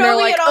it. you and know they're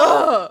me like, at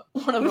all? ugh.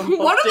 One of them.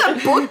 One of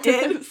them booked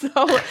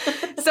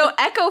it. So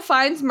Echo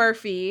finds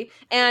Murphy,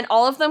 and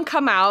all of them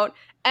come out,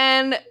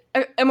 and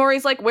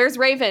Amori's like, where's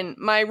Raven,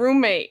 my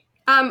roommate?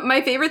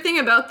 My favorite thing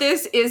about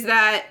this is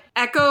that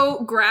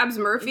Echo grabs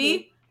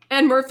Murphy,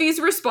 and Murphy's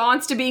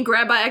response to being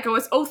grabbed by Echo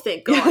is, oh,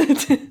 thank God.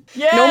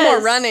 Yes. No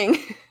more running.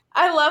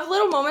 I love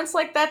little moments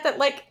like that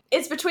like,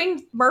 it's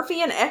between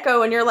Murphy and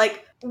Echo, and you're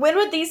like, when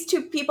would these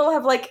two people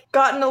have, like,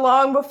 gotten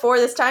along before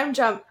this time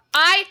jump?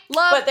 I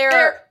love But they're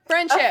their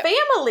friendship. A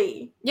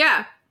family.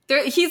 Yeah.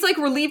 He's, like,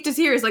 relieved to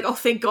hear. He's like, oh,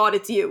 thank God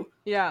it's you.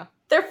 Yeah.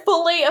 They're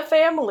fully a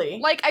family.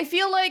 Like, I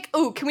feel like,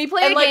 ooh, can we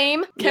play And, a like,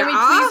 game? Can we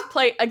yeah? please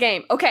play a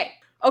game? Okay.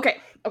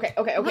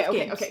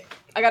 games.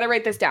 I gotta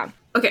write this down.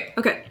 Okay.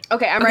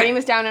 Okay, I'm writing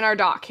this down in our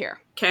doc here.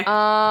 Okay.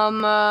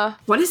 What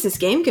What is this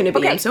game going to be?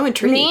 okay. I'm so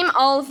intrigued. Name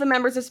all of the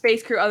members of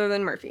Space Crew other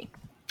than Murphy.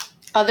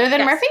 Other than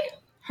Yes. Murphy?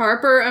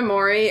 Harper,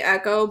 Amori,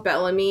 Echo,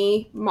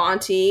 Bellamy,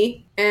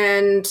 Monty,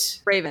 and...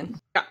 Raven.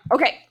 Yeah.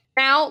 Okay,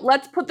 now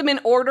let's put them in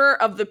order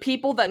of the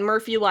people that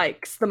Murphy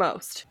likes the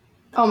most.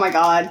 Oh my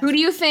god. Who do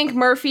you think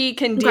Murphy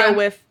can deal Okay.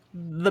 with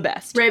the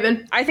best?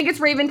 Raven. I think it's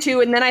Raven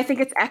too, and then I think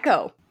it's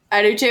Echo.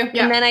 I do too.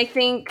 Yeah. And then I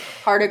think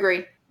Hard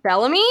agree.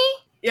 Bellamy?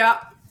 Yeah.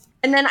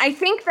 And then I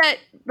think that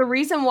the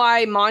reason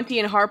why Monty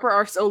and Harper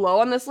are so low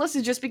on this list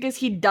is just because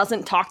he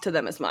doesn't talk to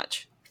them as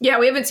much. Yeah,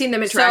 we haven't seen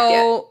them interact yet.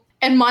 So,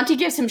 And Monty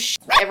gives him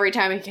every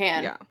time he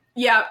can. yeah.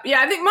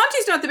 Yeah, I think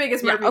Monty's not the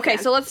biggest Murphy Okay,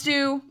 fan. so let's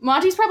do...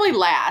 Monty's probably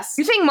last.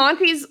 You think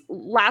Monty's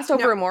last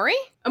over No. Amori?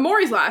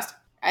 Amori's last.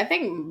 I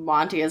think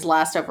Monty is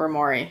last over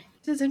Maury.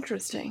 This is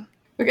interesting.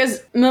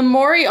 Because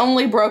Maury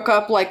only broke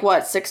up, like,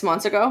 what, 6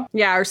 months ago?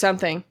 Yeah, or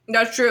something.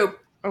 That's true.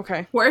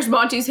 Okay. Whereas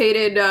Monty's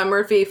hated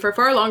Murphy for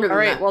far longer than All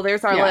right, that. well,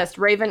 there's our Yeah. list.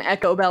 Raven,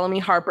 Echo, Bellamy,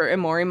 Harper,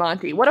 Amori,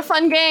 Monty. What a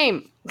fun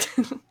game!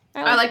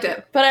 I liked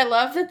it. But I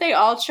love that they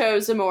all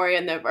chose Maury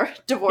in their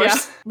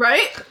divorce. Yeah.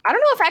 Right? I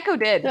don't know if Echo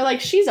did. They're like,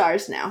 she's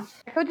ours now.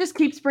 Echo just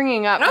keeps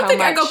bringing up I don't how think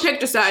much Echo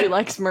picked a side. she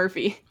likes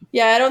Murphy.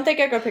 Yeah, I don't think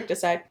Echo picked a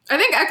side. I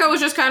think Echo was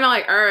just kind of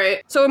like, all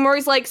right. So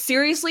Amori's like,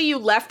 seriously, you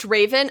left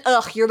Raven?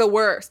 Ugh, you're the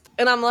worst.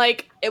 And I'm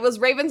like, it was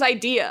Raven's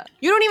idea.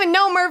 You don't even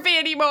know Murphy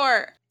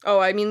anymore. Oh,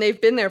 I mean,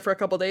 they've been there for a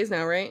couple days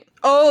now, right?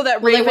 Oh,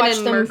 that Well, they Raven watched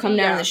and them Murphy. come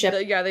down yeah, the ship.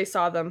 Yeah, they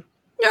saw them.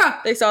 Yeah.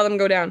 They saw them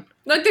go down.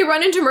 Like they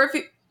run into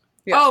Murphy.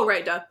 Yeah. Oh,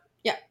 right, duh.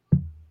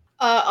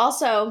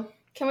 Also,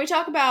 can we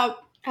talk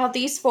about how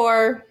these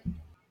four,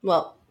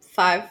 well,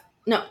 three.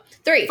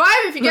 5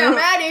 if you get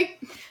Maddie.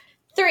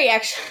 3,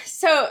 actually.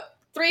 So,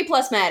 3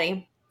 plus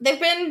Maddie. They've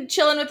been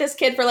chilling with this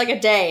kid for like a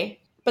day,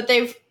 but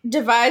they've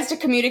devised a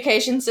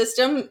communication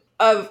system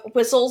of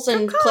whistles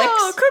and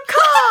clicks.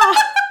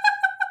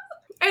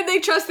 And they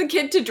trust the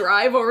kid to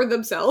drive over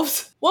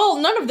themselves. Well,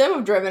 none of them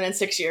have driven in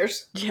 6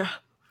 years. Yeah.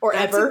 Or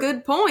That's ever. a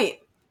good point.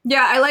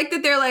 Yeah, I like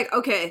that they're like,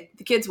 okay,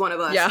 the kid's one of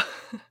us. Yeah.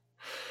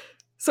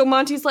 So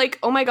Monty's like,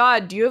 oh my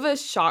god, do you have a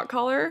shot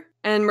collar?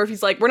 And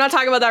Murphy's like, we're not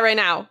talking about that right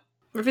now.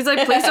 Murphy's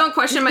like, please don't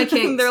question my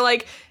kinks. They're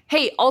like,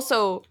 hey,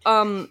 also,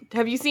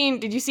 did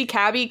you see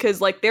Cabby?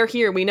 Because, like, they're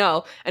here, we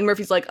know. And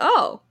Murphy's like,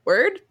 oh,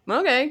 word?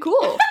 Okay,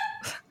 cool.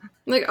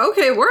 like,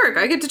 okay, work.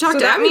 I get to talk So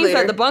to that Abby means later.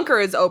 that the bunker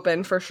is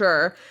open for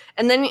sure.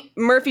 And then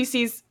Murphy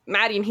sees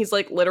Maddie and he's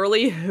like,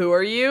 literally, who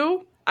are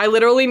you? I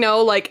literally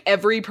know, like,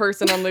 every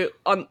person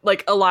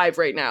alive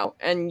right now,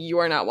 and you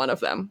are not one of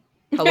them.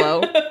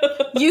 Hello?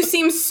 You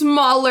seem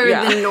smaller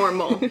Yeah. than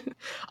normal.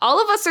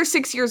 All of us are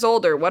 6 years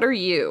older. What are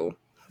you?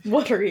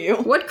 What are you?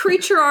 What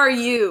creature are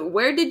you?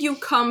 Where did you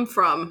come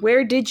from?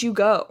 Where did you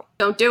go?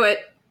 Don't do it.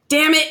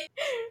 Damn it.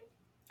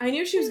 I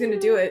knew she was going to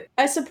do it.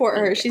 I support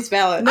her. She's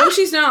valid. No,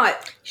 she's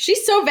not.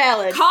 She's so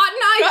valid. Cotton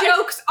Eye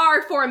jokes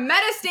are for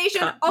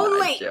Metastation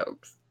only.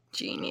 Jokes.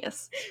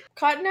 Genius.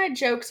 Cotton Eye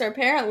jokes are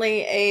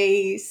apparently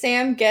a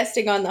Sam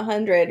guesting on the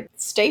 100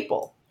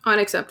 staple.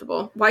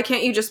 Unacceptable. Why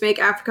can't you just make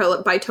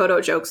Africa by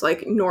Toto jokes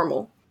like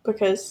normal?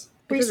 Because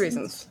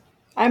Reasons.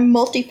 I'm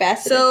multifaceted.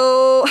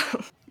 So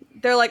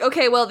they're like,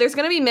 okay, well, there's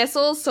going to be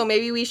missiles, so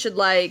maybe we should,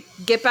 like,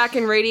 get back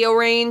in radio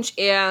range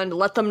and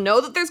let them know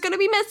that there's going to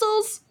be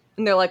missiles.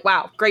 And they're like,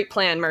 wow, great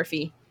plan,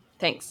 Murphy.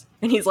 Thanks.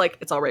 And he's like,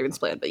 it's all Raven's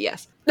plan, but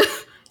yes.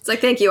 It's like,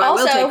 thank you. I will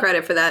Also- take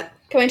credit for that.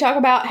 Can we talk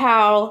about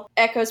how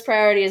Echo's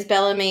priority is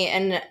Bellamy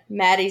and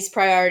Maddie's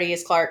priority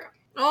is Clark?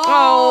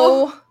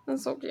 Oh,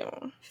 that's so cute.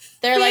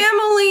 They're like,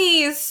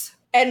 Families.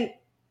 and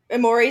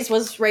Maury's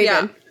was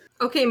Raven.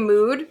 Yeah. Okay,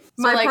 mood. So,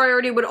 My like-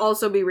 priority would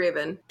also be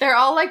Raven. They're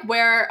all like,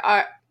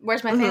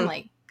 where's my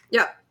family?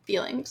 Yeah.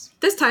 Feelings.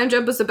 This time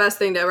jump was the best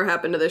thing to ever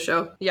happen to this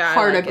show. Yeah,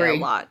 Hard I like agree. it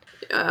a lot.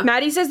 Yeah.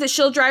 Maddie says that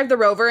she'll drive the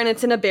rover and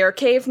it's in a bear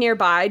cave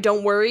nearby.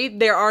 Don't worry,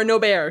 there are no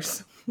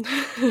bears.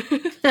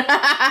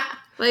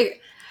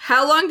 Like,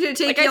 how long did it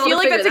take Like, y'all I feel to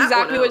like figure that's that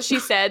exactly one what out? she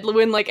said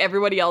when, like,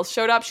 everybody else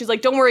showed up. She's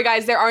like, don't worry,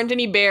 guys, there aren't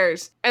any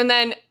bears. And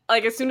then,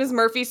 like, as soon as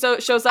Murphy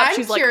shows up, I'm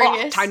she's like, oh,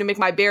 curious. time to make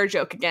my bear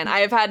joke again. I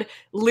have had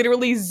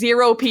literally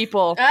 0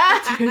 people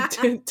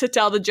to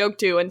tell the joke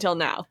to until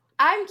now.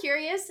 I'm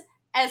curious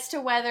as to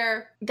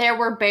whether there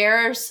were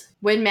bears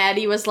when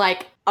Maddie was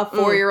like a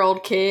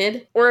 4-year-old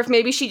kid, Or if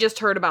maybe she just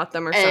heard about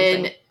them or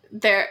something.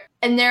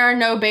 and there are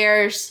no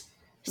bears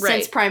Right.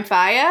 since Prime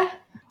Fire,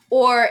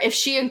 or if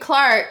she and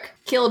Clark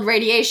killed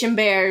radiation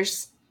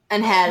bears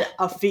and had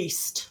a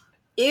feast.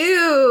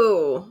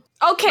 Ew.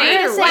 Okay,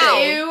 I'm gonna say wow.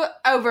 ew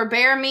over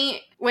bear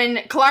meat when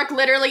Clark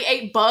literally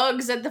ate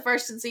bugs at the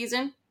first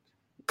season.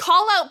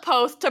 Call out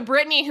post to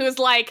Brittany who's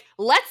like,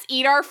 let's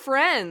eat our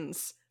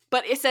friends.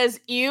 But it says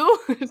ew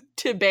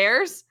to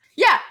bears.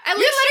 Yeah, At you're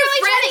least literally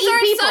your trying to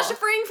friends eat people. aren't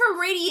suffering from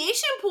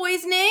radiation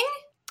poisoning.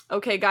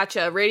 Okay,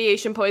 gotcha.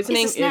 Radiation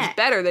poisoning It's a is snack.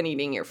 better than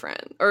eating your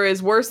friend. Or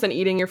is worse than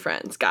eating your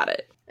friends. Got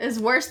it. Is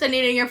worse than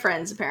eating your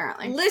friends,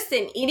 apparently.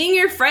 Listen, eating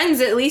your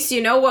friends, at least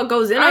you know what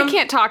goes in them. I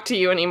can't talk to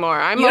you anymore.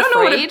 I'm You don't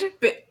know what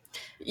afraid.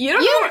 you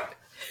don't know what...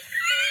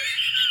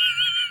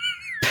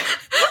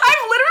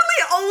 I'm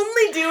literally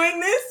only doing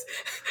this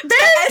to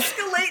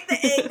escalate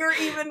the anger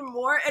even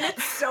more, and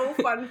it's so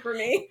fun for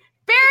me.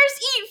 Bears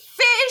eat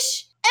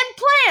fish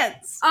and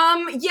plants.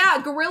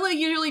 Yeah, gorilla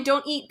usually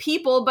don't eat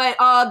people, but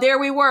there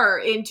we were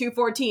in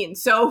 214.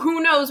 So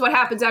who knows what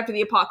happens after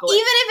the apocalypse?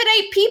 Even if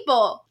it ate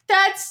people,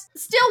 that's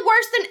still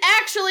worse than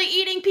actually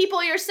eating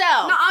people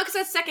yourself. No, because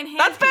that's secondhand.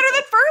 That's better people.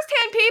 than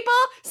first-hand people.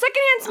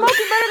 Second-hand smoke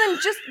is better than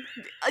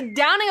just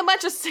downing a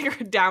bunch of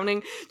cigarette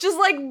just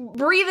like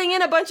breathing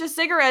in a bunch of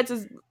cigarettes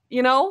is,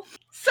 you know?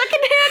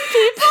 Second-hand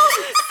people?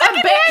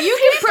 Second-hand you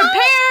can people?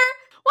 prepare.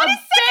 What a is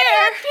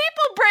second-hand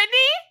people,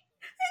 Brittany?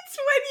 It's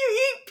when you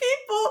eat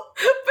people,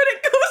 but it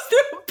goes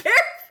through a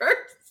bear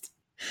first.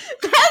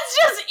 That's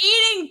just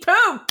eating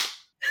poop.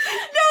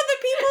 No, the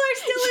people are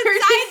still You're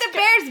inside just- the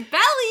bear's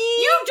belly.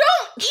 You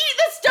don't eat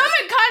the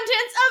stomach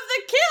contents of the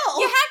kill.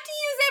 You have to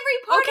use every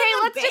part Okay, of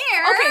the let's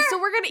bear. okay, so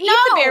we're gonna eat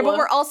the bear, but No.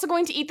 we're also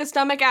going to eat the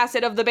stomach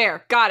acid of the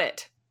bear. Got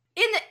it.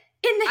 in the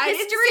I didn't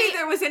history say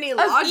there was any of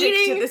logic to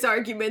eating this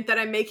argument that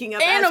I'm making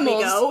up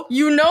animals, as we go.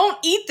 you don't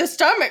eat the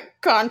stomach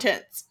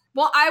contents.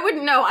 Well, I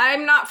wouldn't know.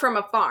 I'm not from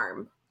a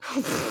farm.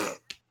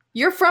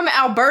 You're from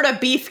Alberta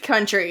beef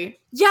country.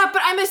 Yeah,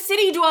 but I'm a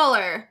city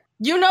dweller.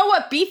 You know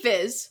what beef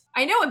is.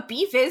 I know what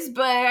beef is,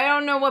 but I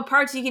don't know what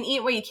parts you can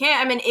eat, what you can't.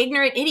 I'm an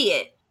ignorant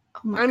idiot.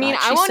 Oh I mean,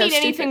 I won't eat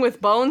anything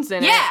with bones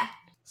in it. Yeah.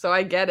 So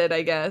I get it,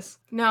 I guess.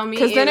 No, me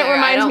Because then it either. I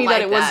reminds don't me that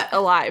like it was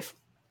alive.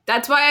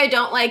 That's why I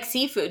don't like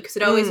seafood, because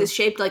it always is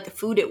shaped like the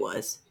food it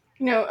was.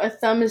 No, a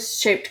thumb is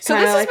shaped So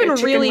kind this of has like a been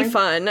chicken really wing.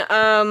 fun.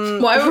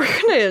 Why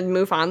We're gonna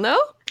move on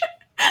though.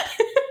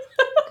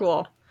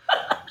 Cool.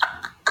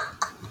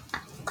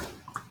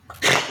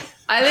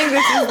 I think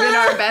this has been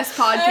our best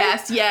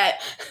podcast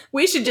yet.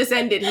 We should just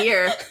end it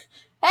here.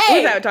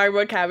 Hey, Without talking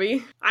about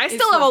Cabby. I It's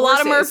still the have a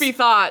lot of horses. Murphy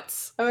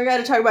thoughts. Oh, we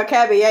gotta talk about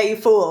Cabby. Yeah, you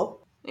fool.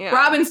 Yeah.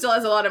 Robin still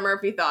has a lot of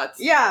Murphy thoughts.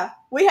 Yeah,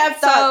 we have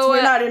thoughts. So,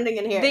 We're not ending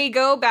it here. We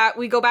go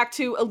back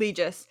to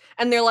Allegis,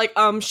 and they're like,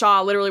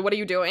 Shaw, literally, what are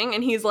you doing?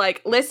 And he's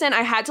like, listen,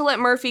 I had to let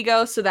Murphy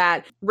go so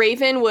that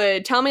Raven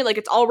would tell me, like,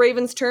 it's all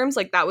Raven's terms,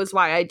 like, that was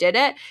why I did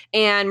it,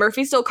 and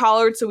Murphy's still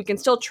collared, so we can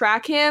still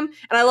track him,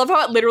 and I love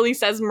how it literally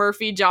says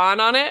Murphy John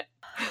on it.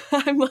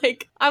 I'm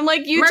like,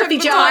 you Murphy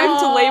took the John. time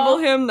to label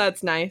him,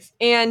 that's nice.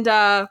 And,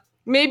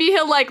 maybe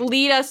he'll, like,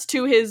 lead us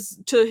to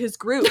his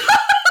group.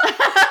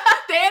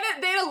 They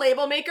had a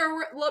label maker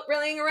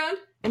rallying around.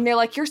 And they're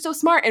like, you're so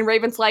smart. And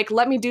Raven's like,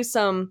 let me do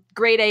some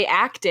grade A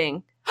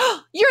acting.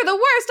 You're the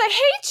worst. I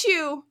hate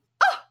you.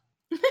 Oh,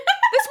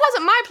 this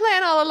wasn't my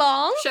plan all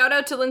along. Shout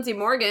out to Lindsay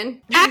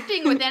Morgan.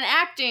 acting within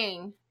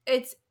acting.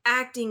 It's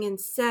acting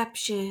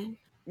inception.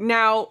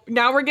 Now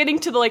we're getting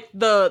to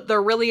the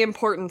really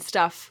important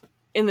stuff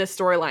in this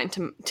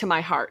storyline to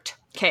my heart.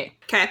 Okay.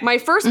 Okay. My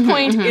first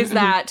point is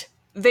that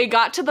they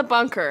got to the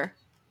bunker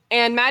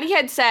and Maddie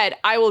had said,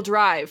 I will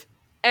drive.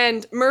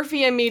 And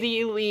Murphy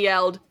immediately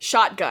yelled,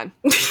 shotgun,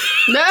 so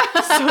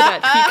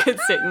that he could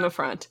sit in the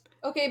front.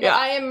 Okay, but Yeah.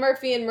 I am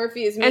Murphy and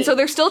Murphy is me. And so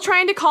they're still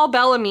trying to call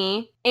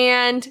Bellamy,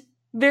 and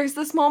there's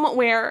this moment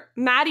where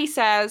Maddie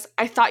says,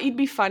 I thought you'd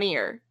be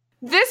funnier.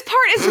 This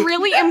part is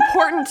really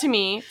important to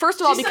me.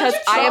 First of all, She's because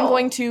such a I am troll.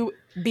 going to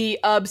be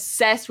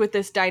obsessed with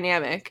this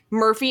dynamic.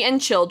 Murphy and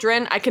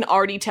children, I can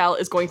already tell,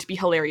 is going to be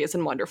hilarious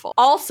and wonderful.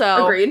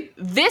 Also, Agreed.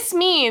 this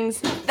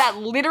means that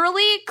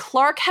literally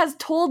Clark has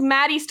told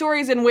Maddie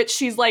stories in which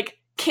she's like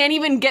can't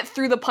even get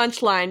through the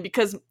punchline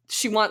because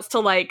she wants to,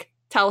 like,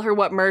 tell her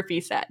what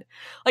Murphy said.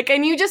 Like,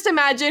 and you just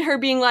imagine her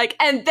being like,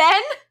 and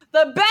then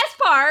the best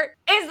part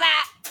is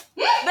that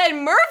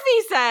then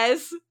Murphy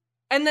says,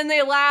 and then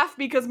they laugh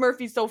because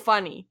Murphy's so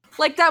funny.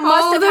 Like, that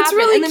must have happened.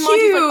 Really and then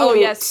Monty's like, oh,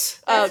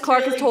 yes, That's Clark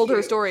really has told her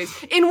cute.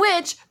 stories. In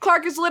which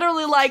Clark is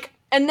literally like,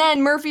 and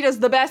then Murphy does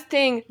the best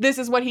thing. This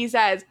is what he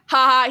says.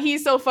 Haha,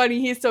 he's so funny.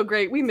 He's so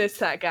great. We miss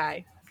that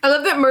guy. I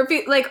love that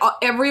Murphy, like,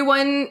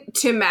 everyone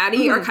to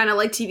Maddie are kind of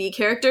like TV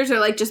characters, or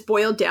like just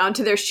boiled down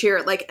to their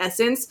sheer, like,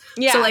 essence.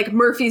 Yeah. So, like,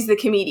 Murphy's the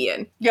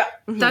comedian. Yeah.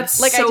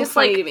 That's Like, so I just,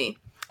 funny like, to me.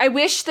 I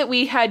wish that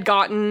we had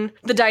gotten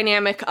the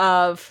dynamic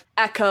of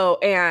Echo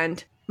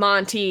and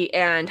Monty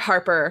and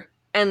Harper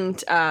and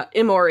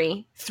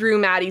Imori through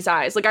Maddie's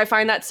eyes. Like, I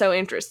find that so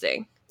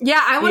interesting.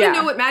 Yeah, I want to Yeah.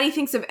 know what Maddie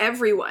thinks of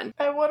everyone.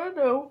 I want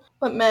to know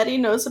what Maddie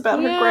knows about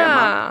her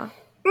grandma.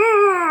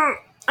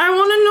 I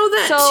want to know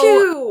that So-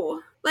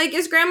 too. Like,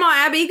 is Grandma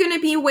Abby going to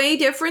be way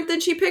different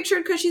than she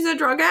pictured because she's a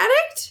drug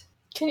addict?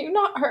 Can you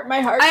not hurt my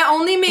heart? I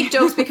only make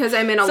jokes because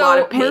I'm in a So lot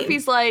of pain.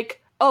 Murphy's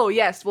like, oh,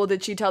 yes, well,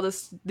 did she tell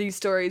these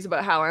stories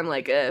about how I'm,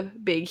 like, a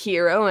big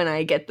hero and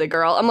I get the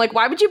girl? I'm like,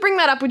 why would you bring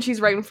that up when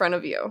she's right in front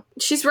of you?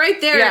 She's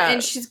right there, Yeah.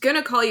 and she's going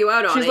to call you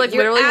out on She's it. like,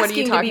 You're literally, what are asking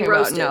you to be talking about?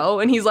 roasted. No.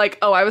 And he's like,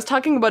 oh, I was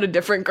talking about a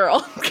different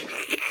girl.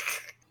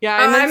 Yeah,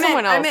 I meant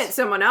someone else. I meant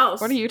someone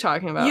else. What are you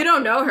talking about? You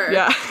don't know her.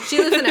 Yeah. She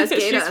lives in Escada.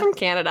 She's from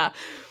Canada.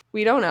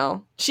 We don't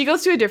know. She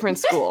goes to a different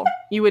school.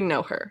 You wouldn't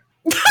know her.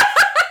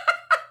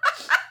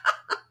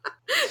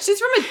 She's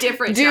from a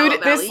different Dude,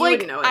 Shallow Valley. this, You like,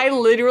 wouldn't know it. I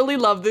literally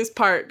love this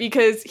part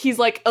because he's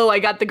like, oh, I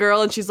got the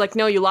girl. And she's like,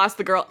 no, you lost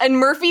the girl. And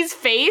Murphy's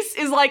face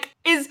is like,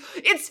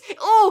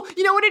 oh,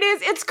 you know what it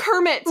is? It's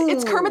Kermit.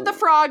 It's Kermit the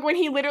Frog when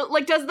he literally,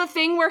 like, does the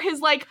thing where his,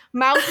 like,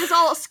 mouth is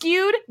all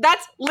skewed.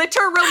 That's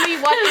literally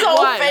what His it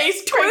whole was.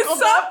 face twinkles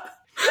Twists up.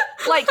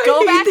 Like, I go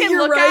hate back that and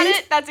you're look right. at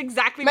it. That's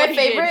exactly My what he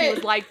did. He favorite-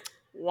 was like,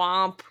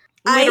 womp.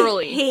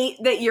 Literally. I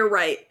hate that you're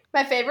right.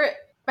 My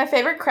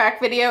favorite crack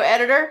video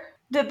editor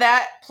did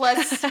that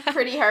plus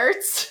Pretty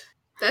Hurts.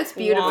 That's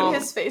beautiful. Wow. When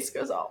his face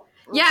goes all.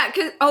 Yeah,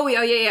 because yeah. Oh my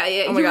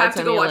You God, have to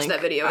send go me a watch link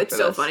that video. It's after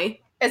so this.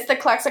 funny. It's the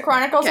Clexa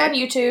Chronicles Okay. on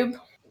YouTube.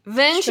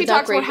 Then she Puts out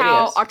talks about great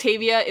how videos.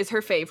 Octavia is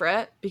her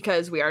favorite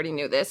because we already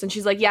knew this. And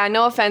she's like, yeah,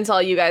 no offense,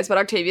 all you guys, but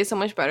Octavia's so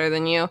much better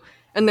than you.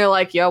 And they're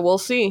like, yeah, we'll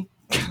see.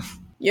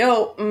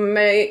 Yo,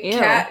 my Ew.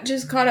 cat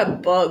just caught a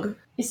bug.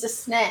 He's a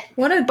snack.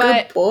 What a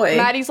But good boy.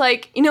 Maddie's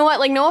like, you know what?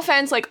 Like, no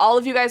offense. Like, all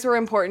of you guys were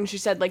important. She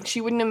said, like, she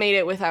wouldn't have made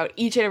it without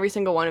each and every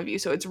single one of you.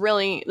 So it's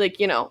really, like,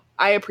 you know,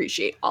 I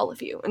appreciate all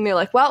of you. And they're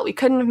like, well, we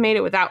couldn't have made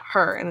it without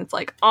her. And it's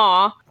like,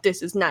 aw,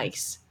 this is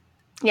nice.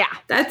 Yeah.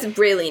 That's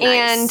really nice.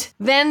 And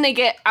then they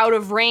get out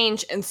of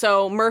range, and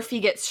so Murphy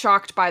gets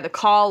shocked by the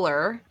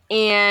collar,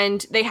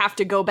 and they have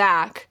to go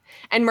back.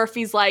 And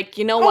Murphy's like,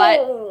 you know what?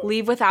 Oh.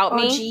 Leave without Oh,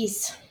 me,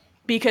 jeez.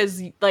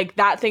 because, like,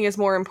 that thing is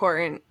more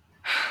important.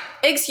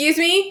 Excuse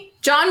me?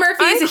 John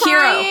Murphy I'm is a hero.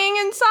 crying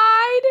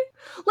inside.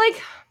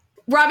 Like,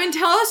 Robin,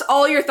 tell us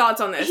all your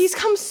thoughts on this. he's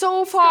come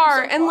so far,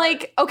 so and, far.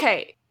 like,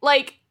 okay,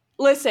 like,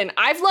 listen,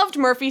 I've loved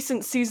Murphy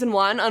since season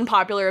 1,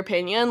 unpopular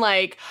opinion,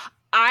 like,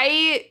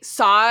 I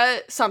saw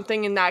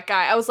something in that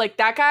guy. I was like,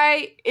 that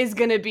guy is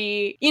gonna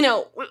be, you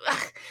know,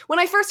 when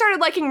I first started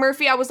liking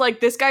Murphy, I was like,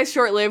 this guy's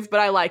short-lived, but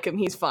I like him.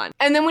 He's fun.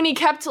 And then when he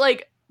kept,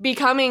 like,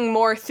 becoming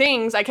more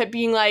things, I kept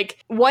being like,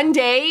 one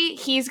day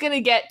he's gonna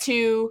get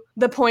to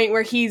the point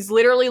where he's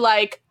literally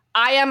like,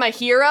 I am a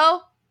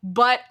hero,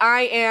 but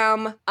I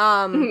am,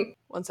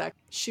 one sec.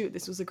 Shoot,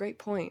 this was a great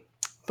point.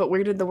 But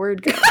where did the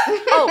word go?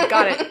 Oh,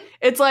 got it.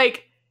 It's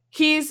like,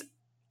 he's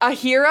a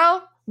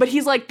hero, but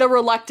he's like the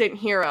reluctant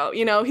hero,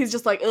 you know? He's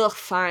just like, ugh,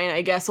 fine,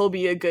 I guess I'll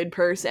be a good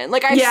person.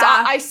 Like,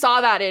 I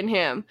saw that in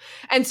him.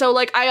 And so,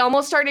 like, I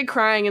almost started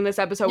crying in this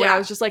episode when I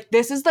was just like,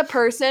 this is the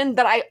person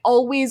that I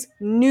always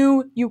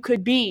knew you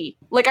could be.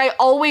 Like, I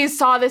always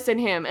saw this in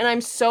him, and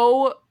I'm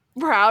so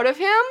proud of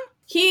him.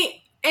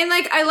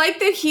 I like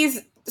that he's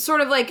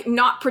sort of, like,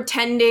 not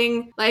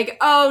pretending, like,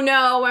 oh,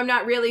 no, I'm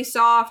not really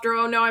soft, or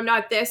oh, no, I'm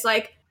not this.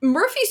 Like,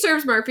 Murphy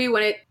serves Murphy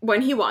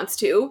when he wants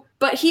to,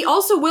 but he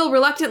also will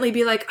reluctantly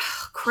be like,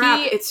 oh,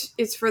 crap,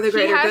 it's for the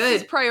greater He has good.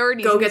 his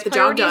priorities. Go and get his the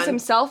job priority is done.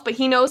 himself, but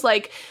he knows,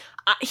 like,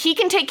 he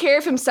can take care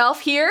of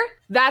himself here.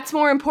 That's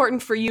more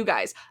important for you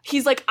guys.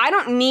 He's like, I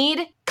don't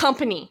need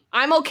company.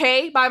 I'm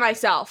okay by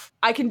myself.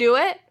 I can do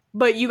it,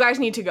 but you guys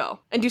need to go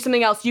and do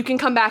something else. You can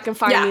come back and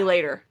find me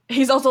later.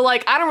 He's also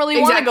like, I don't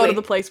really want to go to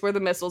the place where the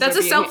missiles That's are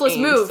a being selfless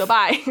aimed, move. so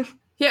bye.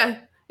 Yeah,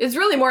 it's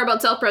really more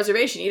about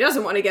self-preservation. He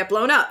doesn't want to get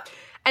blown up.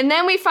 And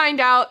then we find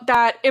out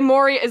that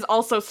Imori is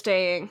also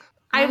staying.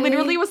 I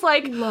literally was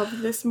like,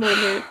 Love this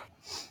moment.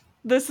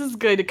 this is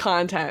good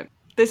content.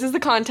 This is the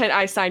content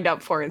I signed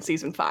up for in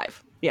season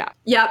 5. Yeah.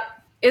 Yep.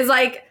 Is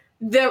like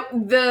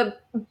the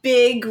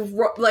big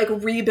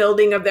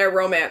rebuilding of their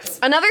romance.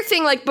 Another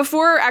thing, like,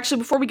 before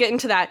we get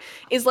into that,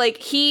 is, like,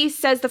 he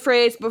says the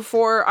phrase,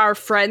 before our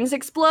friends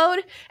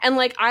explode, and,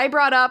 like, I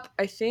brought up,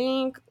 I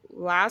think,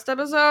 last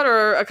episode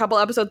or a couple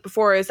episodes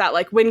before, is that,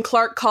 like, when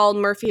Clark called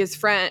Murphy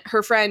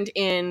her friend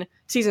in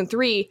season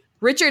 3,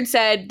 Richard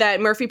said that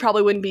Murphy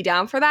probably wouldn't be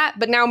down for that,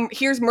 but now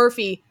here's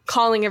Murphy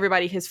calling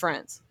everybody his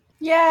friends.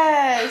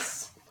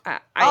 Yes. I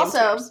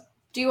Also,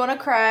 do you want to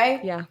cry?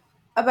 Yeah.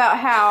 About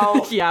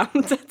how yeah.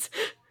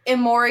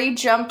 Emori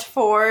jumped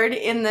forward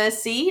in the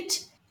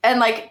seat and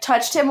like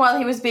touched him while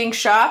he was being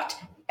shocked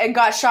and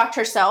got shocked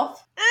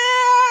herself.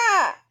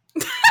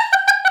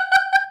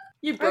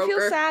 You broke her. I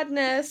feel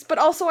sadness, but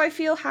also I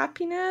feel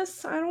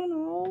happiness. I don't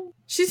know.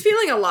 She's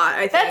feeling a lot,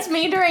 I think. That's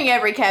me during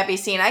every Cappy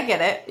scene. I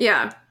get it.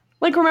 Yeah.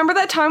 Like, remember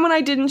that time when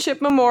I didn't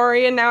ship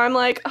Memori, and now I'm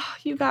like, oh,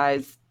 you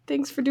guys,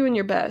 thanks for doing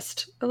your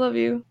best. I love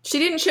you. She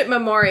didn't ship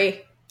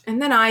Memori,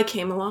 and then I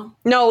came along.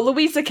 No,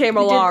 Louisa came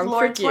along.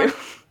 Frick you.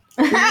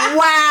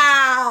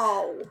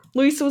 Wow.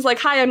 Louisa was like,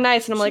 hi, I'm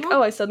nice, and I'm like,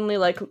 oh, I suddenly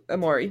like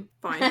Emori.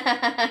 Fine.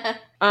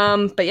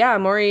 But yeah,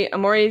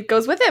 Emori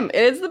goes with him.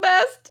 It is the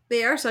best.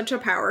 They are such a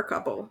power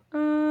couple.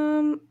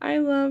 I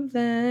love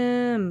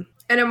them.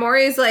 And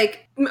Emori's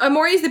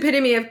the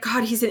epitome of,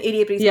 God, he's an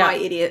idiot, but he's my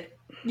idiot.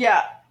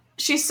 Yeah.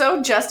 She's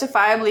so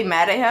justifiably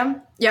mad at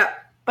him. Yeah.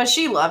 But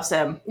she loves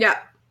him. Yeah.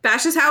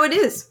 That's just how it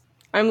is.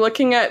 I'm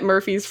looking at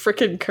Murphy's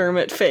frickin'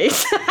 Kermit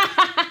face.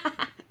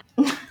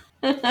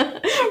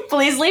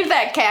 Please leave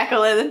that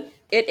cackle in.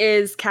 It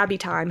is Cabby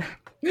time.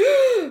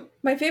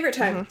 My favorite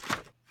time.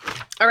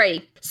 Mm-hmm.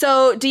 Alrighty.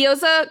 So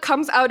Diosa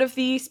comes out of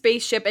the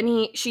spaceship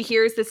and she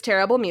hears this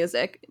terrible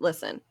music.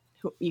 Listen,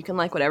 you can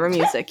like whatever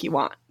music you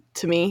want.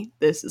 To me,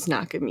 this is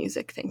not good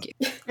music. Thank you.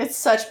 It's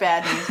such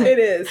bad music. It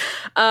is.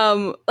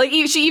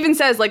 She even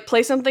says, like,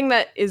 play something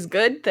that is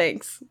good.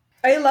 Thanks.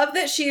 I love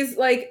that she's,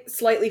 like,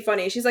 slightly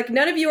funny. She's like,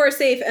 none of you are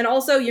safe, and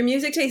also your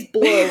music taste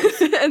blows.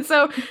 And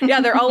so,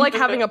 yeah, they're all, like,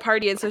 having a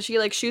party, and so she,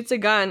 like, shoots a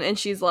gun, and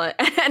she's like,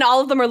 and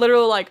all of them are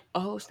literally like,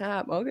 oh,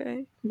 snap,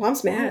 okay.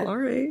 Mom's mad. Oh, all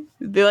right.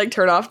 They, like,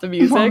 turn off the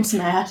music. Mom's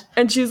mad.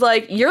 And she's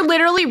like, you're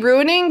literally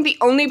ruining the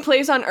only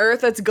place on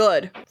Earth that's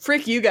good.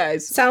 Frick you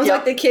guys. Sounds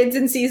like the kids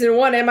in season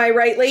 1, am I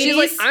right, ladies? She's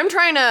like, I'm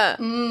trying to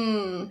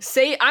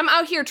I'm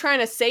out here trying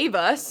to save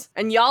us,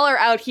 and y'all are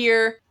out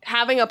here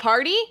having a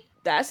party?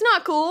 That's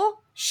not cool.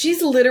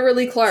 She's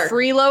literally Clark.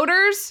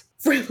 Freeloaders?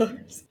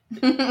 Freeloaders.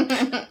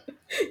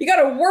 You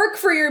gotta work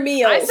for your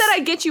meals. I said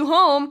I'd get you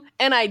home,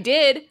 and I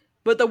did,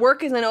 but the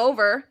work isn't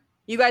over.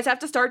 You guys have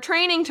to start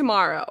training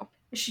tomorrow.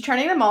 Is she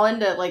turning them all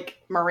into, like,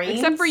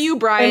 Marines? Except for you,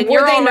 Brian.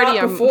 You're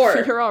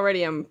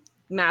already a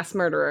mass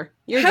murderer.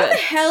 How the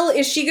hell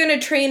is she gonna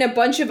train a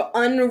bunch of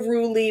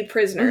unruly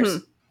prisoners?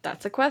 Mm-hmm.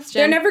 That's a question.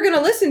 They're never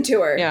gonna listen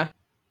to her. Yeah.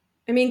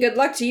 I mean, good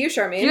luck to you,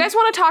 Charmaine. Do you guys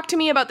want to talk to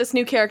me about this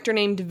new character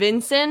named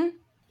Vincent?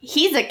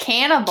 He's a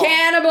cannibal.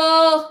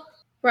 Cannibal!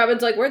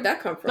 Robin's like, where'd that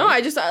come from? No, I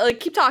just,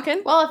 keep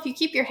talking. Well, if you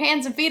keep your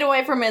hands and feet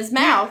away from his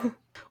mouth.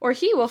 Or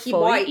he will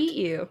fully eat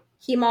you.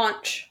 He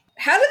munch.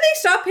 How do they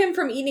stop him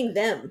from eating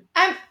them?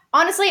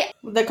 Honestly,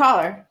 the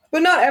collar.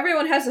 But not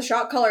everyone has the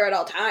shock collar at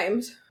all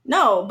times.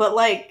 No, but,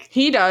 like...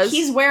 He does.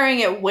 He's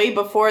wearing it way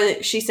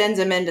before she sends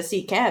him in to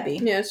see Cabby.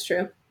 Yeah, it's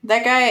true.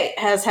 That guy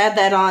has had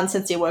that on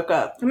since he woke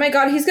up. Oh my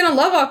god, he's gonna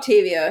love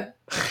Octavia.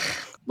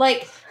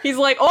 Like... He's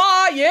like,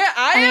 oh, yeah,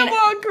 I am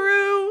one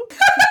crew.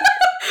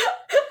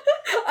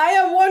 I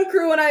am one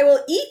crew and I will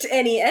eat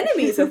any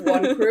enemies of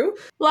one crew.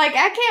 Like,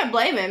 I can't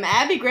blame him.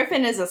 Abby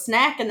Griffin is a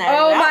snack in that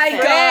outfit.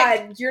 My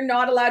god. You're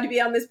not allowed to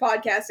be on this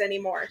podcast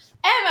anymore.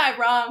 Am I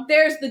wrong?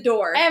 There's the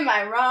door. Am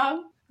I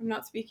wrong? I'm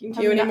not speaking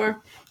to you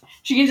anymore.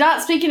 She's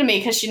not speaking to me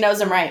because she knows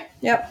I'm right.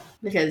 Yep.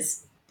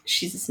 Because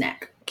she's a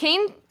snack.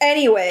 Kane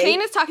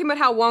is talking about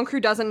how one crew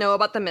doesn't know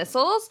about the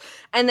missiles.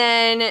 And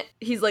then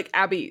he's like,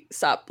 Abby,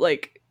 stop.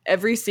 Like,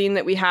 every scene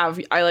that we have,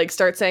 I, like,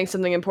 start saying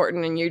something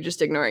important and you're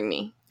just ignoring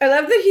me. I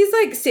love that he's,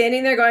 like,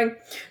 standing there going,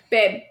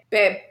 babe.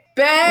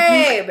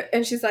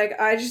 And she's like,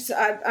 I'm...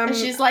 And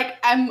she's like,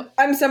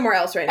 I'm somewhere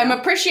else right now. I'm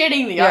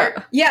appreciating the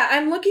art. Yeah,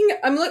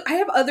 I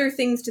have other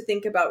things to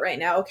think about right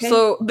now, okay?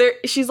 So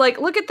she's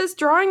like, look at this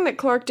drawing that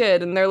Clark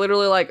did. And they're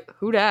literally like,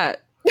 who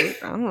dat? I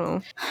don't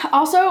know.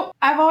 Also,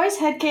 I've always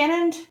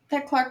headcanoned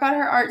that Clark got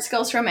her art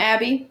skills from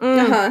Abby.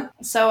 Uh-huh.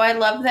 So I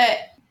love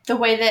that the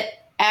way that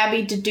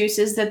Abby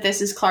deduces that this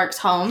is Clark's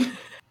home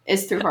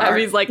is through her.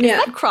 Abby's like, is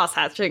that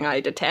cross-hatching I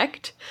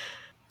detect?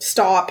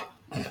 Stop.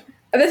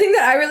 The thing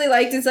that I really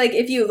liked is, like,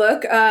 if you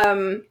look,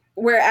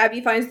 where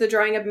Abby finds the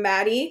drawing of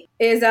Maddie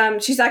is,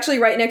 she's actually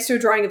right next to a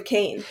drawing of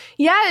Kane.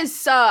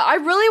 Yes, I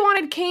really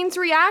wanted Kane's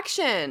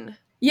reaction.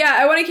 Yeah,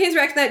 I wanted Kane's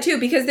reaction to that too,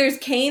 because there's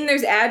Kane,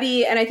 there's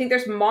Abby, and I think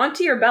there's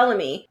Monty or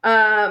Bellamy,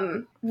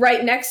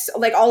 right next,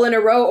 like, all in a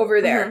row over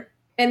there. Mm-hmm.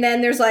 And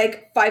then there's,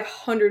 like,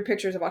 500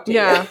 pictures of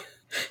Octavia. Yeah.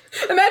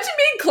 Imagine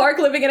being Clark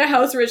living in a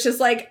house where it's just,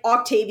 like,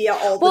 Octavia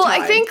all the time. Well,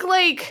 I think,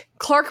 like,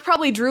 Clark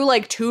probably drew,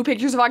 like, 2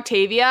 pictures of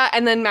Octavia,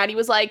 and then Maddie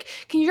was like,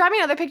 can you draw me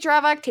another picture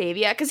of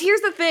Octavia? Because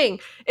here's the thing,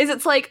 is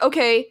it's like,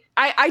 okay,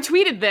 I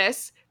tweeted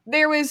this.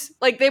 There was,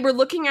 like, they were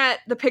looking at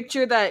the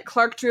picture that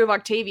Clark drew of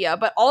Octavia,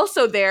 but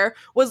also there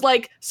was,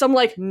 like, some,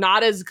 like,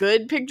 not as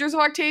good pictures of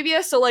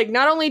Octavia. So, like,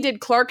 not only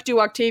did Clark do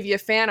Octavia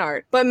fan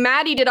art, but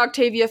Maddie did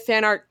Octavia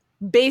fan art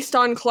based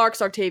on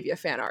Clark's Octavia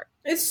fan art.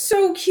 It's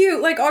so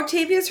cute. Like,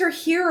 Octavia's her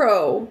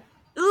hero.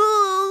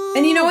 Ooh.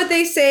 And you know what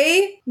they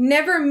say?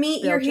 Never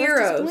meet your They'll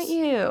heroes. just disappoint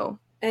you.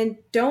 And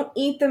don't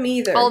eat them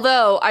either.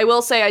 Although, I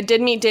will say, I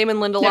did meet Damon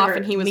Lindelof, Never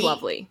and he was meet.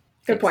 lovely.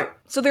 Good point.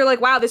 So they're like,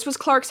 wow, this was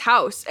Clark's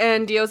house.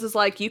 And Dios is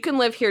like, you can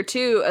live here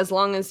too, as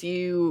long as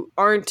you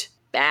aren't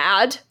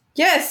bad.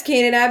 Yes,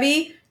 Kane and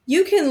Abby,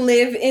 you can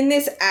live in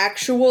this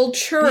actual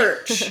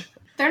church.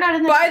 They're not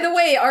in the By the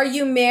way, are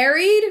you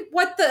married?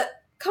 What the?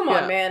 Come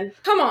on, Yeah. man.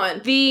 Come on.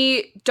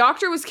 The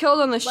doctor was killed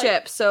on the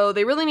ship, so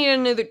they really need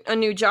a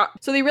new job.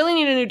 So they really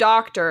need a new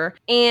doctor.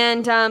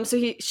 And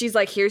she's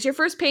like, here's your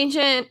first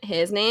patient.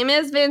 His name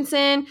is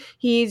Vincent.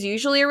 He's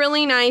usually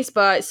really nice,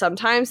 but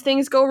sometimes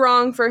things go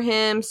wrong for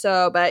him.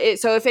 So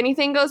if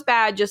anything goes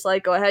bad, just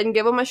like go ahead and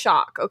give him a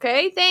shock.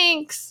 Okay,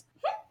 thanks.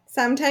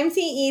 Sometimes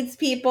he eats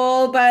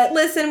people, but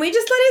listen, we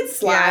just let it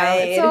slide.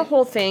 Yeah, it's a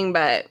whole thing,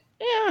 but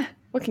yeah,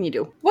 what can you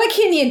do? What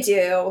can you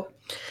do?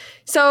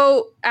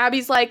 So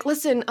Abby's like,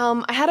 listen,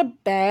 I had a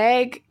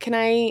bag. Can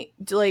I,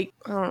 do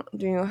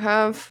you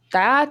have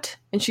that?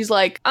 And she's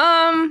like,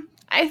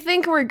 I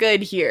think we're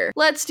good here.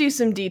 Let's do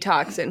some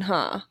detoxing,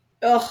 huh?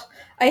 Ugh.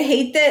 I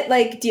hate that,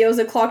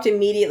 Dioza clocked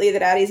immediately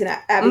that Abby's an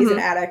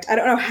addict. I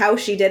don't know how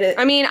she did it.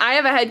 I mean, I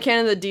have a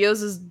headcanon that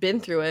Dios has been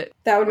through it.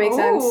 That would make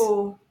sense.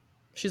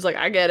 She's like,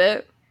 I get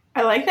it.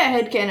 I like that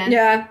headcanon.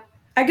 Yeah,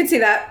 I could see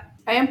that.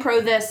 I am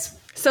pro this.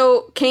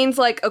 So Kane's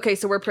like, okay,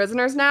 so we're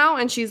prisoners now?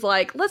 And she's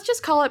like, let's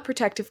just call it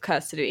protective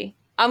custody.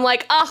 I'm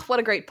like, oh, what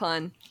a great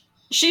pun.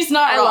 She's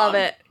not I wrong. love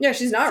it. Yeah,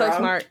 she's not So wrong.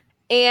 smart.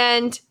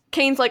 And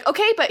Kane's like,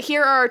 okay, but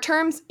here are our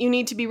terms. You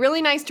need to be really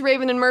nice to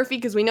Raven and Murphy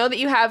because we know that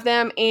you have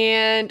them,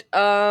 and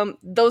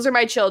those are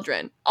my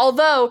children.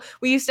 Although,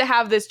 we used to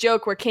have this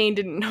joke where Kane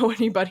didn't know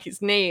anybody's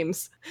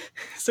names.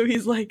 So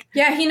he's like...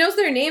 Yeah, he knows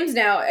their names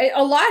now.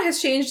 A lot has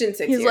changed in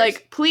 6 years. He's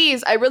like,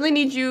 please, I really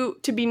need you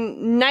to be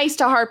nice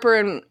to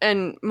Harper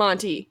and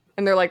Monty.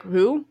 And they're like,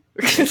 who?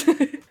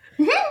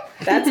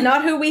 That's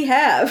not who we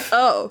have.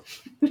 Oh,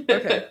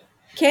 okay.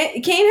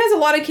 Kane has a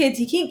lot of kids.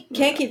 He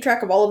can't keep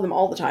track of all of them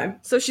all the time.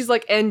 So she's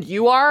like, and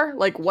you are?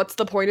 Like, what's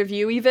the point of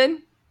you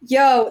even?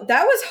 Yo,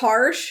 that was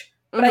harsh,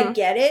 but I Mhm.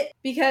 get it.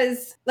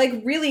 Because,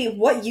 really,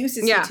 what use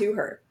is he to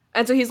her?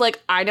 And so he's like,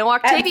 I know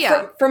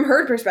Octavia. From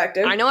her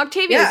perspective. I know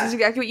Octavia. Yeah. This is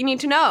exactly what you need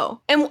to know.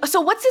 And so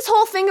what's this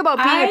whole thing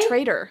about being a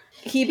traitor?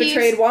 He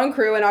betrayed one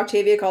crew and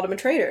Octavia called him a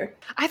traitor.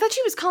 I thought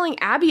she was calling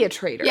Abby a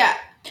traitor. Yeah.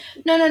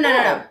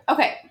 No.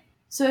 Okay.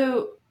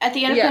 So at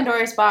the end of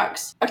Pandora's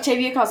box,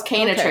 Octavia calls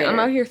Kane a traitor. I'm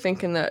out here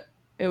thinking that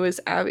it was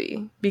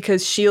Abby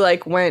because she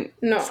went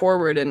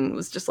forward and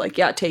was just like,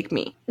 yeah, take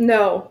me.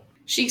 No.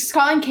 She's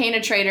calling Kane a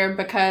traitor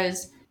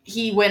because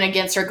he went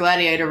against her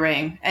gladiator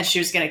ring and she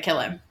was going to kill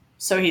him.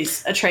 So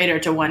he's a traitor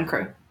to one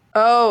crew.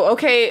 Oh,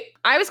 okay.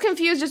 I was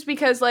confused just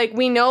because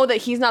we know that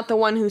he's not the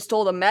one who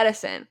stole the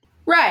medicine.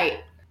 Right.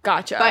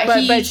 Gotcha. But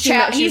he's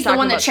she's the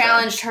one that about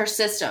challenged her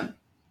system.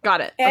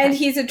 Got it. And Okay.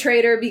 he's a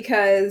traitor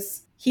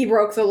because he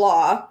broke the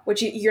law,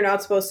 which you're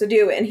not supposed to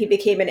do, and he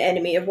became an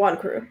enemy of one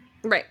crew.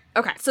 Right.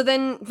 Okay. So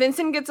then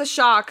Vincent gets a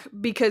shock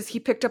because he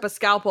picked up a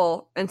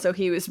scalpel, and so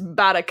he was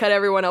about to cut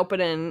everyone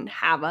open and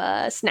have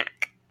a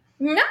snack.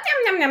 Nom, nom,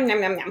 nom, nom,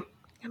 nom, nom, nom.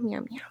 Yum,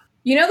 yum, yum.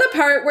 You know the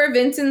part where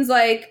Vincent's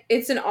like,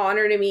 it's an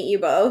honor to meet you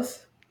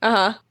both?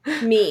 Uh-huh.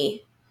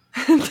 Me.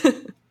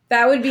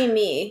 That would be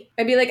me.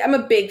 I'd be like, I'm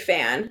a big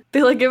fan.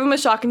 They give him a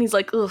shock, and he's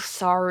like, ugh,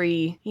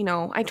 sorry.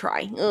 I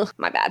try. Ugh,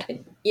 my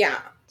bad. Yeah.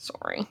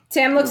 Sorry.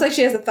 Sam looks like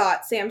she has a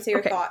thought. Sam, say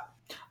your thought.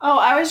 Oh,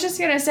 I was just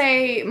going to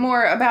say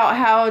more about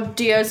how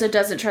Dioza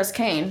doesn't trust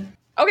Kane.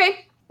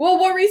 Okay. Well,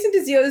 what reason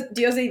does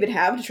Dioza even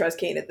have to trust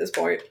Kane at this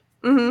point?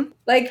 Mm-hmm.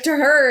 To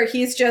her,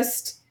 he's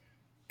just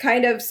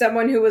kind of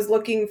someone who was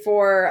looking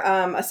for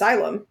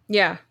asylum.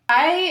 Yeah.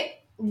 I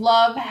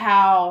love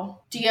how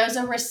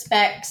Dioza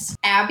respects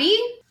Abby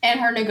and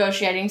her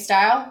negotiating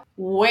style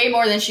way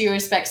more than she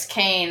respects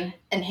Kane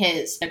and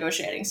his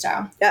negotiating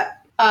style. Yeah.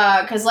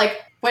 Because,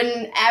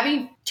 when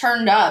Abby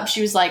turned up, she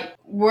was like,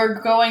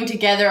 we're going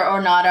together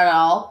or not at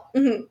all.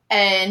 Mm-hmm.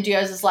 And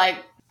Dioza's like,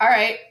 all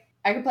right,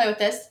 I can play with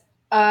this.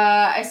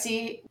 I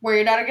see where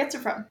your daughter gets it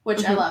from,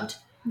 which I loved.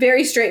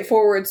 Very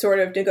straightforward sort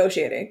of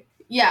negotiating.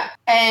 Yeah.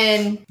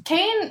 And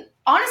Kane,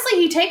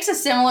 honestly, he takes a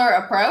similar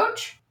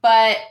approach,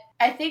 but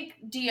I think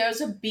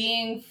Dioza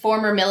being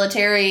former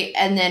military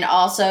and then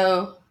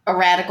also a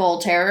radical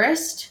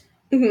terrorist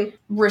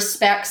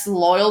respects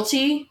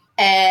loyalty,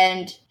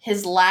 and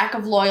his lack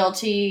of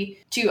loyalty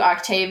to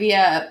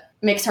Octavia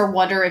makes her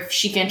wonder if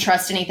she can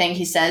trust anything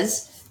he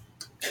says.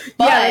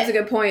 But yeah, that's a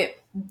good point.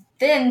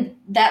 then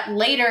that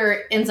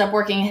later ends up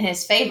working in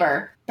his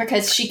favor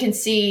because she can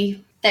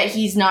see that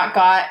he's not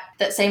got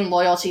that same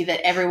loyalty that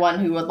everyone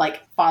who would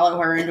follow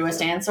her into a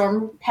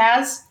sandstorm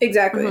has.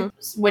 Exactly.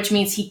 Which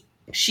means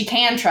she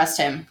can trust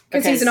him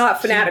Because he's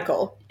not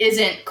fanatical. He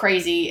isn't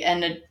crazy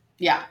and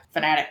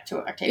fanatic to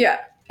Octavia. Yeah.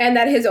 And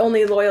that his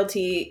only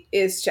loyalty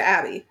is to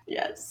Abby.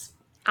 Yes.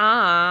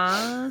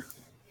 Ah.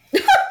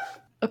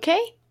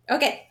 Okay.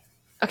 Okay.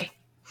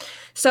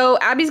 So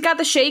Abby's got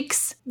the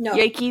shakes. No.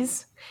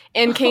 Yankees.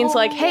 And Kane's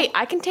like, hey,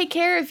 I can take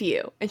care of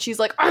you. And she's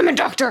like, I'm a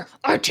doctor.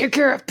 I take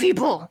care of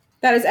people.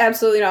 That is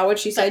absolutely not what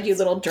she said, you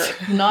little jerk.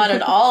 Not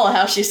at all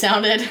how she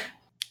sounded.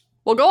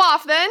 Well, go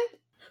off then.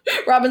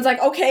 Robin's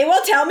like, okay,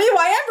 well, tell me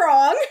why I'm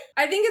wrong.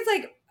 I think it's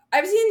like,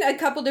 I've seen a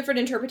couple different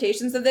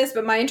interpretations of this,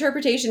 but my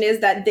interpretation is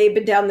that they've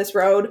been down this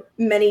road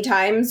many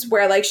times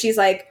where, like, she's,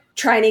 like,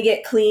 trying to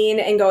get clean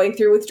and going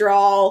through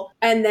withdrawal,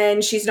 and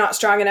then she's not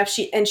strong enough,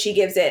 and she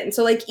gives in.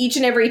 So, like, each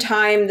and every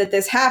time that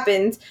this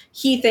happens,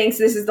 he thinks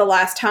this is the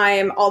last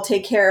time, I'll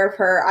take care of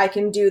her, I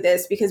can do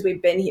this because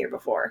we've been here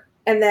before.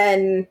 And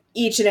then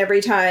each and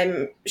every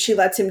time she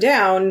lets him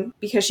down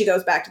because she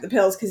goes back to the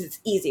pills because it's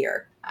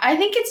easier. I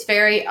think it's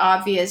very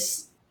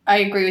obvious. I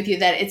agree with you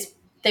that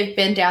they've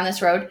been down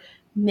this road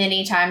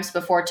many times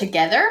before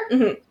together,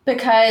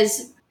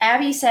 because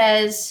Abby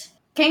says,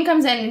 Kane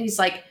comes in and he's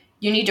like,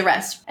 you need to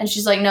rest. And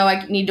she's like, no,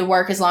 I need to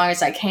work as long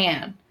as I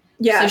can.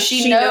 Yeah. So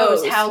she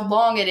knows how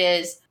long it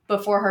is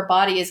before her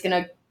body is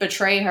going to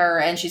betray her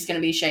and she's going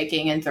to be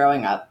shaking and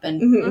throwing up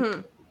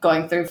and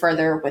going through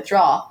further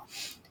withdrawal.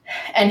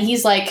 And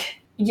he's like,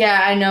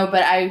 yeah, I know,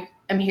 but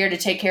I'm here to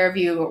take care of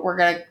you.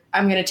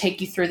 I'm going to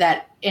take you through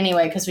that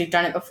anyway because we've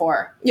done it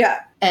before. Yeah.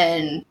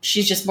 And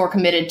she's just more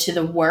committed to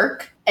the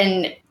work.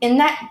 And in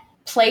that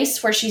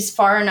place where she's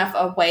far enough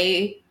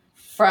away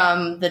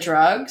from the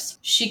drugs,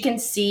 she can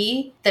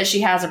see that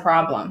she has a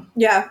problem.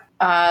 Yeah.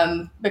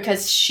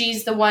 Because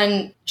she's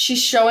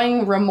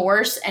showing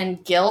remorse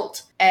and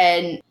guilt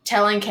and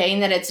telling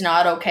Kane that it's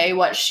not okay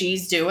what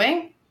she's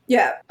doing.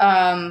 Yeah.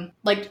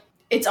 Like,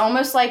 it's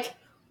almost like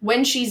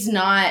when she's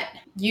not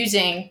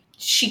using,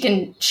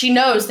 she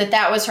knows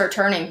that was her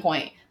turning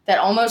point, that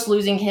almost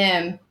losing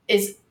him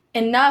is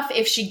enough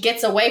if she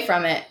gets away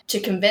from it to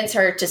convince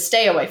her to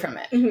stay away from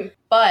it.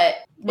 But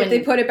when if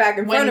they put it back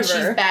in front of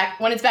her,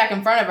 when it's back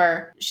in front of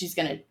her, she's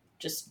going to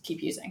just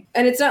keep using.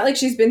 And it's not like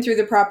she's been through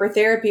the proper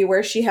therapy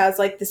where she has,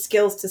 like, the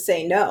skills to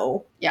say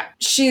no. Yeah.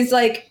 She's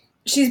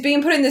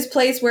being put in this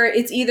place where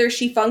it's either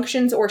she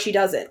functions or she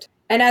doesn't.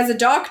 And as a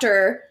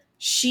doctor,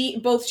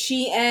 both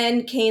she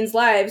and Kane's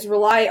lives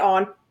rely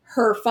on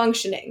her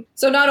functioning.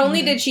 So not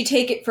only did she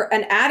take it for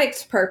an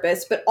addict's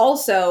purpose, but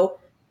also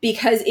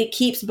because it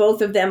keeps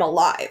both of them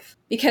alive.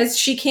 Because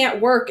she can't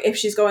work if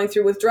she's going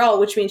through withdrawal,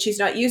 which means she's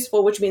not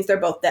useful, which means they're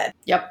both dead.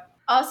 Yep.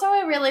 Also,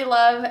 I really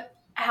love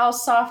how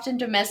soft and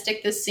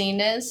domestic this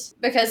scene is.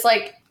 Because,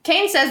 like,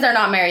 Kane says they're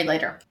not married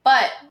later.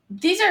 But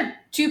these are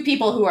two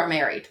people who are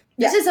married.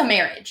 This is a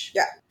marriage.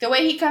 Yeah. The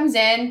way he comes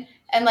in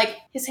and, like,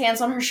 his hands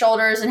on her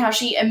shoulders and how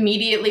she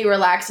immediately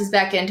relaxes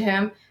back into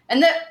him.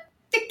 And the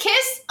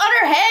kiss on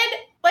her head,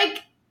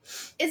 like,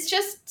 it's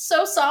just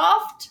so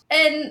soft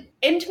and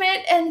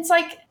intimate. And it's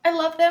like, I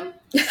love them.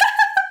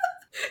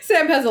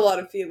 Sam has a lot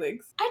of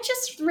feelings. I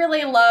just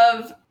really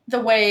love the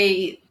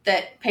way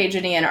that Paige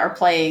and Ian are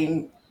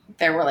playing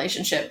their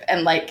relationship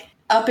and, like,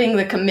 upping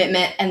the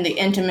commitment and the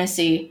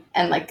intimacy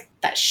and, like,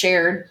 that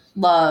shared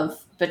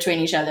love between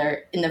each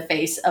other in the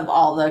face of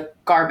all the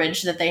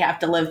garbage that they have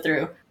to live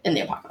through in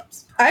the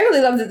apocalypse. I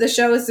really love that the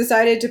show has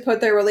decided to put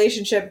their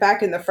relationship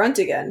back in the front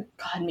again.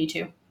 God, me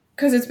too.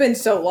 Because it's been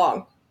so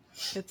long.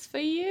 It's for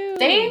you.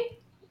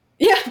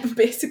 Yeah,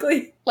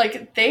 basically.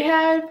 Like, they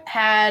have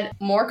had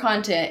more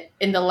content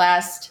in the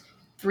last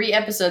 3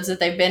 episodes that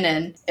they've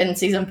been in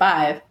season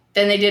 5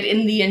 than they did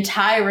in the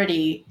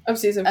entirety of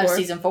season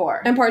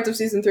 4. And parts of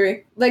season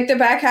 3. Like, the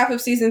back half of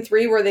season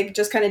 3 where they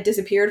just kind of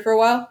disappeared for a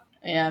while.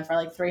 Yeah, for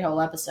like 3 whole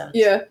episodes.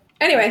 Yeah.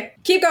 Anyway,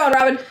 keep going,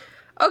 Robin.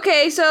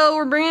 Okay, so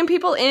we're bringing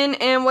people in,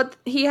 and what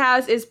he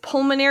has is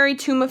pulmonary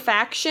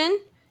tumefaction.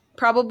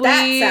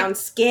 Probably that sounds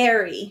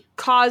scary.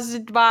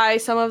 Caused by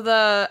some of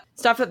the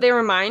stuff that they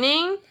were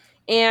mining,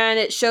 and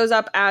it shows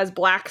up as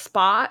black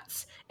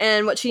spots,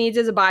 and what she needs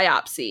is a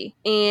biopsy.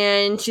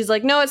 And she's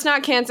like, no, it's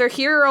not cancer.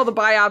 Here are all the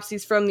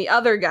biopsies from the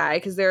other guy,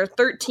 because there are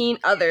 13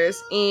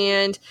 others,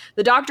 and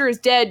the doctor is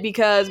dead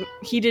because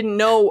he didn't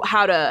know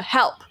how to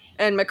help.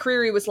 And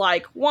McCreary was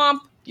like, womp,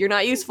 you're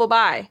not useful,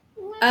 bye.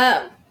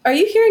 Are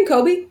you hearing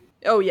Kobe?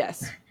 Oh,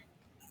 yes.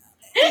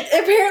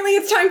 Apparently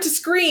it's time to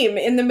scream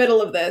in the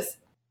middle of this.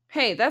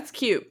 Hey, that's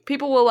cute.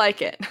 People will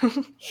like it.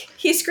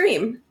 He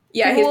scream.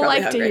 Yeah, People he's will probably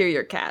like hungry. to hear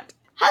your cat.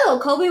 Hello,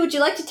 Colby. Would you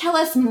like to tell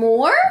us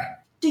more?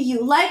 Do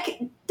you like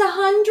the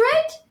 100?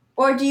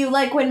 Or do you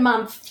like when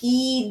Mom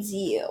feeds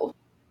you?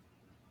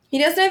 He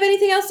doesn't have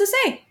anything else to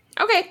say.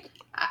 Okay.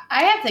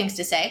 I have things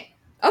to say.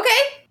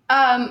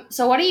 Okay.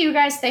 So what do you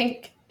guys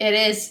think it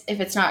is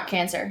if it's not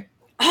cancer?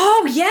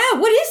 Oh, yeah.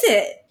 What is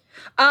it?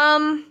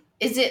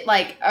 Is it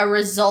like a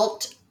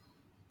result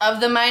of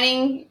the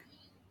mining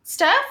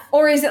stuff?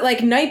 Or is it like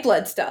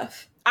Nightblood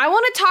stuff? I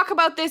want to talk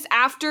about this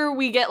after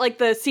we get, like,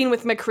 the scene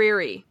with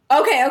McCreary.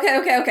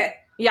 Okay.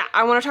 Yeah,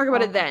 I want to talk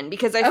about it then,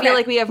 because I feel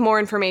like we have more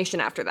information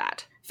after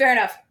that. Fair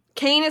enough.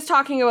 Kane is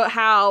talking about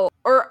how,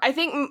 or I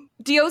think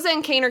Dioza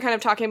and Kane are kind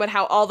of talking about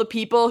how all the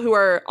people who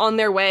are on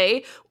their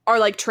way are,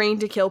 like,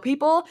 trained to kill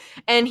people.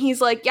 And he's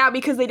like, yeah,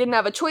 because they didn't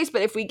have a choice,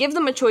 but if we give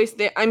them a choice,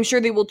 I'm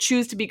sure they will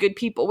choose to be good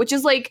people, which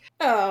is, like,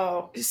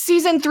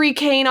 season 3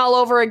 Kane all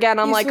over again.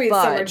 I'm you like, sweet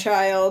Bud. summer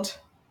child.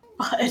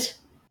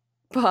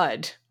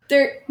 Bud.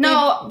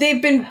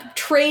 They've been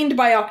trained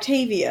by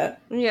Octavia.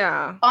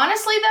 Yeah.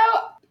 Honestly, though,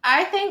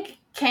 I think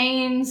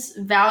Kane's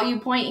value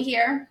point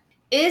here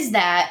is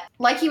that,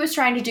 like he was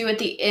trying to do at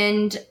the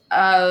end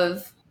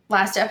of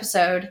last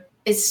episode,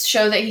 is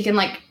show that he can,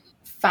 like,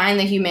 find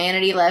the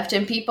humanity left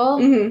in people.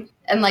 Mm-hmm.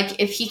 And, like,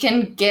 if he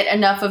can get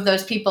enough of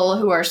those people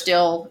who are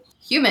still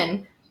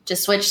human to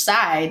switch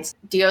sides,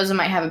 Dioza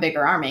might have a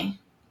bigger army.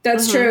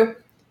 That's true.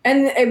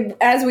 And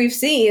as we've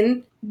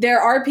seen, there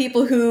are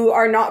people who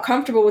are not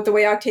comfortable with the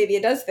way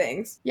Octavia does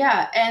things.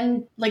 Yeah,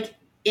 and, like,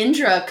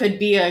 Indra could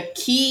be a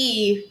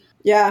key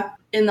Yeah.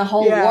 in the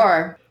whole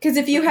war. Because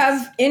if you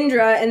have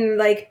Indra and,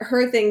 like,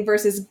 her thing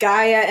versus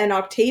Gaia and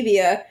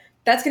Octavia,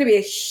 that's going to be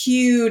a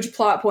huge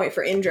plot point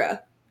for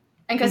Indra.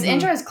 And because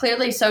Indra is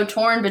clearly so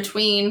torn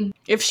between...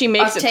 If she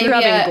makes it through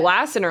having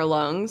glass in her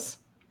lungs.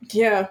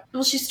 Yeah.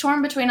 Well, she's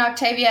torn between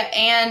Octavia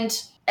and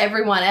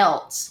everyone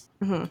else.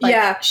 Mm-hmm.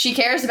 Like, she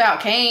cares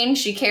about Kane.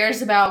 She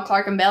cares about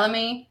Clark and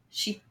Bellamy.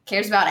 She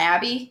cares about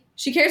Abby.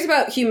 She cares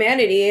about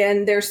humanity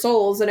and their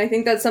souls, and I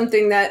think that's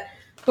something that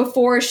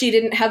before she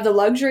didn't have the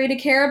luxury to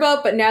care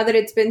about, but now that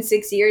it's been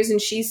 6 years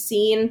and she's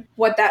seen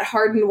what that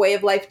hardened way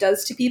of life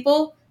does to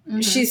people,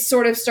 she's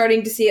sort of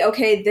starting to see,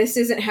 okay, this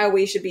isn't how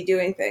we should be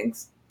doing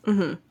things.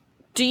 Mm-hmm.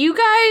 Do you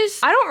guys...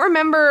 I don't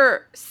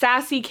remember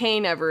Sassy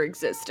Kane ever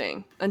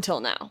existing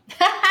until now.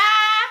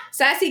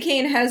 Sassy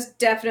Kane has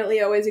definitely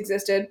always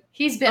existed.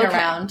 He's been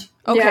around.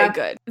 Okay,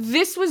 good.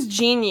 This was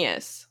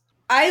genius.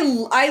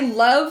 I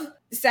love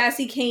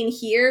Sassy Kane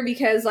here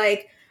because,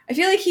 like, I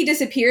feel like he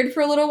disappeared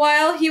for a little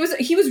while. He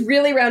was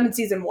really around in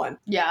season 1.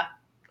 Yeah.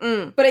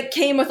 But it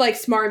came with, like,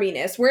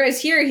 smarminess.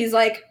 Whereas here, he's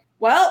like,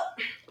 well,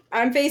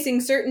 I'm facing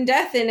certain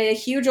death and a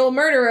huge old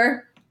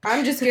murderer.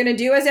 I'm just gonna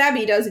do as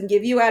Abby does and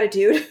give you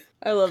attitude.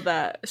 I love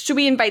that. Should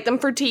we invite them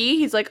for tea?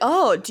 He's like,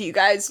 oh, do you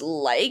guys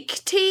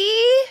like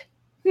tea?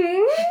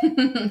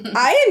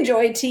 I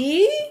enjoy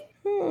tea.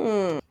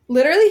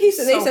 Literally, they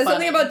said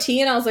something about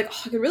tea, and I was like,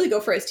 oh, I could really go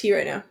for iced tea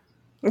right now.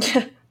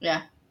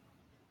 Yeah.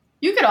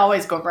 You could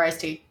always go for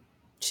iced tea.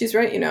 She's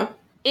right, you know.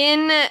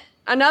 In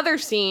another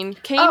scene,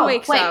 Kane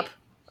wakes up.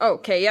 Oh,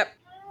 okay, yep.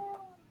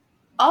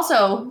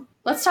 Also,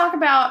 let's talk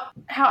about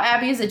how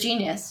Abby is a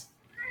genius.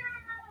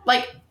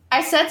 Like,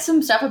 I said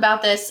some stuff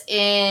about this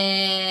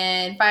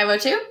in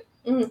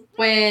 502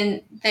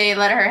 when they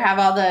let her have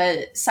all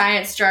the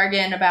science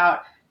jargon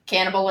about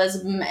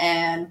cannibalism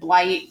and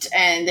blight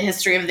and the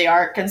history of the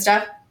Ark and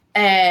stuff.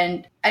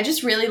 And I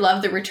just really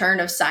love the return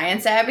of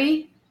Science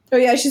Abby. Oh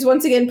yeah, she's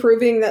once again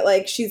proving that,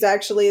 like, she's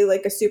actually,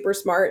 like, a super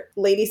smart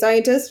lady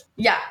scientist.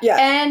 Yeah. Yeah.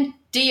 And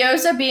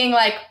Dioza being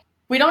like,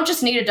 we don't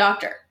just need a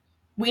doctor.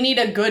 We need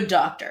a good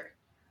doctor.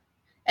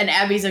 And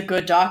Abby's a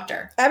good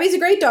doctor. Abby's a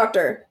great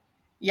doctor.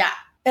 Yeah.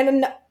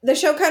 And the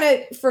show kind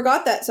of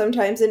forgot that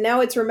sometimes, and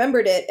now it's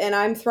remembered it, and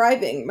I'm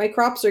thriving. My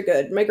crops are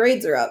good. My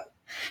grades are up.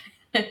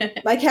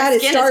 My cat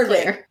is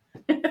starving.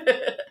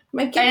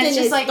 My kitten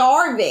is like,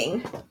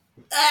 starving.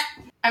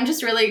 I'm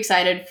just really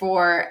excited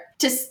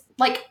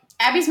like,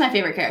 Abby's my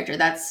favorite character.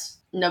 That's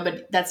not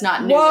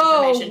new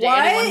information to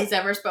anyone who's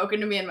ever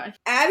spoken to me in my...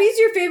 Abby's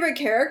your favorite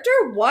character?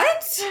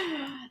 What?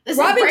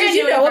 Robin, did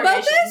you know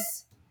about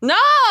this?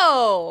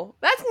 No!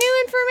 That's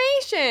new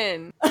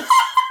information.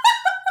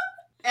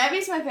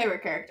 Abby's my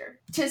favorite character.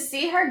 To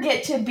see her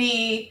get to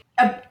be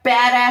a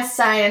badass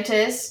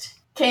scientist,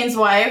 Kane's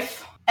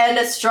wife, and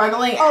a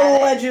struggling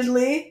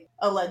addict.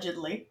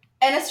 Allegedly.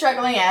 And a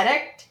struggling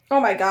addict. Oh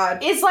my god.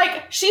 It's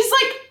like, she's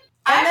like,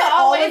 I've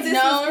always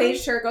known... was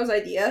Paige Turco's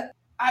idea.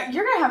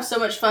 You're gonna have so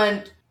much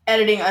fun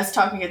editing us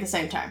talking at the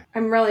same time.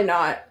 I'm really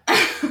not.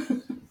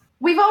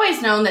 We've always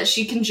known that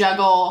she can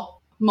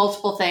juggle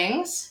multiple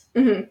things.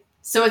 Mm-hmm.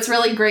 So it's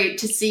really great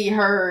to see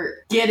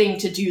her getting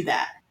to do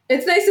that.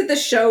 It's nice that the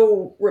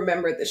show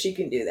remembered that she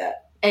can do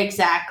that.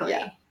 Exactly.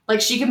 Yeah. Like,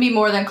 she can be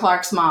more than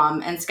Clark's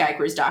mom and Sky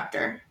Crew's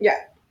doctor. Yeah.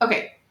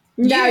 Okay.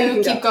 Now you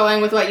can keep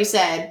going with what you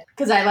said,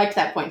 because I liked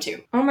that point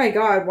too. Oh my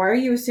god, why are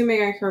you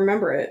assuming I can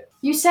remember it?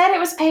 You said it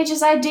was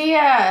Paige's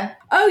idea.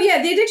 Oh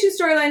yeah, the addiction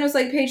storyline was,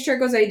 like, Paige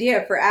Turco's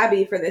idea for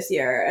Abby for this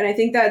year, and I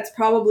think that's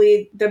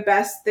probably the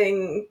best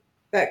thing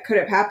that could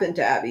have happened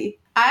to Abby.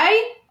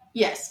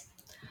 Yes.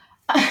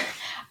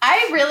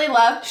 I really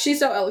love... She's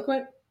so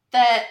eloquent.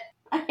 That...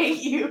 I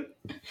hate you.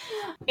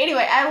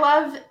 Anyway, I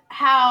love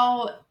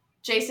how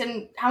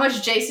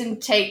much Jason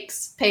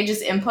takes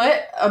Paige's input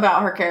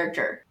about her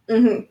character.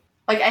 Mm-hmm.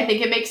 Like, I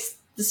think it makes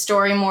the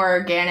story more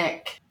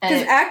organic.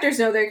 Because actors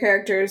know their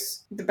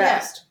characters the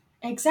best.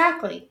 Yeah,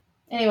 exactly.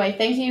 Anyway,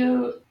 thank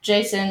you,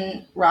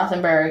 Jason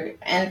Rothenberg,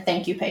 and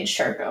thank you, Paige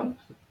Turco.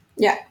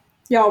 Yeah,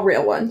 y'all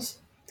real ones.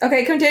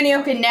 Okay, continue.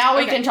 Okay, now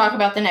we can talk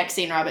about the next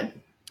scene, Robin.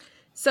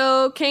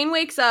 So Kane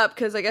wakes up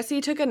because I guess he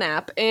took a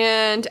nap,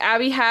 and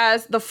Abby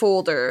has the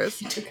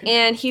folders,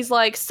 and he's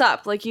like,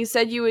 sup, like you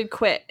said you would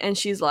quit, and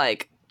she's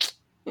like,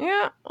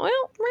 yeah,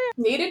 well,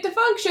 needed to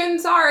function,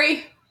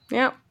 sorry.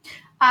 Yeah.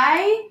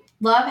 I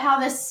love how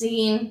this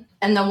scene,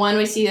 and the one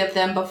we see of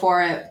them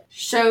before it,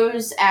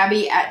 shows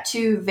Abby at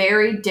two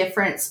very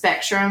different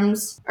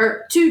spectrums,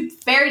 or two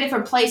very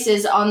different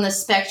places on the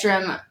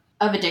spectrum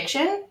of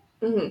addiction.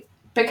 Mm-hmm.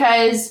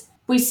 Because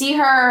we see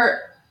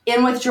her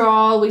in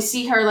withdrawal. We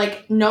see her,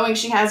 like, knowing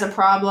she has a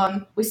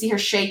problem. We see her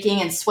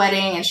shaking and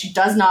sweating, and she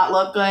does not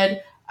look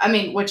good. I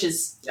mean, which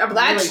is That's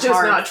really just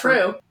hard not for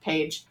true.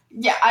 Paige.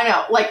 Yeah, I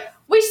know. Like,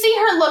 we see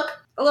her look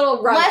A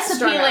little less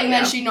strung appealing out, than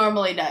yeah. she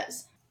normally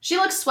does. She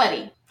looks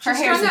sweaty. Her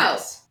She's hair's a strung out.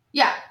 mess.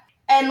 Yeah.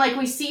 And, like,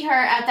 we see her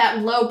at that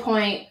low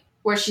point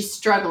where she's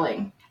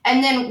struggling.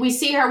 And then we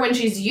see her when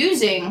she's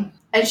using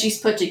and she's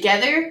put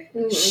together.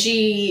 Mhm.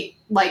 She,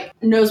 like,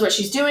 knows what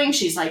she's doing.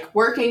 She's, like,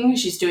 working.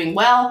 She's doing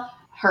well.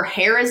 Her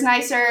hair is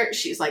nicer.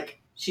 She's, like,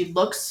 she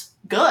looks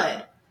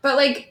good. But,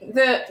 like,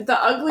 the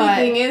ugly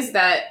thing is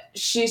that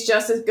she's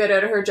just as good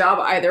at her job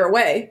either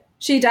way.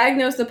 She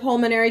diagnosed the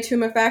pulmonary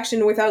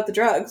tumefaction without the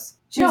drugs.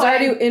 She was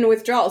already in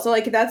withdrawal. So,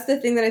 like, that's the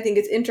thing that I think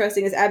is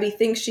interesting is Abby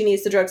thinks she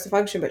needs the drugs to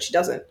function, but she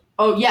doesn't.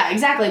 Oh, yeah,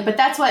 exactly. But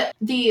that's what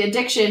the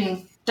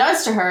addiction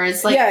does to her.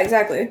 It's like, yeah,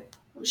 exactly.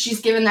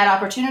 She's given that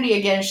opportunity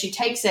again. She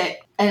takes it.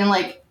 And,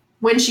 like,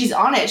 when she's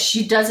on it,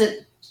 she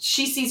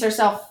sees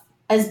herself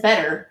as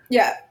better.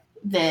 Yeah.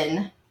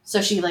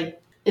 So she, like,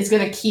 is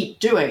going to keep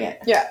doing it.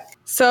 Yeah.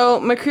 So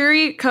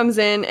McCreary comes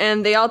in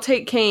and they all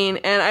take Kane,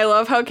 and I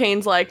love how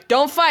Kane's like,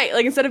 don't fight.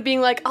 Like, instead of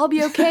being like, I'll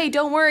be okay,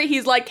 don't worry,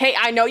 he's like, hey,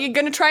 I know you're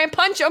gonna try and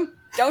punch him.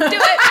 Don't do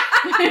it.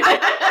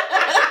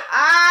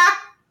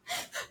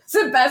 It's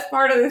the best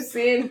part of the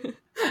scene.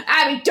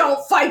 Abby,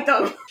 don't fight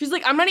them. She's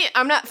like, I'm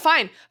not,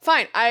 fine.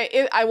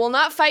 I will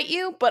not fight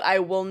you, but I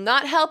will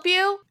not help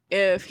you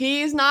if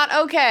he's not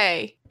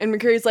okay. And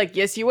McCreary's like,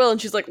 yes, you will.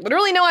 And she's like,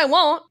 literally, no, I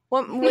won't.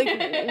 What, like,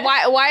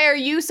 why are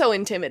you so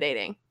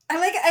intimidating? I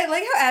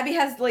like how Abby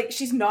has, like,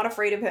 she's not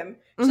afraid of him.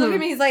 She looked at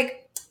me, he's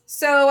like,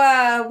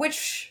 so,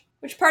 which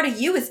part of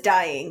you is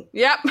dying?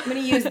 Yep. I'm gonna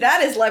use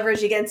that as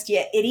leverage against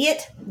you,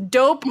 idiot.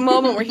 Dope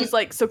moment where he's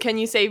like, so can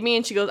you save me?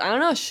 And she goes, I don't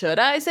know, should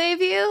I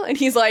save you? And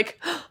he's like,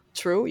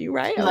 true, you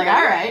right. He's like,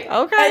 all right.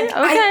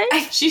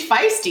 Okay. She's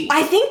feisty.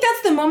 I think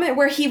that's the moment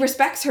where he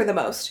respects her the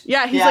most.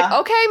 Yeah, he's like,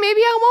 okay, maybe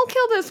I won't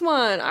kill this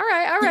one. All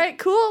right,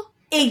 cool.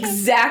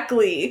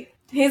 Exactly.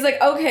 He's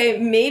like, okay,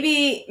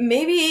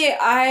 maybe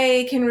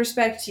I can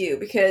respect you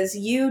because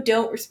you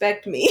don't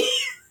respect me.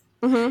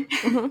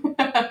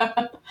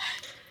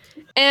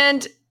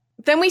 And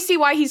then we see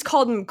why he's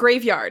called him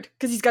Graveyard,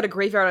 because he's got a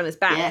graveyard on his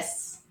back.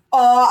 Yes.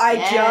 Oh, I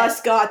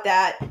just got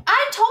that.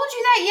 I told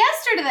you that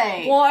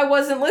yesterday. Well, I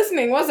wasn't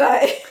listening, was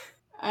I?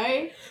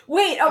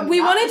 Wait, we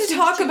wanted to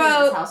talk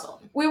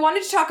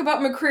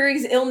about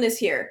McCreary's illness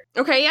here.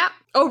 Okay, yeah.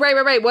 Oh,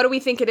 right. What do we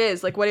think it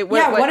is? Like, what do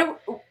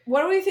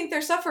we think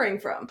they're suffering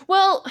from?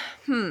 Well,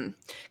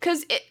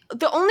 because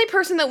the only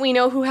person that we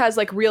know who has,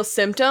 like, real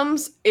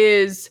symptoms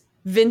is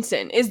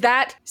Vincent. Is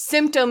that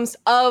symptoms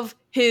of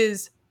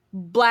his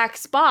black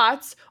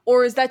spots,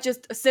 or is that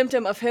just a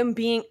symptom of him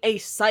being a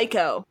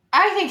psycho?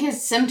 I think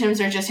his symptoms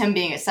are just him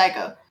being a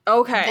psycho.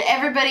 Okay.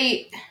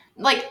 Everybody,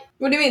 like...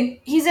 What do you mean?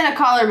 He's in a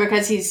collar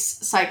because he's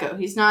psycho.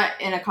 He's not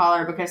in a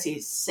collar because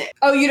he's sick.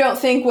 Oh, you don't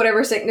think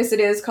whatever sickness it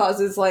is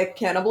causes, like,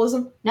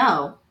 cannibalism?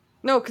 No.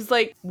 No, because,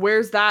 like,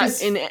 where's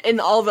that in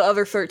all the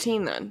other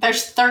 13 then?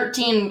 There's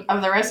 13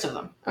 of the rest of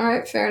them. All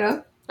right, fair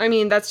enough. I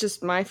mean, that's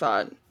just my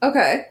thought.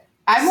 Okay.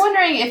 I'm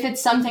wondering if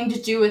it's something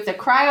to do with the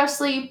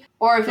cryosleep,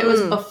 or if it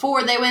was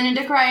before they went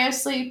into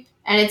cryosleep,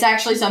 and it's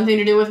actually something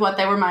to do with what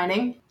they were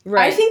mining.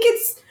 Right. I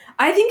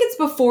think it's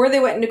before they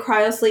went into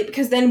cryosleep,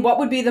 because then what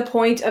would be the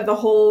point of the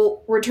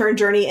whole return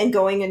journey and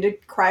going into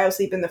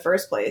cryosleep in the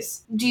first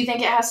place? Do you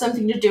think it has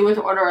something to do with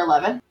Order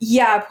 11?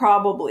 Yeah,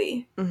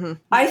 probably. Mm-hmm.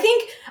 I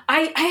think,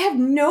 I have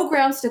no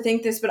grounds to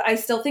think this, but I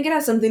still think it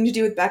has something to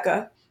do with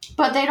Becca.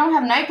 But they don't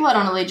have Nightblood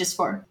on Aegis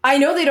 4. I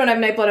know they don't have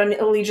Nightblood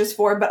on Aegis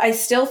 4, but I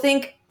still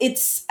think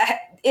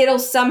it'll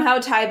somehow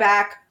tie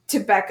back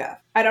to Becca.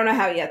 I don't know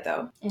how yet,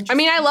 though. I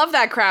mean, I love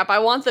that crap. I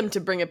want them to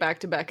bring it back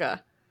to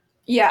Becca.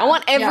 Yeah. I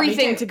want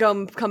everything to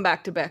come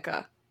back to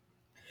Becca.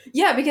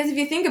 Yeah, because if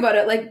you think about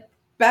it, like,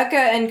 Becca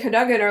and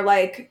Cadogan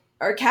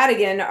or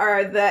Cadogan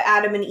are the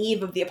Adam and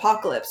Eve of the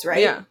apocalypse,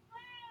 right? Yeah.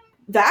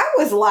 That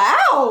was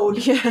loud!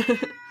 Yeah.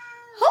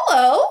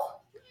 Hello?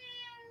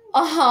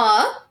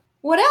 Uh-huh.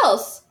 What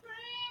else?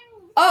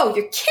 Oh,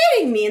 you're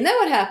kidding me! And then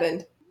what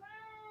happened?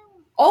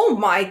 Oh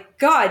my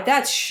god,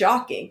 that's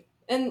shocking.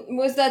 And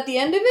was that the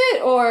end of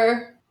it,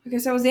 or... I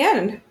guess that was the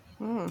end.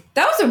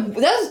 That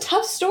was a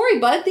tough story,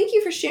 bud. Thank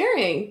you for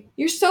sharing.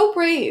 You're so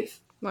brave.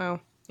 Wow.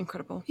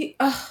 Incredible.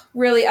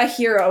 Really, a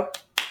hero.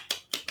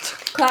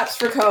 Claps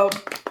for Cobe.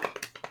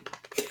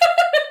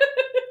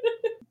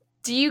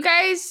 Do you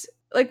guys,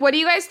 like, what do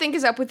you guys think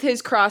is up with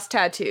his cross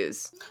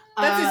tattoos?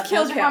 That's his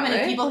kill count, how many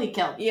right? people he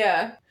killed.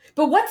 Yeah.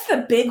 But what's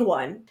the big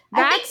one?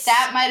 I think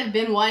that might have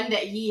been one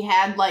that he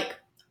had, like,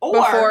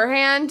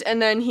 beforehand,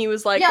 and then he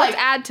was like, let's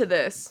add to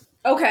this.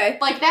 Okay.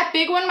 Like, that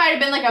big one might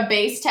have been, like, a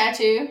base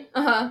tattoo.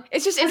 Uh-huh.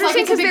 It's just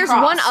interesting because there's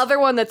one other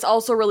one that's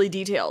also really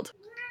detailed.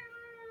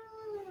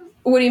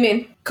 What do you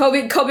mean?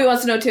 Kobe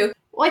wants to know, too.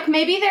 Like,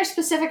 maybe there's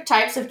specific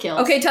types of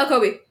kills. Okay, tell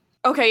Kobe.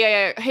 Okay,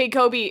 yeah. Hey,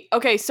 Kobe.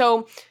 Okay,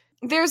 so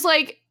there's,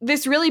 like,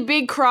 this really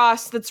big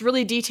cross that's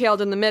really detailed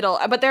in the middle,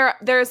 but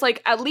there's,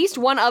 like, at least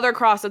one other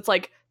cross that's,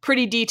 like,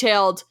 pretty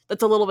detailed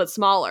that's a little bit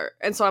smaller.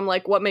 And so I'm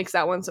like, what makes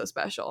that one so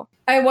special?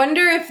 I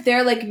wonder if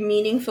they're like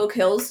meaningful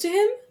kills to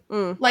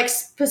him. Like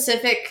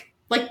specific,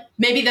 like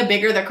maybe the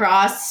bigger the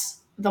cross,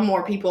 the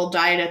more people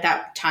died at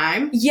that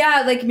time.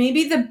 Yeah, like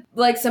maybe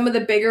some of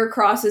the bigger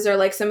crosses are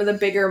like some of the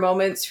bigger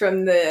moments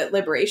from the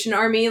Liberation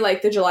Army,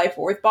 like the July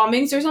 4th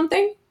bombings or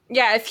something.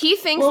 Yeah, if he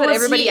thinks that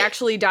everybody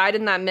actually died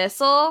in that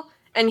missile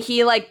and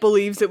he like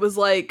believes it was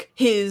like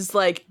his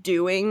like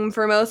doing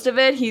for most of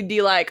it, he'd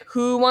be like,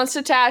 who wants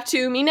to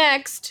tattoo me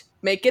next?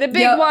 Make it a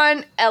big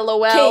one.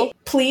 LOL. Kate,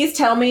 please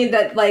tell me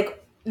that like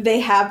they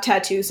have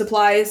tattoo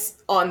supplies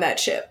on that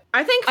ship.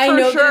 I think I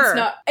know sure.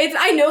 that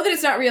I know that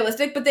it's not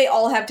realistic, but they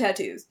all have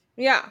tattoos.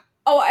 Yeah.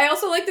 Oh, I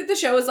also like that the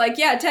show is like,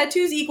 yeah,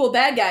 tattoos equal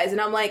bad guys,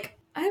 and I'm like,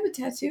 I have a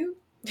tattoo.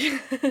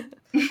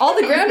 All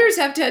the grounders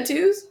have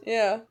tattoos.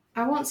 Yeah.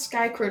 I want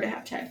Sky Crew to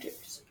have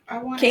tattoos.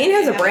 Kane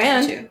has a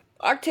brand.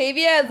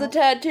 Octavia has a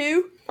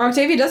tattoo.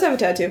 Octavia does have a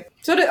tattoo.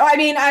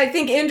 I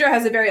think Indra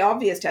has a very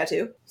obvious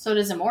tattoo. So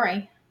does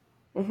Amori.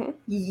 Mm-hmm.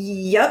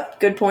 Yep,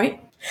 good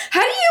point.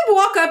 How do you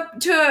walk up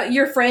to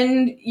your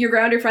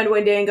grounder friend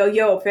one day and go,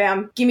 yo,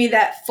 fam, give me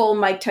that full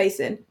Mike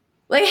Tyson?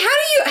 Like, how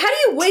do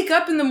you wake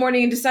up in the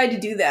morning and decide to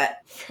do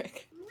that?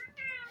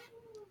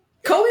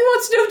 Kobe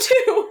wants to know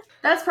too.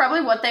 That's probably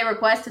what they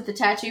request at the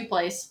tattoo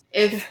place.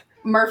 If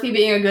Murphy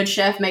being a good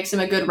chef makes him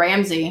a good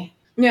Ramsay,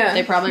 yeah,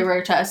 they probably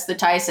request the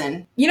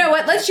Tyson. You know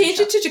what? Let's change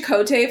it to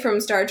Chakotay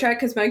from Star Trek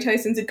because Mike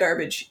Tyson's a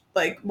garbage,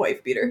 like,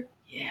 wife beater.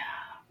 Yeah.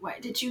 Why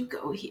did you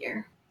go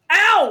here?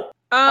 Ow!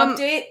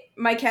 Update,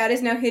 my cat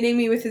is now hitting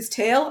me with his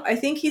tail. I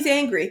think he's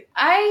angry.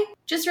 I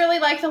just really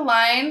like the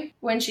line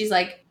when she's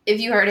like,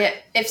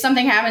 if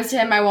something happens to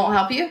him, I won't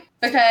help you.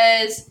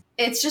 Because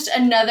it's just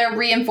another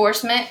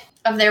reinforcement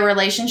of their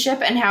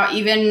relationship and how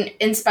even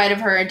in spite of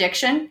her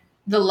addiction,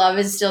 the love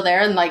is still there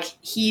and like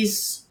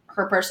he's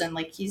her person,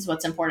 like he's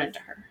what's important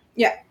to her.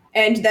 Yeah,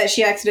 and that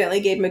she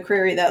accidentally gave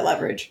McCreary that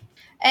leverage.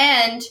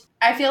 And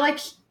I feel like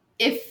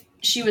if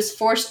she was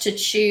forced to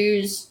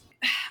choose...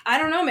 I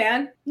don't know,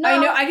 man. No. I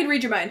know, I could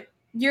read your mind.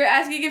 You're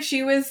asking if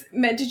she was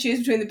meant to choose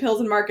between the pills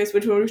and Marcus,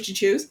 which one would she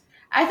choose?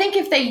 I think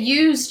if they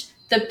used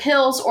the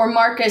pills or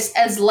Marcus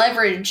as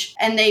leverage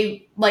and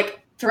they,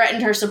 like,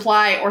 threatened her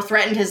supply or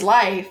threatened his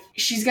life,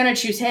 she's gonna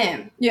choose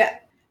him. Yeah.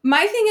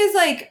 My thing is,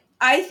 like,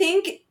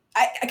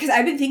 because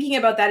I've been thinking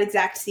about that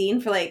exact scene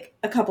for like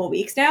a couple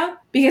weeks now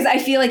because I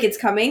feel like it's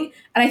coming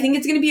and I think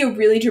it's going to be a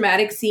really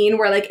dramatic scene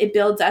where like it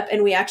builds up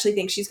and we actually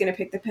think she's going to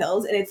pick the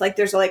pills and it's like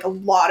there's like a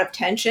lot of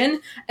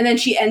tension and then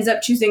she ends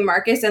up choosing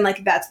Marcus and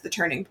like that's the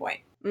turning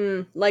point.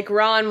 Like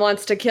Ron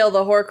wants to kill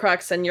the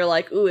Horcrux and you're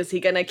like, ooh, is he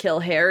going to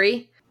kill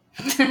Harry?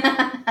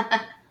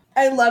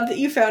 I love that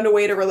you found a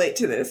way to relate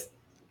to this.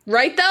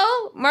 Right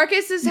though?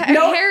 Marcus is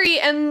Harry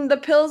and the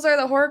pills are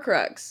the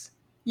Horcrux.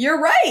 You're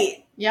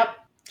right. Yep.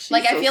 She's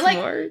like, so I feel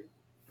smart. like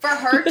for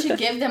her to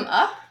give them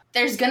up,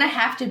 there's gonna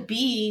have to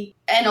be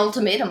an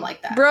ultimatum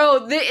like that.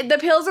 Bro, the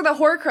pills are the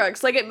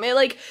Horcrux.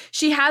 Like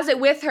she has it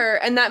with her,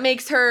 and that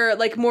makes her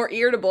like more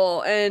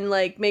irritable and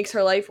like makes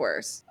her life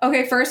worse.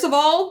 Okay, first of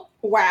all,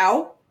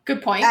 wow.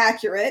 Good point.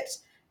 Accurate.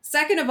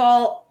 Second of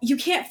all, you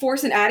can't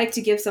force an addict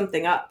to give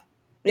something up.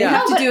 They Yeah.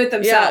 have to do it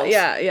themselves.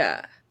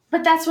 Yeah.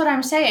 But that's what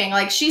I'm saying.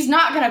 Like, she's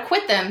not gonna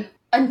quit them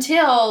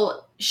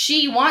until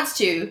she wants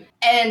to,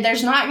 and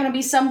there's not going to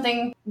be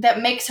something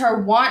that makes her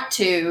want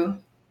to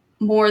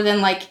more than,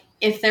 like,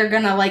 if they're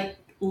going to, like,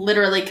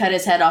 literally cut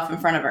his head off in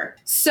front of her.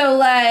 So,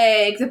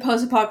 like, the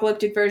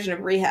post-apocalyptic version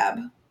of Rehab.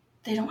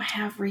 They don't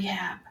have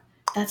rehab.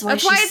 That's why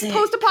it's sick.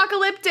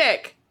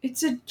 post-apocalyptic.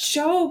 It's a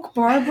joke,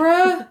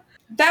 Barbara.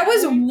 That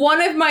was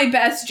one of my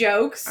best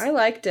jokes. I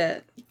liked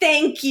it.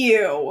 Thank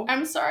you.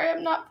 I'm sorry,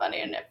 I'm not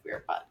funny enough for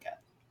your podcast.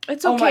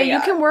 It's Oh my okay. You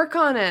God. can work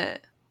on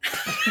it.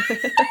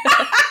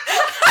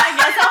 I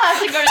guess I'll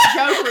have to go to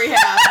joke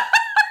rehab.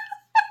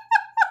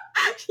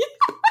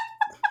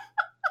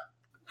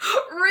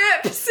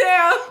 Rip,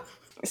 Sam.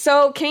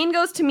 So Kane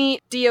goes to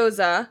meet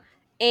Dioza,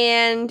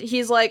 and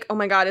he's like, oh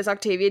my god, is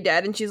Octavia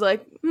dead? And she's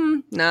like,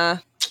 nah.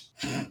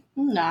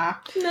 Nah.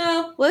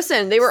 No.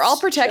 Listen, they were all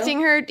protecting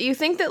her. Do you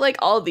think that, like,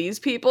 all these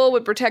people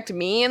would protect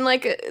me in,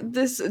 like,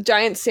 this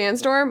giant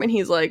sandstorm? And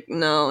he's like,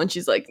 no. And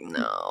she's like,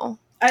 no.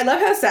 I love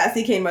how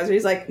sassy Kane was.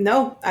 He's like,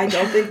 no, I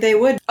don't think they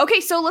would. Okay,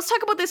 so let's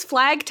talk about this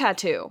flag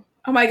tattoo.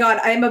 Oh my god,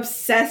 I am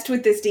obsessed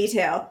with this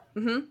detail.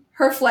 Mm-hmm.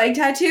 Her flag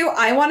tattoo,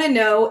 I want to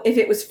know if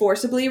it was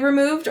forcibly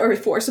removed or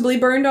forcibly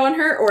burned on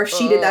her or if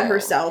she did that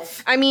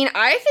herself. I mean,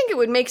 I think it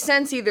would make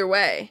sense either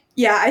way.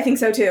 Yeah, I think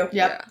so too. Yep.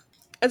 Yeah.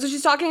 And so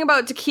she's talking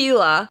about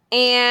Tequila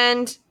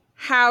and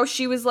how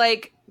she was,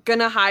 like,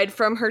 gonna hide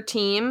from her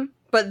team,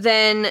 but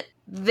then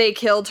they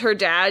killed her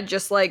dad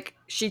just like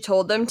she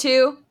told them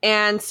to.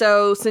 And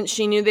so since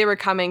she knew they were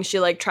coming, she,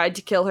 like, tried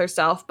to kill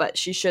herself, but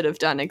she should have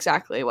done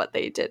exactly what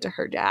they did to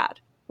her dad.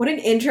 What an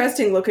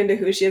interesting look into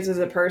who she is as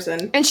a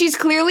person. And she's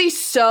clearly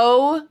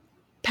so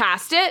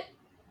past it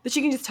that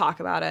she can just talk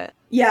about it.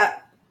 Yeah.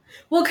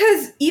 Well,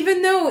 because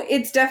even though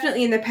it's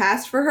definitely in the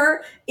past for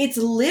her, it's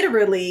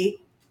literally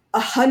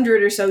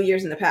 100 or so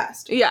years in the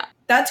past. Yeah.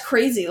 That's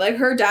crazy. Like,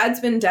 her dad's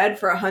been dead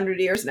for 100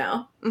 years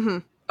now. Mm-hmm.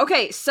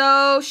 Okay,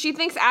 so she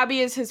thinks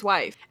Abby is his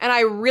wife. And I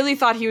really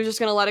thought he was just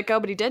going to let it go,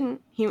 but he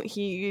didn't.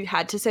 He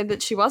had to say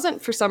that she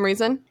wasn't for some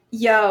reason.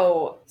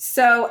 Yo,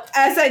 so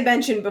as I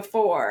mentioned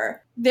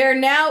before, they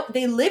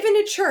live in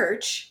a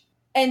church,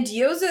 and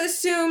Dioza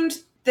assumed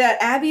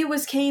that Abby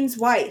was Cain's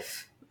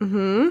wife.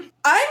 Mm-hmm.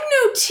 I'm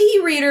no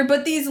tea reader,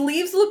 but these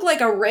leaves look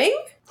like a ring?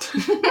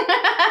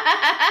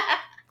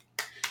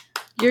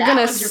 You're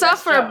going to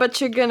suffer, but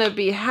you're going to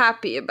be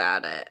happy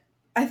about it.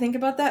 I think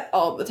about that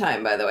all the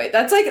time, by the way.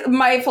 That's like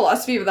my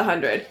philosophy of the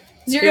 100.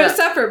 You're going to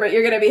suffer, but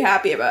you're going to be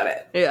happy about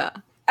it. Yeah.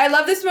 I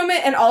love this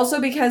moment, and also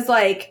because,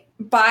 like,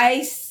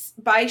 by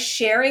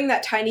sharing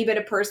that tiny bit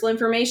of personal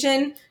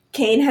information,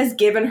 Cain has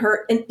given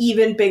her an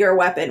even bigger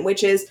weapon,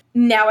 which is,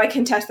 now I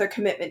can test their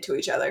commitment to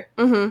each other.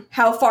 Mm-hmm.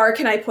 How far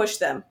can I push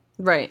them?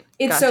 Right.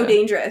 It's so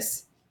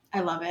dangerous. I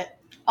love it.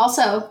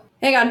 Also,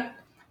 hang on.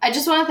 I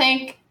just want to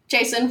thank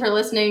Jason for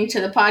listening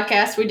to the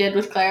podcast we did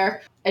with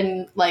Claire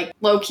and, like,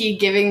 low-key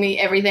giving me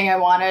everything I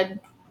wanted.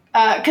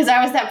 Because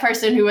I was that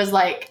person who was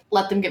like,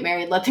 let them get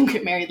married, let them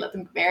get married, let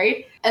them get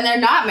married. And they're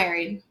not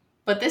married.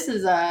 But this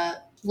is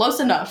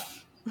close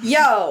enough.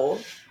 Yo.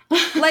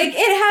 Like,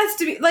 it has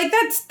to be, like,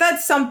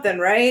 that's something,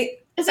 right?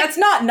 That's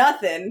not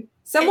nothing.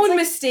 Someone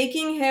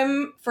mistaking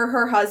him for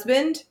her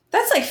husband,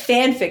 that's like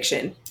fan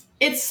fiction.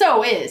 It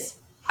so is.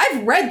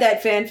 I've read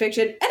that fan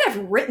fiction, and I've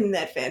written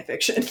that fan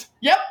fiction.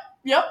 Yep.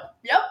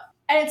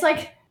 And it's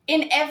like,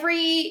 in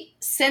every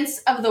sense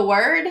of the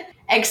word,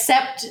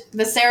 except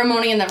the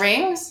ceremony and the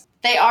rings,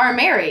 they are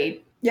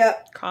married.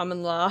 Yep.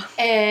 Common law.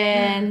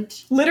 And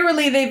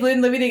literally, they've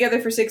been living together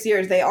for 6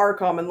 years. They are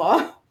common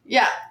law.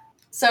 Yeah.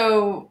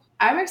 So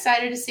I'm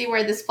excited to see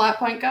where this plot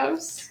point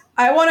goes.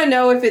 I want to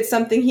know if it's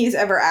something he's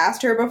ever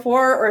asked her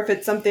before, or if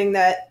it's something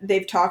that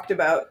they've talked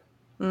about.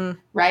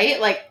 Right?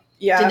 Like,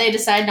 did they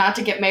decide not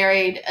to get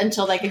married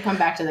until they could come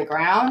back to the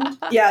ground?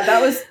 Yeah,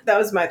 that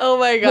was my... Oh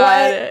my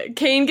god. What?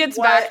 Cain gets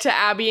back to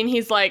Abby and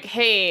he's like,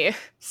 hey,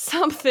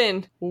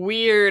 something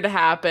weird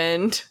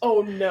happened.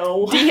 Oh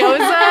no.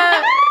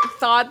 Dioza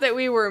thought that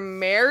we were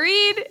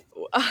married?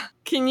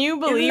 Can you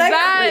believe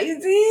that?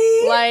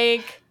 Crazy?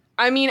 Like,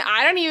 I mean,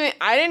 I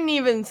didn't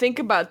even think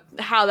about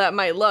how that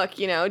might look,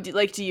 you know?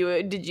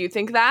 Did you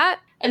think that?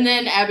 And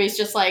then Abby's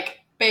just like,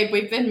 babe,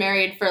 we've been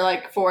married for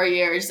like 4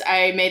 years.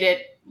 I made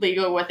it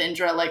legal with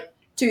Indra like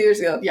 2 years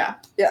ago. Yeah.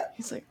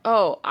 He's like,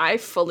 oh, I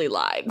fully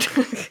lied.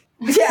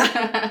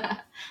 Yeah.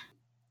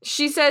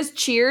 She says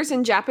cheers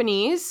in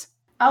Japanese.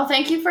 Oh,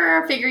 thank you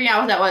for figuring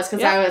out what that was,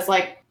 because I was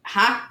like,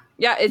 huh?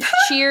 Yeah, it's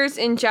cheers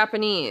in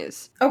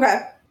Japanese.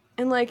 Okay.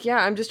 And like, yeah,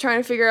 I'm just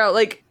trying to figure out,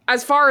 like,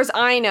 as far as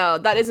I know,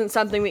 that isn't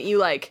something that you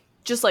like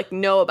just like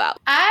know about.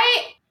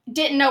 I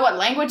didn't know what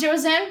language it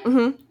was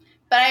in,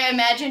 but I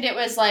imagined it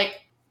was like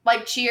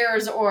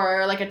cheers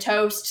or like a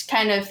toast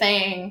kind of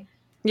thing.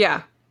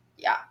 Yeah.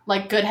 Yeah,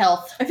 like good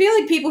health. I feel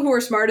like people who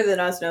are smarter than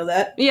us know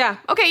that. Yeah.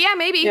 Okay, yeah,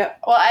 maybe. Yeah.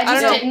 Well, I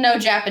just didn't know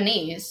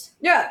Japanese.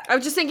 Yeah. I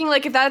was just thinking,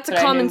 like, if that's a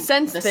common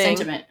sense thing,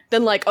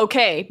 then, like,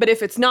 okay. But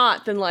if it's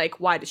not, then,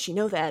 like, why does she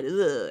know that?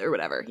 Ugh, or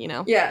whatever, you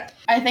know? Yeah.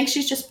 I think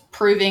she's just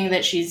proving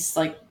that she's,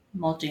 like,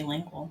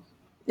 multilingual.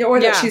 Yeah, or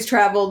that she's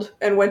traveled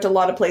and went a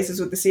lot of places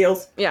with the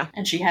seals. Yeah.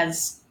 And she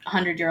has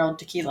 100-year-old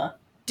tequila.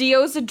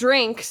 Dioza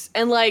drinks,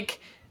 and, like,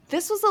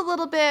 this was a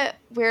little bit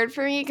weird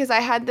for me because I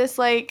had this,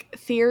 like,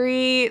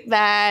 theory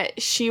that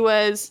she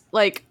was,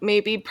 like,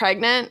 maybe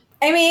pregnant.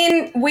 I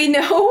mean, we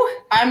know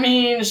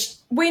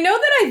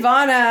that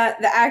Ivana,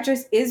 the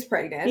actress, is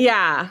pregnant.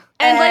 Yeah.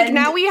 And like,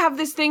 now we have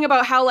this thing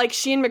about how, like,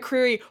 she and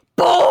McCreary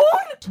boned?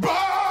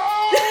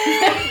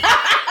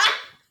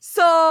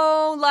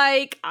 So,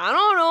 like, I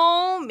don't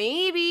know,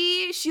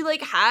 maybe she,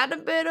 like, had a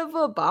bit of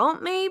a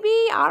bump, maybe?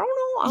 I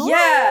don't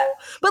know.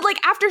 But,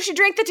 like, after she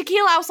drank the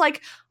tequila, I was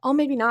like, oh,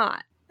 maybe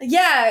not.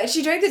 Yeah,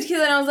 she drank the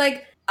tequila and I was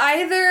like,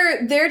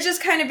 either they're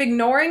just kind of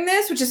ignoring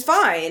this, which is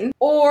fine,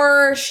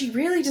 or she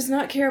really does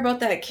not care about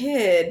that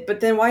kid, but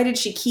then why did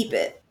she keep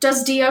it?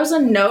 Does Dioza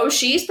know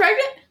she's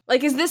pregnant?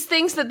 Like, is this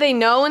things that they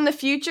know in the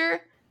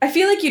future? I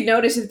feel like you'd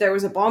notice if there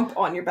was a bump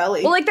on your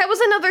belly. Well, like, that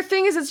was another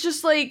thing, is it's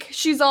just, like,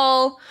 she's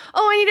all,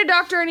 oh, I need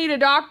a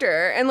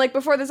doctor. And, like,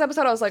 before this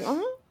episode, I was like,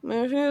 oh,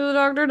 maybe she needs a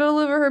doctor to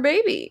deliver her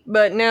baby.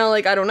 But now,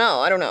 like, I don't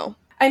know.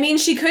 I mean,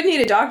 she could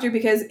need a doctor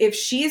because if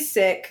she's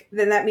sick,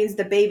 then that means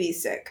the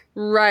baby's sick.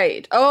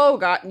 Right. Oh,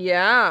 God.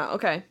 Yeah.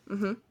 Okay.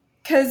 Mm-hmm.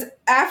 Because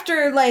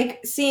after,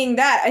 like, seeing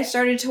that, I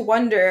started to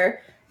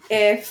wonder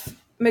if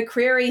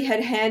McCreary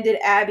had handed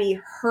Abby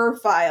her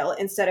file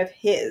instead of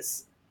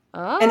his.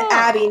 Oh. And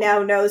Abby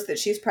now knows that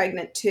she's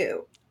pregnant,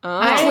 too.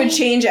 Oh. Which would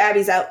change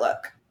Abby's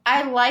outlook.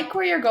 I like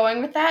where you're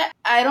going with that.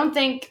 I don't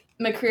think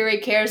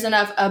McCreary cares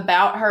enough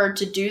about her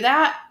to do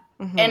that.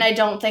 Mm-hmm. And I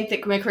don't think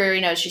that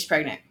McCreary knows she's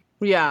pregnant.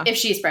 Yeah. If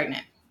she's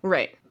pregnant.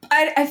 Right.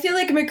 I feel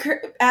like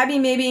Abby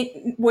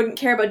maybe wouldn't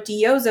care about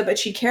Dioza, but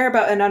she'd care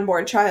about an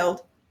unborn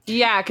child.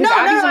 Yeah, because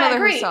Abby's a mother I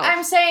agree. herself.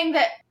 I'm saying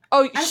that...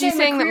 Oh, she's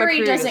saying that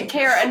McCreary doesn't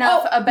care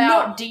enough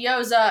about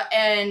Dioza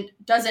and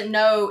doesn't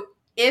know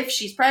if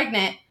she's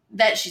pregnant,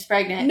 that she's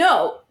pregnant.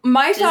 No,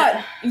 my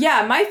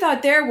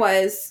thought there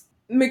was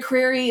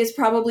McCreary is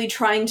probably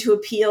trying to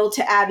appeal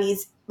to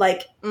Abby's,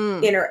 like,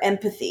 inner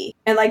empathy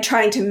and, like,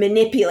 trying to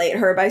manipulate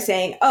her by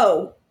saying,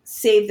 oh,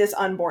 save this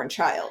unborn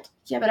child.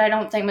 Yeah, but I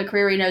don't think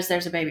McCreary knows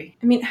there's a baby.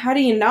 I mean, how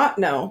do you not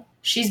know?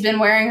 She's been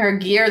wearing her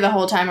gear the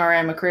whole time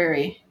around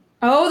McCreary.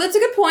 Oh, that's a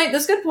good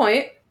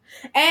point.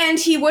 And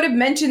he would have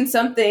mentioned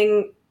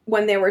something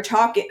when they were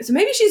talking. So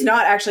maybe she's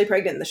not actually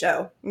pregnant in the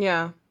show.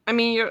 Yeah. I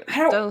mean, it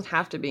doesn't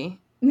have to be.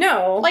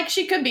 No. Like,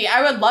 she could be.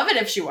 I would love it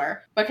if she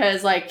were.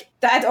 Because, like,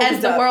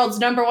 as the world's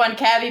 #1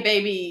 Cabby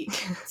baby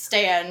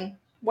stan.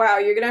 Wow,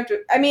 you're going to have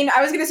to... I mean,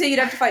 I was going to say you'd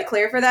have to fight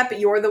Claire for that, but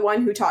you're the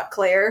one who taught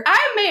Claire.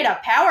 I made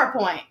a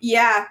PowerPoint.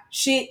 Yeah,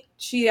 she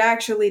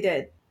actually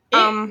did.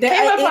 It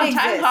came up on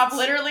exists. Time Hop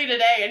literally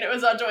today, and it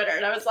was on Twitter,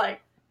 and I was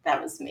like,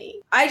 that was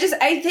me. I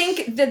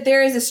think that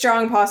there is a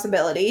strong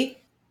possibility,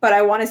 but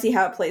I want to see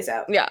how it plays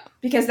out. Yeah.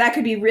 Because that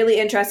could be really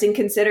interesting,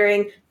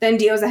 considering then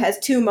Dioza has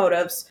 2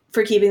 motives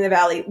for keeping the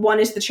valley. 1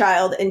 is the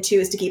child, and 2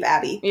 is to keep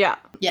Abby. Yeah.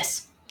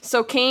 Yes.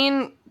 So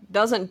Kane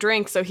doesn't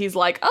drink, so he's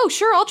like, oh,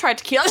 sure, I'll try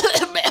tequila.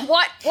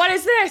 What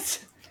is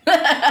this? Me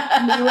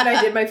when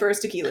I did my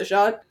first tequila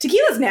shot.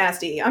 Tequila's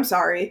nasty. I'm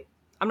sorry.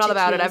 I'm not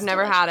about it. I've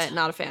never had it.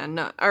 Not a fan.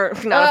 Not a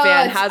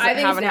fan.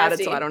 Haven't had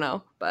it, so I don't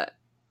know. But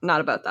not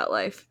about that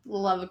life.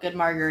 Love a good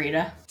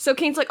margarita. So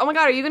Kane's like, oh my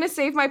god, are you going to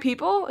save my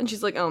people? And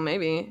she's like, oh,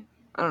 maybe.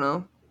 I don't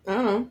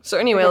know. So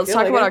anyway, let's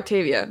talk about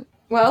Octavia.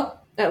 Well,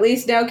 at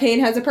least now Kane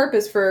has a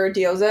purpose for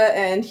Dioza,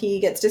 and he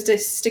gets to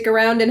stick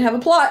around and have a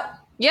plot.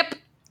 Yep.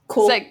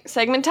 Cool.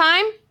 Segment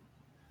time?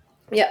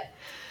 Yep.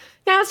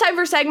 Now it's time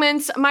for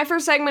segments. My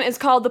first segment is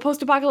called the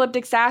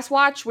Post-Apocalyptic Sass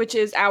Watch, which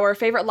is our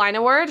favorite line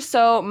award.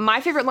 So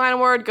my favorite line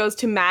award goes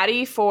to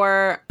Maddie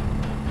for...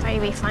 Thought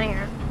you'd be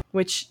funnier.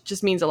 Which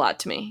just means a lot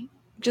to me.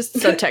 Just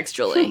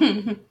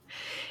subtextually.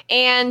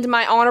 And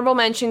my honorable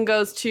mention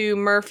goes to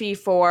Murphy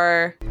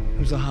for...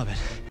 Who's a hobbit?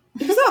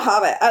 Who's a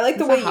hobbit? I like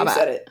the way you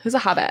said it. Who's a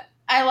hobbit?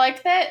 I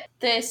like that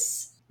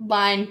this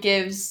line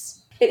gives...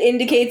 It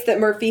indicates that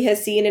Murphy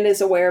has seen and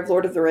is aware of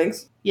Lord of the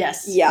Rings.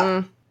 Yes.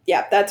 Yeah.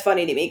 Yeah, that's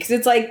funny to me. Because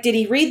it's like, did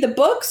he read the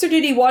books or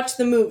did he watch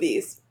the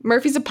movies?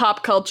 Murphy's a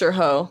pop culture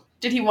hoe.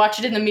 Did he watch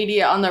it in the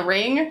media on the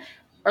Ring?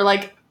 Or,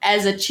 like,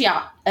 as a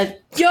chia?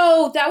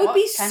 Yo, that would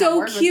be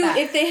so cute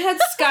if they had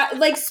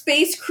like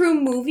Space Crew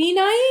movie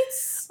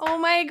nights. Oh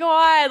my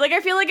god. Like,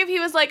 I feel like if he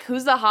was like,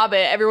 who's the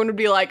Hobbit? Everyone would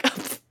be like,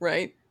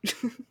 right?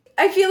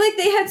 I feel like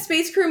they had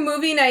Space Crew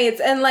movie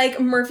nights and, like,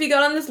 Murphy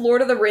got on this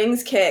Lord of the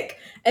Rings kick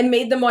and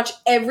made them watch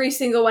every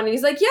single one. And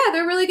he's like, yeah,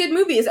 they're really good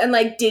movies. And,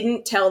 like,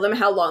 didn't tell them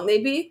how long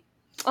they'd be.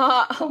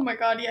 Oh my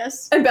god,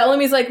 yes. And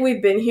Bellamy's like,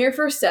 we've been here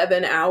for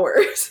 7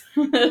 hours.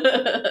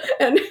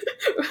 And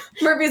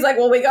Murphy's like,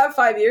 well, we got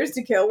 5 years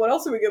to kill. What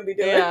else are we going to be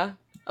doing? Yeah.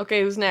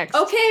 Okay, who's next?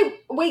 Okay,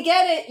 we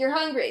get it. You're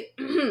hungry.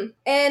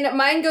 And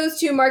mine goes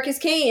to Marcus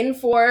Kane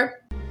for...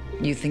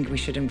 You think we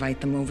should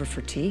invite them over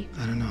for tea?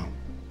 I don't know.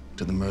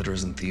 Do the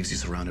murderers and thieves you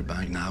surrounded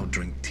by now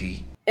drink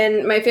tea?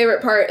 And my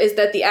favorite part is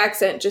that the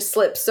accent just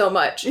slips so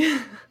much.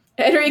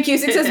 Henry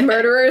Cusick says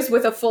murderers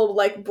with a full,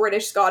 like,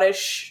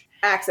 British-Scottish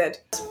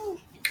accent.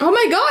 Oh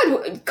my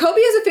god, Kobe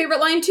has a favorite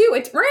line too.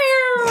 It's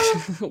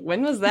rare.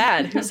 When was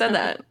that? Who said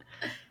that?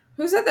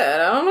 Who said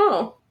that? I don't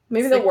know.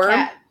 Maybe the worm.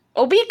 Cat.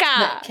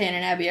 Obika! Kane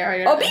and Abby are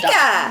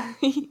Obika!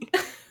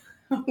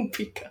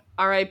 Obika.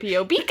 R.I.P.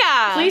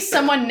 Obika! Please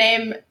someone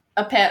name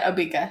a pet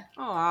Obika.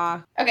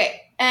 Aw.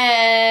 Okay,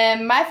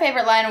 and my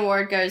favorite line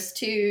award goes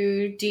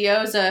to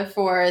Dioza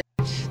for...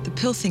 The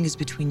pill thing is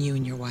between you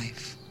and your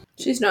wife.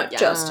 She's not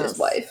just his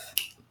wife.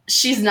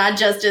 She's not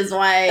just his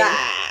wife.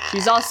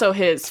 She's also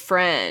his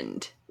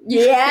friend.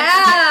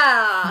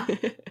 Yeah!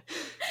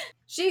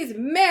 She's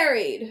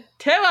married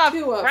to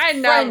a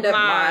friend of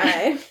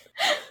mine.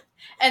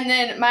 And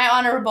then my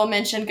honorable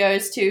mention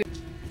goes to...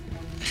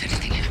 If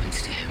anything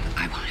happens to him,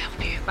 I won't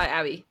help you. By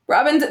Abby.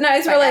 Robin's and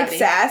I's were like Abby.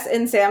 sass,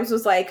 and Sam's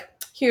was like,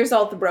 here's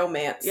all the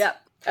bromance.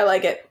 Yep. I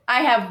like it.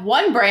 I have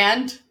one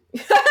brand.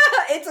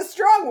 It's a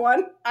strong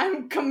one.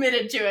 I'm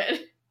committed to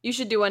it. You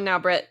should do one now,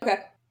 Britt. Okay.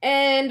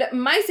 And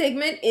my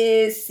segment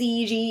is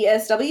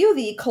CGSW,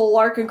 the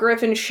Clark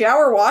Griffin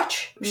Shower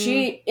Watch.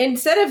 She,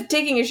 instead of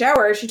taking a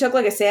shower, she took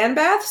like a sand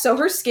bath, so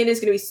her skin is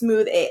going to be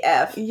smooth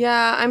AF.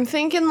 Yeah, I'm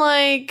thinking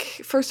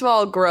like, first of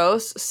all,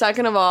 gross.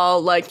 Second of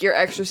all, like, you're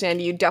extra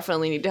sandy. You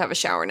definitely need to have a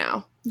shower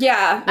now.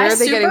 Yeah. Where I are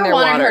they getting super their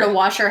wanted water? her to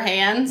wash her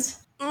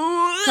hands.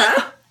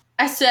 Huh?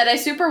 I said I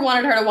super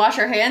wanted her to wash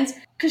her hands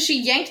because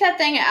she yanked that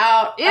thing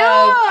out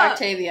Yeah. of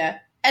Octavia.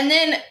 And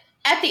then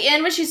at the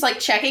end when she's like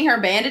checking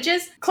her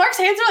bandages, Clark's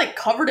hands are like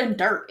covered in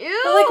dirt.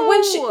 Ew. But,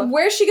 like,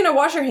 where's she going to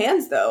wash her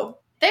hands, though?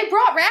 They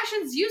brought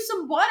rations, use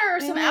some water or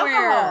some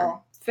Anywhere.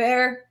 alcohol.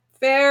 Fair.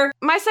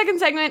 My second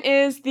segment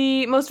is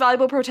the Most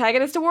Valuable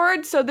Protagonist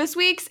Award. So this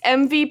week's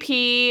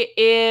MVP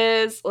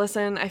is...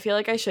 Listen, I feel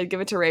like I should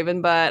give it to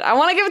Raven, but I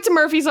want to give it to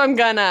Murphy, so I'm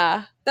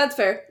gonna. That's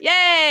fair.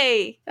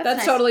 Yay! That's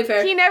nice. totally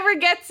fair. He never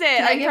gets it.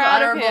 Can I I'm give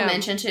proud of honorable him.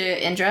 mention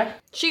to Indra?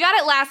 She got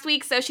it last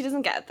week, so she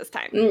doesn't get it this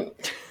time.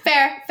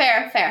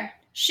 Fair.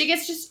 She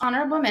gets just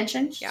honorable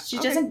mention. Yeah, She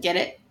okay. doesn't get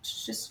it.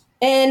 She's just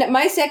And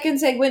my second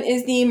segment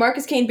is the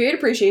Marcus Kane beard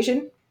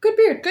appreciation. Good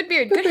beard. Good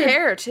beard. Good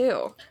hair,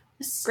 too.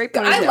 Great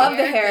ponytail. I love the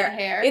Good hair.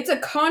 hair. It's a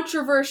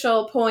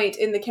controversial point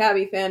in the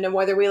Cabby fandom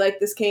whether we like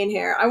this Kane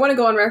hair. I want to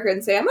go on record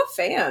and say I'm a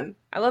fan.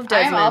 I love I'm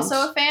Desmond.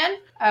 also a fan.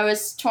 I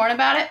was torn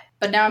about it,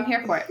 but now I'm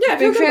here for it. Yeah,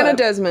 Big fan of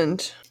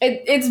Desmond.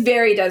 It's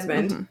very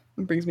Desmond.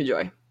 It brings me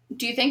joy.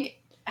 Do you think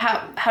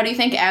how do you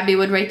think Abby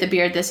would rate the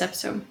beard this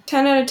episode?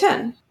 10 out of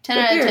 10. 10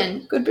 Good out of beard.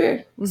 10. Good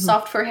beard.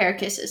 Soft for hair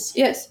kisses.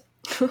 Yes.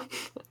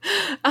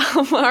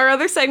 Our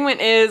other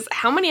segment is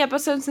how many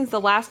episodes since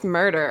the last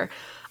murder?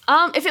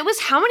 If it was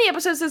how many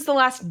episodes since the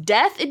last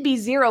death, it'd be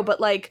 0.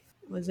 But like,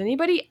 was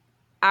anybody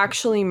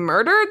actually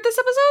murdered this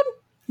episode?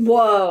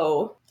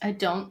 Whoa. I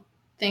don't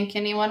think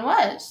anyone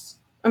was.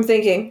 I'm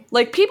thinking.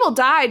 Like, people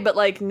died, but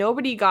like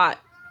nobody got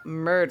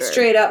murdered.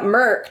 Straight up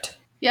murked.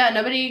 Yeah,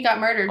 nobody got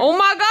murdered. Oh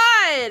my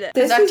god!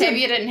 This Because is a-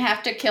 Octavia didn't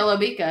have to kill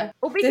Obika.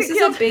 This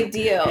is a big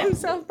deal.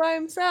 himself by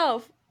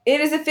himself. It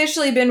has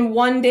officially been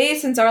 1 day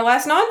since our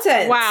last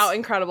nonsense. Wow,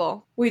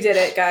 incredible. We did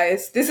it,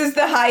 guys. This is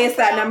the highest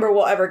that number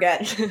will ever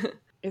get.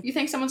 You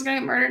think someone's gonna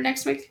get murdered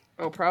next week?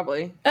 Oh,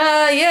 probably.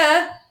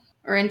 Yeah.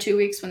 Or in 2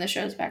 weeks when the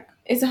show's back?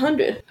 It's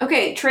 100.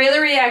 Okay, trailer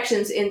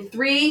reactions in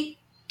 3,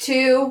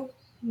 2,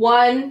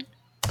 1,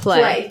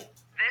 play.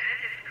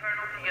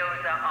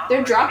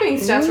 They're dropping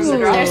stuff from the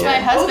drop. There's my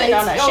husband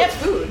on a ship. It's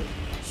food.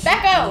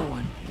 Becco!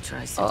 One who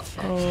tries to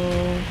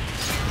defend.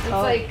 It's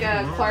like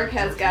Clark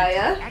has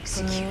Gaia.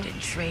 Executed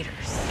traitors.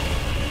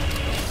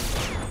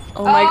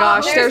 Oh my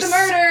gosh, there's the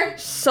murder.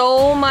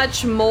 so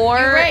much more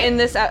You're right. in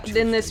this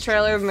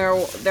trailer than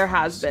there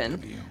has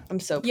been. I'm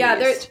so pleased. Yeah,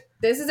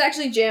 this is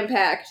actually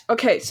jam-packed.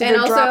 Okay, so And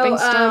they're also, dropping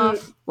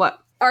stuff. What?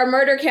 Our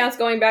murder count's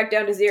going back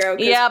down to 0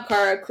 because Yep.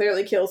 Kara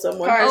clearly killed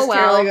someone. Kara's Oh,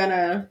 well. clearly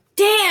gonna...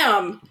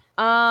 Damn!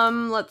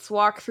 Let's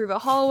walk through the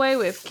hallway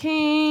with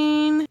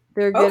Kane.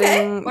 They're Okay.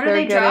 getting. What are they're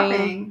they getting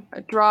dropping?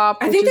 A drop.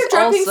 I think they're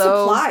dropping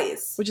also,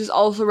 supplies. which is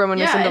also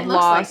reminiscent Yeah, it of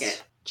looks Lost. like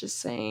it. Just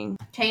saying.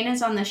 Kane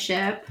is on the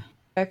ship.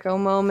 Echo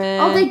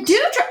moment. Oh, they do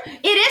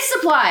it is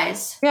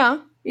supplies! Yeah.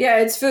 Yeah,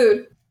 it's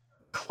food.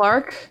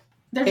 Clark.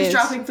 They're just Is-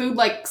 dropping food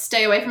like,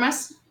 stay away from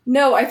us?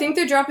 No, I think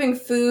they're dropping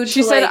food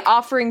She to, said like,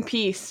 offering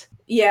peace.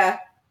 yeah.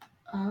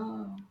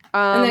 Oh.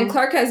 And then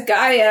Clark has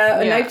Gaia,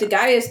 a yeah. knife to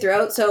Gaia's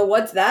throat, so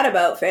what's that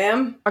about,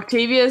 fam?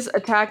 Octavia's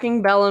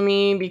attacking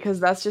Bellamy because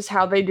that's just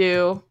how they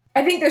do.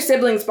 I think they're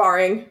sibling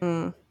sparring.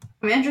 I'm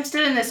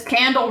interested in this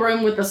candle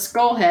room with the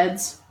skull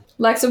heads.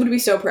 Lexa would be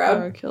so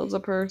proud. Or kills a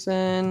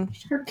person.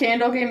 Her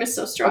candle game is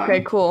so strong.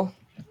 Okay, cool.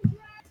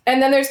 And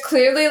then there's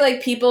clearly,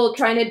 like, people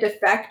trying to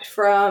defect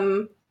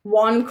from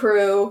one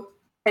crew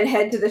and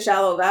head to the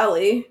Shallow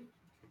Valley.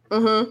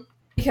 Mm-hmm.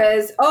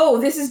 Because,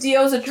 this is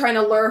Dioza trying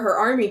to lure her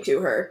army to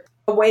her,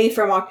 away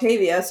from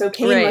Octavia, so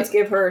Kane Right. must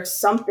give her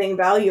something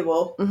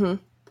valuable.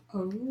 Mm-hmm.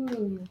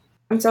 Ooh.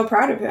 I'm so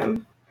proud of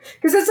him.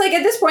 Because it's like,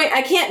 at this point,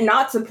 I can't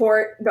not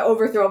support the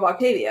overthrow of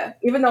Octavia.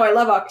 Even though I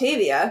love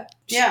Octavia,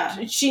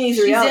 Yeah. she needs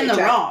a She's reality in the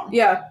check. wrong.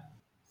 Yeah.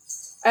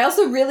 I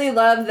also really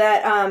love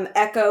that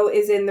Echo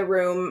is in the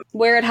room,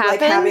 Where it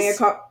happens? like, having a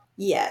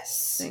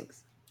Yes.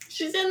 Thanks.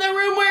 She's in the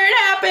room where it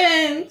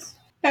happens!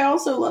 I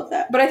also love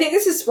that. But I think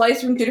this is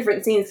spliced from 2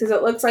 different scenes, because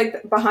it looks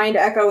like behind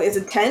Echo is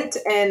a tent,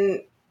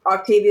 and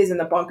Octavia's in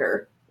the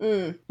bunker.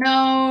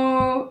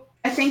 No,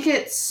 I think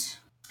it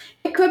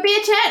could be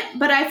a tent,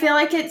 but I feel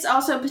like it's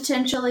also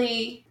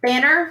potentially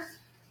Banner.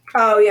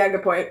 Oh, yeah,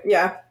 good point.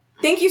 Yeah.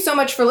 Thank you so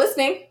much for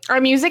listening. Our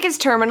music is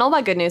Terminal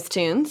by Good News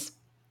Tunes.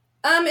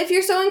 If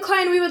you're so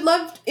inclined, we would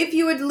love if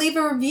you would leave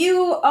a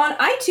review on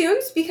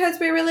iTunes, because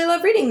we really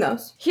love reading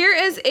those. Here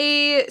is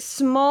a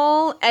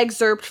small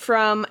excerpt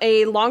from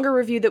a longer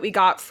review that we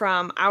got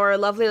from our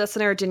lovely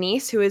listener,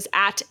 Denise, who is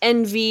at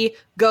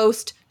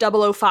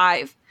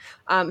NVGhost005.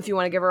 If you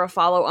want to give her a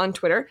follow on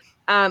Twitter.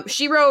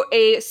 She wrote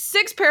a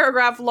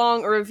 6-paragraph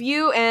long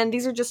review, and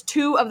these are just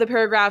 2 of the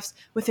paragraphs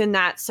within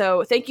that.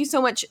 So thank you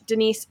so much,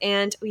 Denise,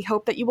 and we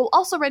hope that you will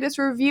also write us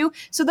a review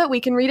so that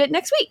we can read it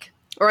next week.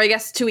 Or I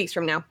guess 2 weeks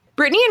from now.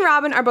 Brittany and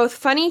Robin are both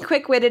funny,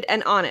 quick-witted,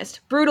 and honest.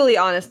 Brutally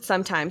honest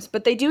sometimes,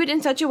 but they do it in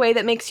such a way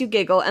that makes you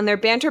giggle, and their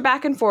banter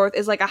back and forth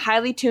is like a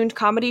highly tuned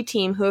comedy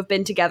team who have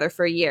been together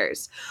for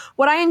years.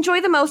 What I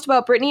enjoy the most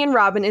about Brittany and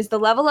Robin is the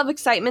level of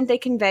excitement they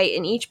convey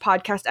in each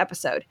podcast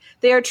episode.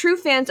 They are true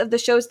fans of the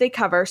shows they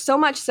cover, so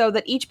much so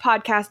that each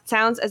podcast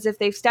sounds as if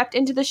they've stepped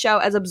into the show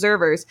as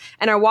observers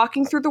and are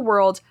walking through the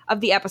world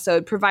of the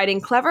episode, providing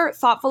clever,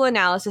 thoughtful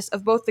analysis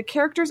of both the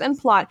characters and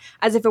plot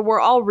as if it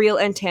were all real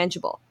and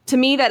tangible. To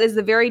me, that is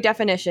the very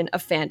definition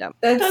of fandom.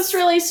 That's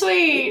really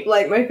sweet.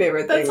 Like my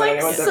favorite thing. That's that like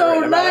anyone's ever so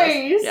written about us.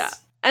 nice. Yeah.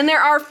 And there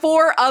are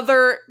 4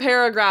 other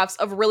paragraphs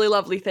of really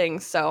lovely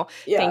things, so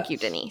Yeah. thank you,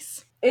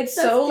 Denise. It's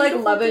That's so, like,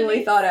 beautiful, lovingly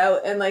Denise. thought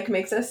out and, like,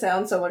 makes us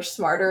sound so much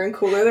smarter and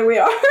cooler than we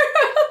are.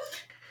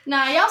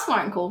 Nah, y'all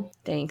smart and cool.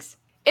 Thanks.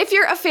 If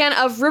you're a fan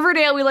of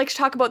Riverdale, we like to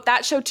talk about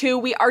that show too.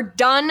 We are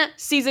done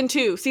season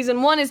 2.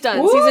 Season 1 is done.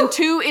 Woo! Season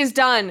 2 is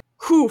done.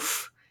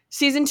 Whoof.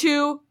 Season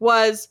 2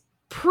 was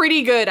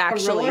pretty good,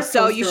 actually. roller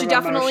So you coaster should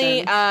of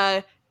definitely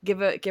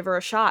give her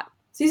a shot.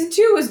 Season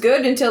 2 was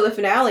good until the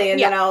finale, and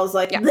then I was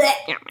like,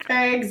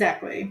 bleh.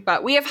 Exactly.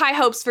 But we have high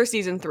hopes for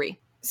season 3.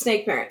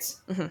 Snake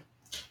parents. Mm-hmm.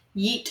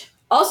 Yeet.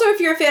 Also, if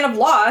you're a fan of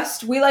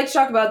Lost, we like to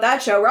talk about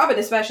that show, Robin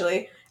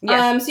especially.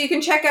 Yes. So you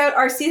can check out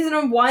our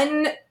season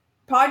 1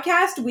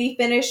 podcast. We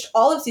finished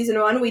all of season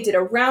 1. We did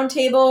a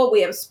roundtable.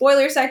 We have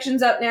spoiler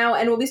sections up now,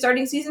 and we'll be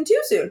starting season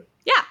 2 soon.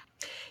 Yeah.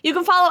 You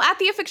can follow at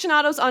The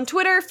Afictionados on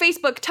Twitter,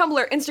 Facebook,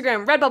 Tumblr,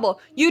 Instagram, Redbubble,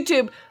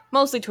 YouTube,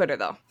 mostly Twitter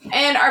though.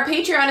 And our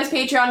Patreon is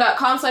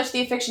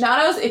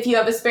patreon.com/theafictionados. If you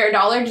have a spare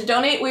 $1 to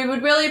donate, we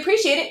would really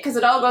appreciate it because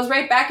it all goes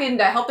right back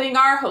into helping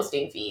our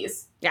hosting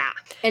fees. Yeah.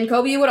 And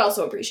Kobe would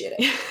also appreciate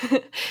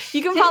it.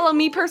 You can follow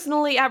me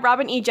personally at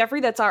Robin E.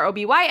 Jeffrey. That's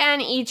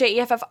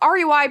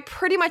ROBYNEJEFFREY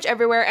pretty much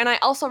everywhere. And I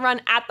also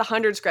run at The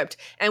 100 Script.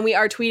 And we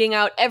are tweeting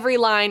out every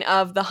line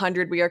of The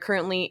 100. We are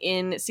currently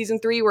in season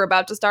 3. We're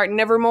about to start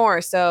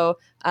Nevermore. So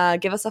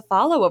give us a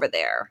follow over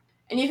there.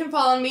 And you can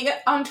follow me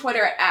on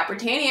Twitter at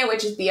Britannia,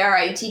 which is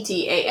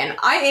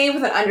BRITTANIA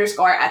with an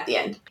underscore at the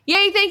end.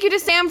 Yay, thank you to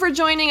Sam for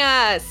joining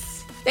us.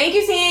 Thank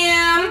you,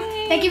 Sam.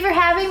 Thank you for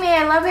having me.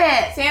 I love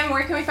it. Sam,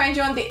 where can we find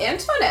you on the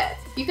internet?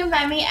 You can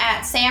find me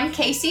at Sam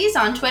Caseys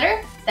on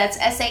Twitter. That's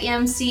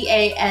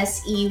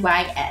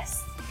SAMCASEYS.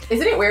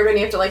 Isn't it weird when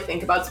you have to like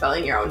think about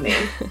spelling your own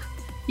name?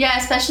 Yeah,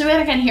 especially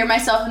when I can hear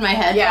myself in my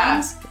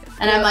headphones.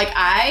 And I'm like,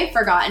 I've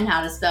forgotten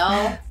how to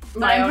spell.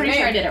 But I'm pretty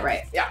sure I did it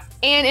right. Yeah.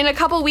 And in a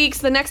couple weeks,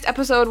 the next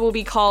episode will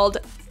be called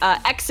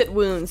Exit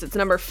Wounds. It's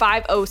number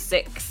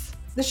 506.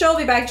 The show will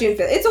be back June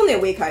 5th. It's only a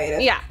week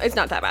hiatus. Yeah, it's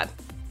not that bad.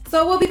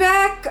 So we'll be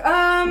back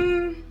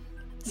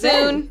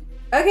soon.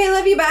 Okay,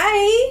 love you,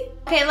 bye.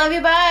 Okay, love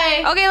you,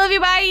 bye. Okay, love you,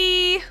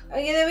 bye.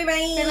 Okay, love you,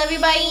 bye. Okay, love you,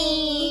 bye.